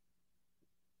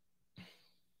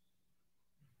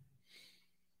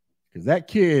 Because that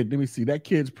kid, let me see, that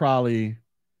kid's probably,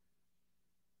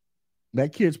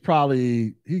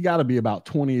 he got to be about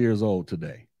 20 years old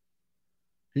today.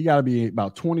 He got to be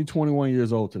about 20, 21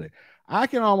 years old today. I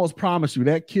can almost promise you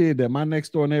that kid that my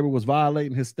next door neighbor was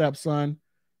violating, his stepson,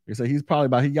 they say he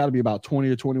got to be about 20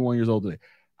 or 21 years old today.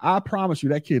 I promise you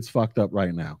that kid's fucked up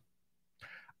right now.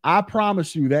 I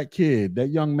promise you that kid, that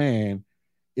young man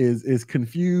is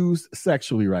confused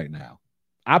sexually right now.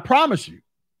 I promise you.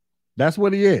 That's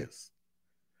what he is.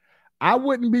 I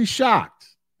wouldn't be shocked.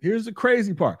 Here's the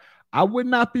crazy part. I would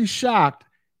not be shocked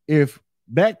if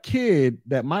that kid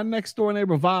that my next door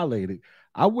neighbor violated,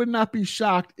 I would not be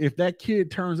shocked if that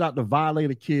kid turns out to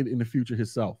violate a kid in the future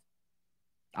himself.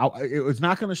 It's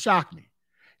not going to shock me.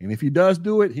 And if he does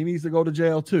do it, he needs to go to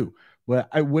jail too. But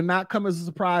it would not come as a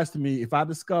surprise to me if I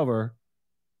discover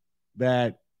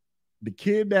that the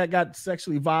kid that got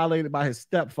sexually violated by his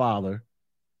stepfather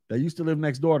that used to live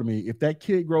next door to me, if that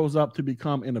kid grows up to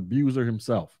become an abuser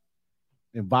himself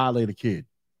and violate a kid.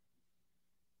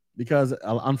 Because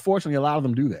unfortunately, a lot of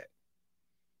them do that.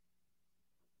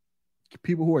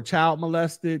 People who are child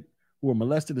molested, who are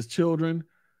molested as children,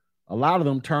 a lot of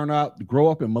them grow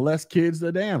up and molest kids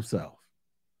their damn self.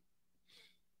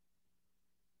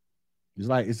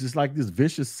 It's just like this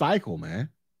vicious cycle, man.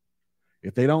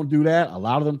 If they don't do that, a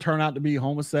lot of them turn out to be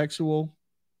homosexual.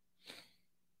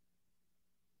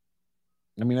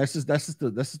 I mean, that's just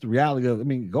the reality of. I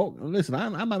mean, go listen.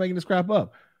 I'm not making this crap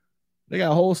up. They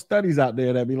got whole studies out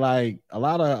there that be like a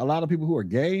lot of people who are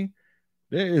gay.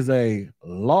 There is a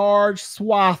large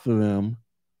swath of them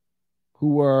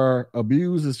who were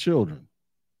abused as children.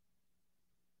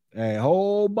 A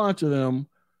whole bunch of them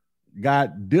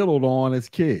got diddled on as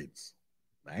kids.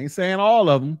 I ain't saying all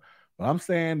of them, but I'm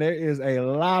saying there is a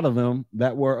lot of them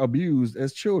that were abused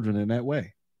as children in that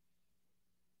way.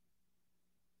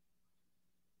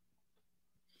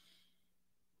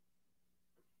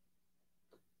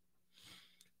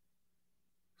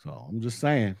 So I'm just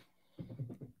saying.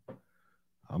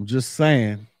 I'm just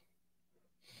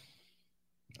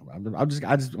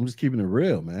keeping it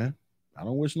real, man. I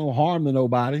don't wish no harm to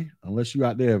nobody unless you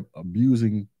out there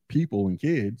abusing people and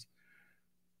kids.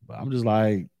 But I'm just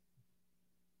like,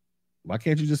 why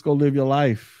can't you just go live your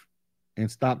life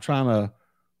and stop trying to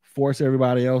force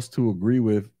everybody else to agree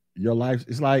with your life?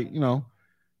 It's like, I don't know.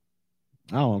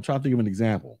 I'm trying to think of an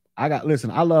example. I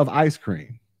love ice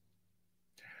cream.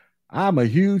 I'm a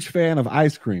huge fan of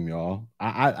ice cream, y'all.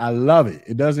 I love it.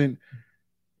 It doesn't,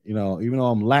 even though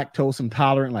I'm lactose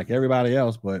intolerant like everybody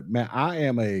else, but man, I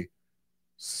am a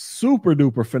super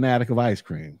duper fanatic of ice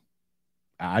cream.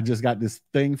 I just got this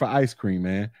thing for ice cream,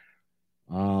 man.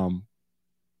 I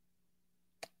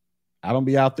don't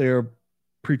be out there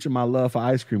preaching my love for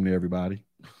ice cream to everybody.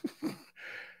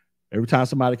 Every time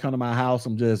somebody come to my house,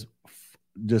 I'm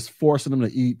just forcing them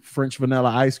to eat French vanilla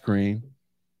ice cream.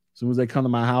 As soon as they come to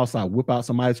my house, I whip out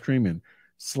some ice cream and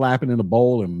slap it in a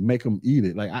bowl and make them eat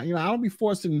it. Like I don't be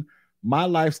forcing my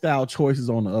lifestyle choices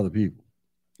on the other people.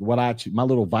 My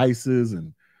little vices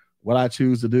and what I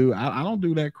choose to do. I don't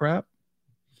do that crap.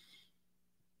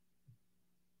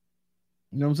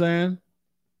 You know what I'm saying?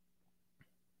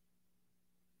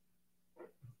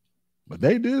 But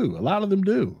they do. A lot of them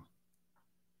do.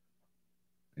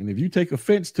 And if you take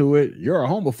offense to it, you're a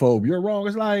homophobe. You're wrong.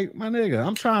 It's like, my nigga,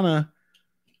 I'm trying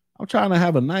to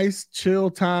have a nice, chill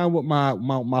time with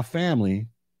my family.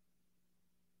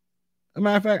 As a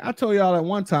matter of fact, I told y'all that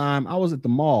one time I was at the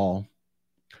mall.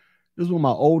 This was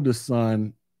my oldest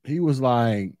son. He was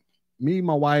like me,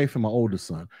 my wife, and my oldest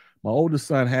son. My oldest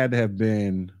son had to have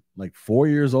been like 4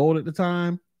 years old at the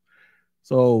time.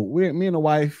 So me and the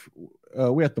wife,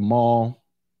 we're at the mall.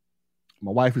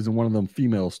 My wife is in one of them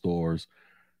female stores.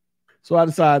 So I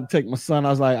decided to take my son. I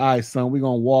was like, all right, son, we're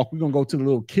going to walk. We're going to go to the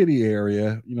little kiddie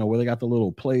area, where they got the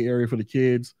little play area for the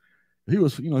kids. He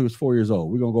was 4 years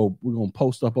old. We're going to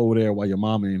post up over there while your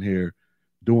mama in here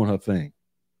doing her thing.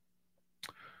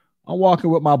 I'm walking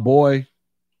with my boy,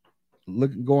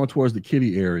 going towards the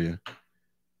kiddie area.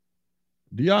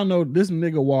 Do y'all know this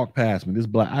nigga walked past me? This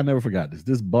black, I never forgot this.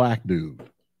 This black dude.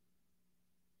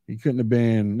 He couldn't have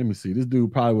been, let me see. This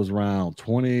dude probably was around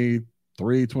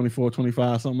 23, 24,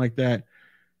 25, something like that.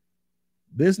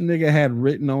 This nigga had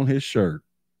written on his shirt,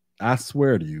 I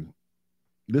swear to you,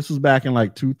 this was back in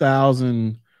like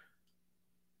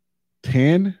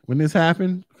 2010 when this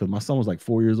happened, because my son was like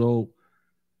 4 years old.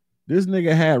 This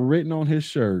nigga had written on his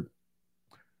shirt,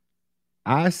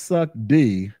 I suck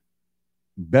D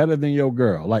better than your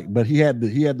girl. But he had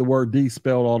the word D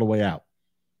spelled all the way out.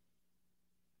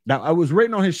 Now, I was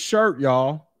written on his shirt,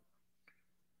 y'all.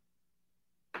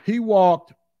 He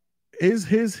walked, his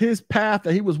path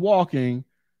that he was walking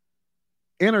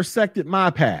intersected my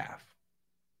path.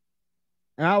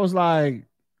 And I was like,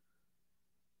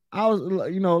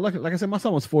 like I said, my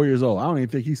son was 4 years old. I don't even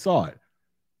think he saw it.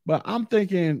 But I'm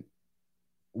thinking,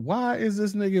 why is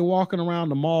this nigga walking around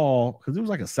the mall? Because it was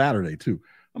like a Saturday too.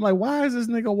 I'm like, why is this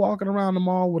nigga walking around the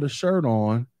mall with a shirt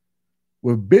on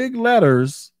with big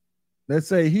letters that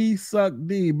say he sucked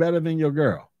D better than your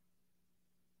girl?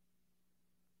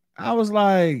 I was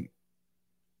like,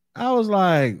 huh? I was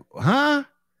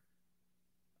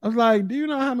like, do you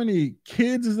know how many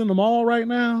kids is in the mall right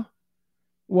now?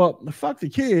 Well, fuck the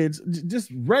kids,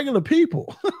 just regular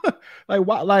people. Like,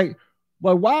 why? Like,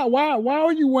 why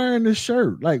are you wearing this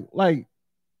shirt? Like,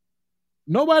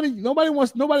 nobody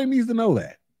needs to know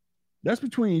that. That's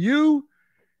between you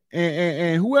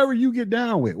and whoever you get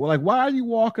down with. Well, like, why are you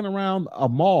walking around a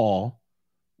mall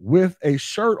with a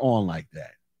shirt on like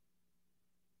that?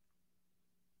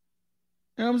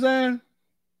 You know what I'm saying?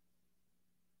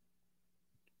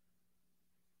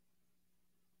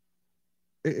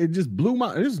 It just blew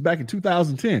my, this was back in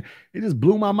 2010. It just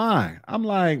blew my mind. I'm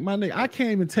like, my nigga, I can't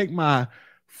even take my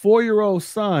 4-year-old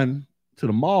son to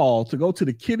the mall to go to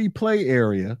the kiddie play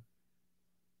area,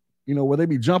 where they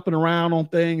be jumping around on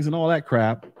things and all that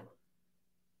crap.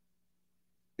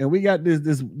 And we got this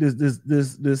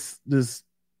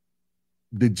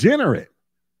degenerate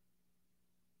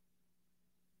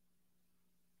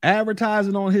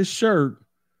advertising on his shirt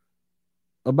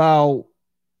about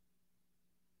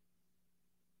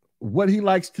what he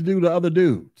likes to do to other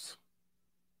dudes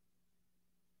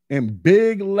in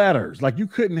big letters, like you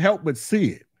couldn't help but see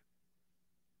it.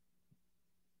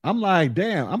 I'm like,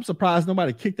 damn, I'm surprised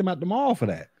nobody kicked him out the mall for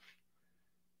that.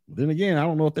 Then again, I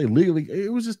don't know if they legally,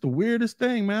 it was just the weirdest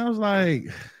thing, man. I was like,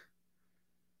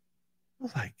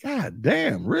 God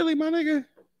damn, really, my nigga?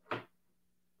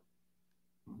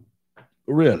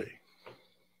 Really?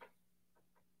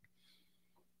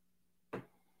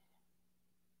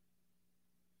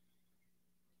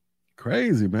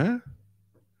 Crazy, man.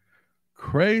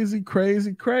 Crazy.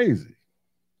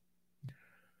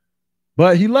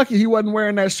 But he lucky he wasn't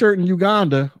wearing that shirt in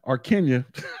Uganda or Kenya.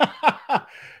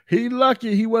 He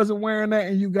lucky he wasn't wearing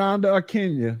that in Uganda or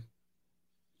Kenya,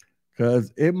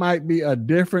 because it might be a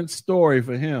different story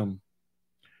for him.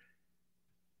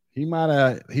 He might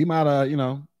have, they might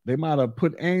have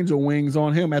put angel wings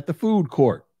on him at the food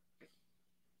court.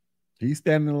 He's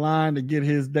standing in line to get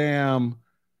his damn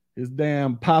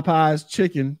Popeye's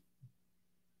chicken.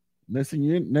 Next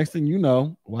thing you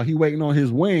know, while he waiting on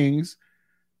his wings,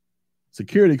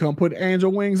 security come put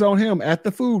angel wings on him at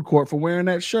the food court for wearing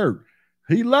that shirt.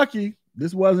 He lucky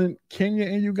this wasn't Kenya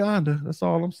and Uganda. That's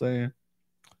all I'm saying.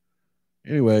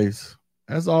 Anyways,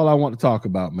 that's all I want to talk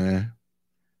about, man.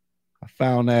 I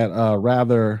found that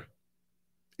rather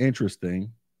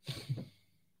interesting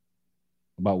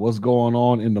about what's going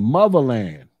on in the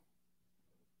motherland.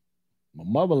 My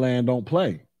motherland don't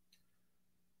play.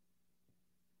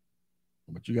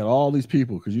 But you got all these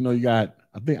people, because you got,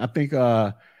 I think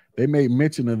they made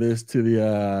mention of this to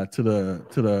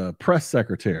the press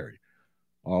secretary,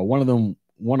 or one of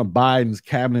Biden's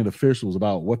cabinet officials,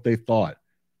 about what they thought.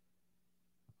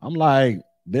 I'm like,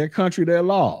 their country, their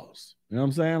laws. You know what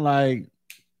I'm saying? Like,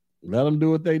 let them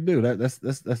do what they do. That's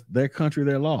their country,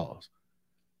 their laws,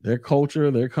 their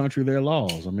culture, their country, their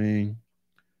laws. I mean,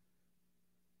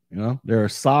 they're a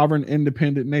sovereign,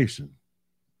 independent nation.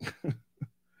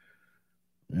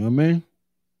 You know what I mean?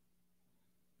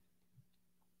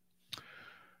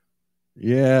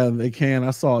 Yeah, they can.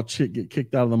 I saw a chick get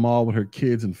kicked out of the mall with her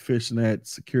kids and fishnet.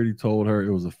 Security told her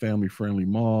it was a family-friendly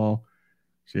mall.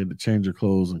 She had to change her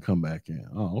clothes and come back in.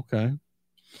 Oh, okay.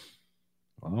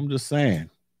 Well, I'm just saying.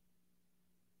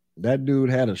 That dude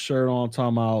had a shirt on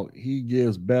talking about he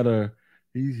gives better,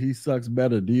 he sucks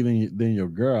better D than your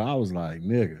girl. I was like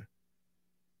nigga,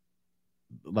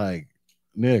 like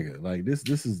this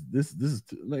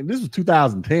was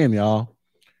 2010, y'all.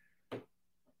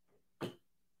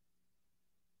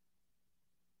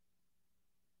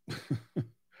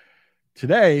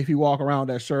 Today, if you walk around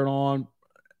with that shirt on,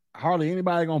 hardly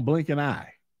anybody gonna blink an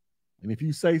eye. And if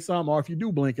you say something, or if you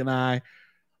do blink an eye,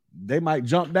 they might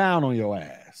jump down on your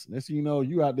ass. Next thing you know,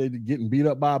 you out there getting beat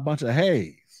up by a bunch of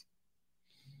haze.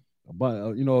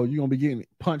 But you're gonna be getting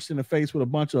punched in the face with a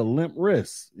bunch of limp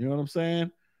wrists. You know what I'm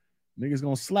saying? Niggas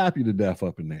gonna slap you to death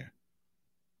up in there.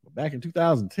 But back in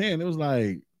 2010, it was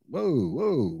like,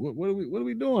 whoa, what are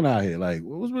we doing out here? Like,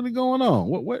 what was really going on?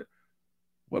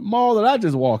 What mall did I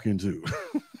just walk into?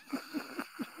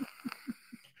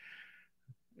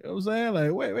 You know what I'm saying?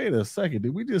 Like, wait a second.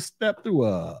 Did we just step through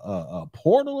a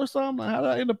portal or something? How did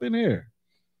I end up in here?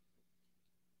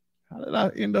 How did I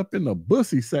end up in the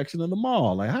bussy section of the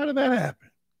mall? Like, how did that happen?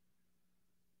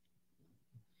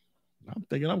 I'm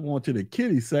thinking I'm going to the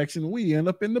kitty section. We end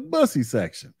up in the bussy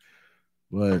section.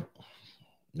 But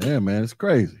yeah, man, it's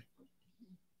crazy.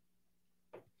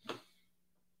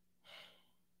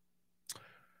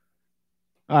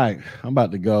 All right, I'm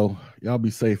about to go. Y'all be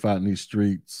safe out in these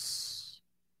streets.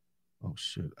 Oh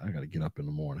shit, I gotta get up in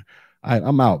the morning. All right,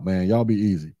 I'm out, man. Y'all be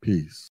easy. Peace.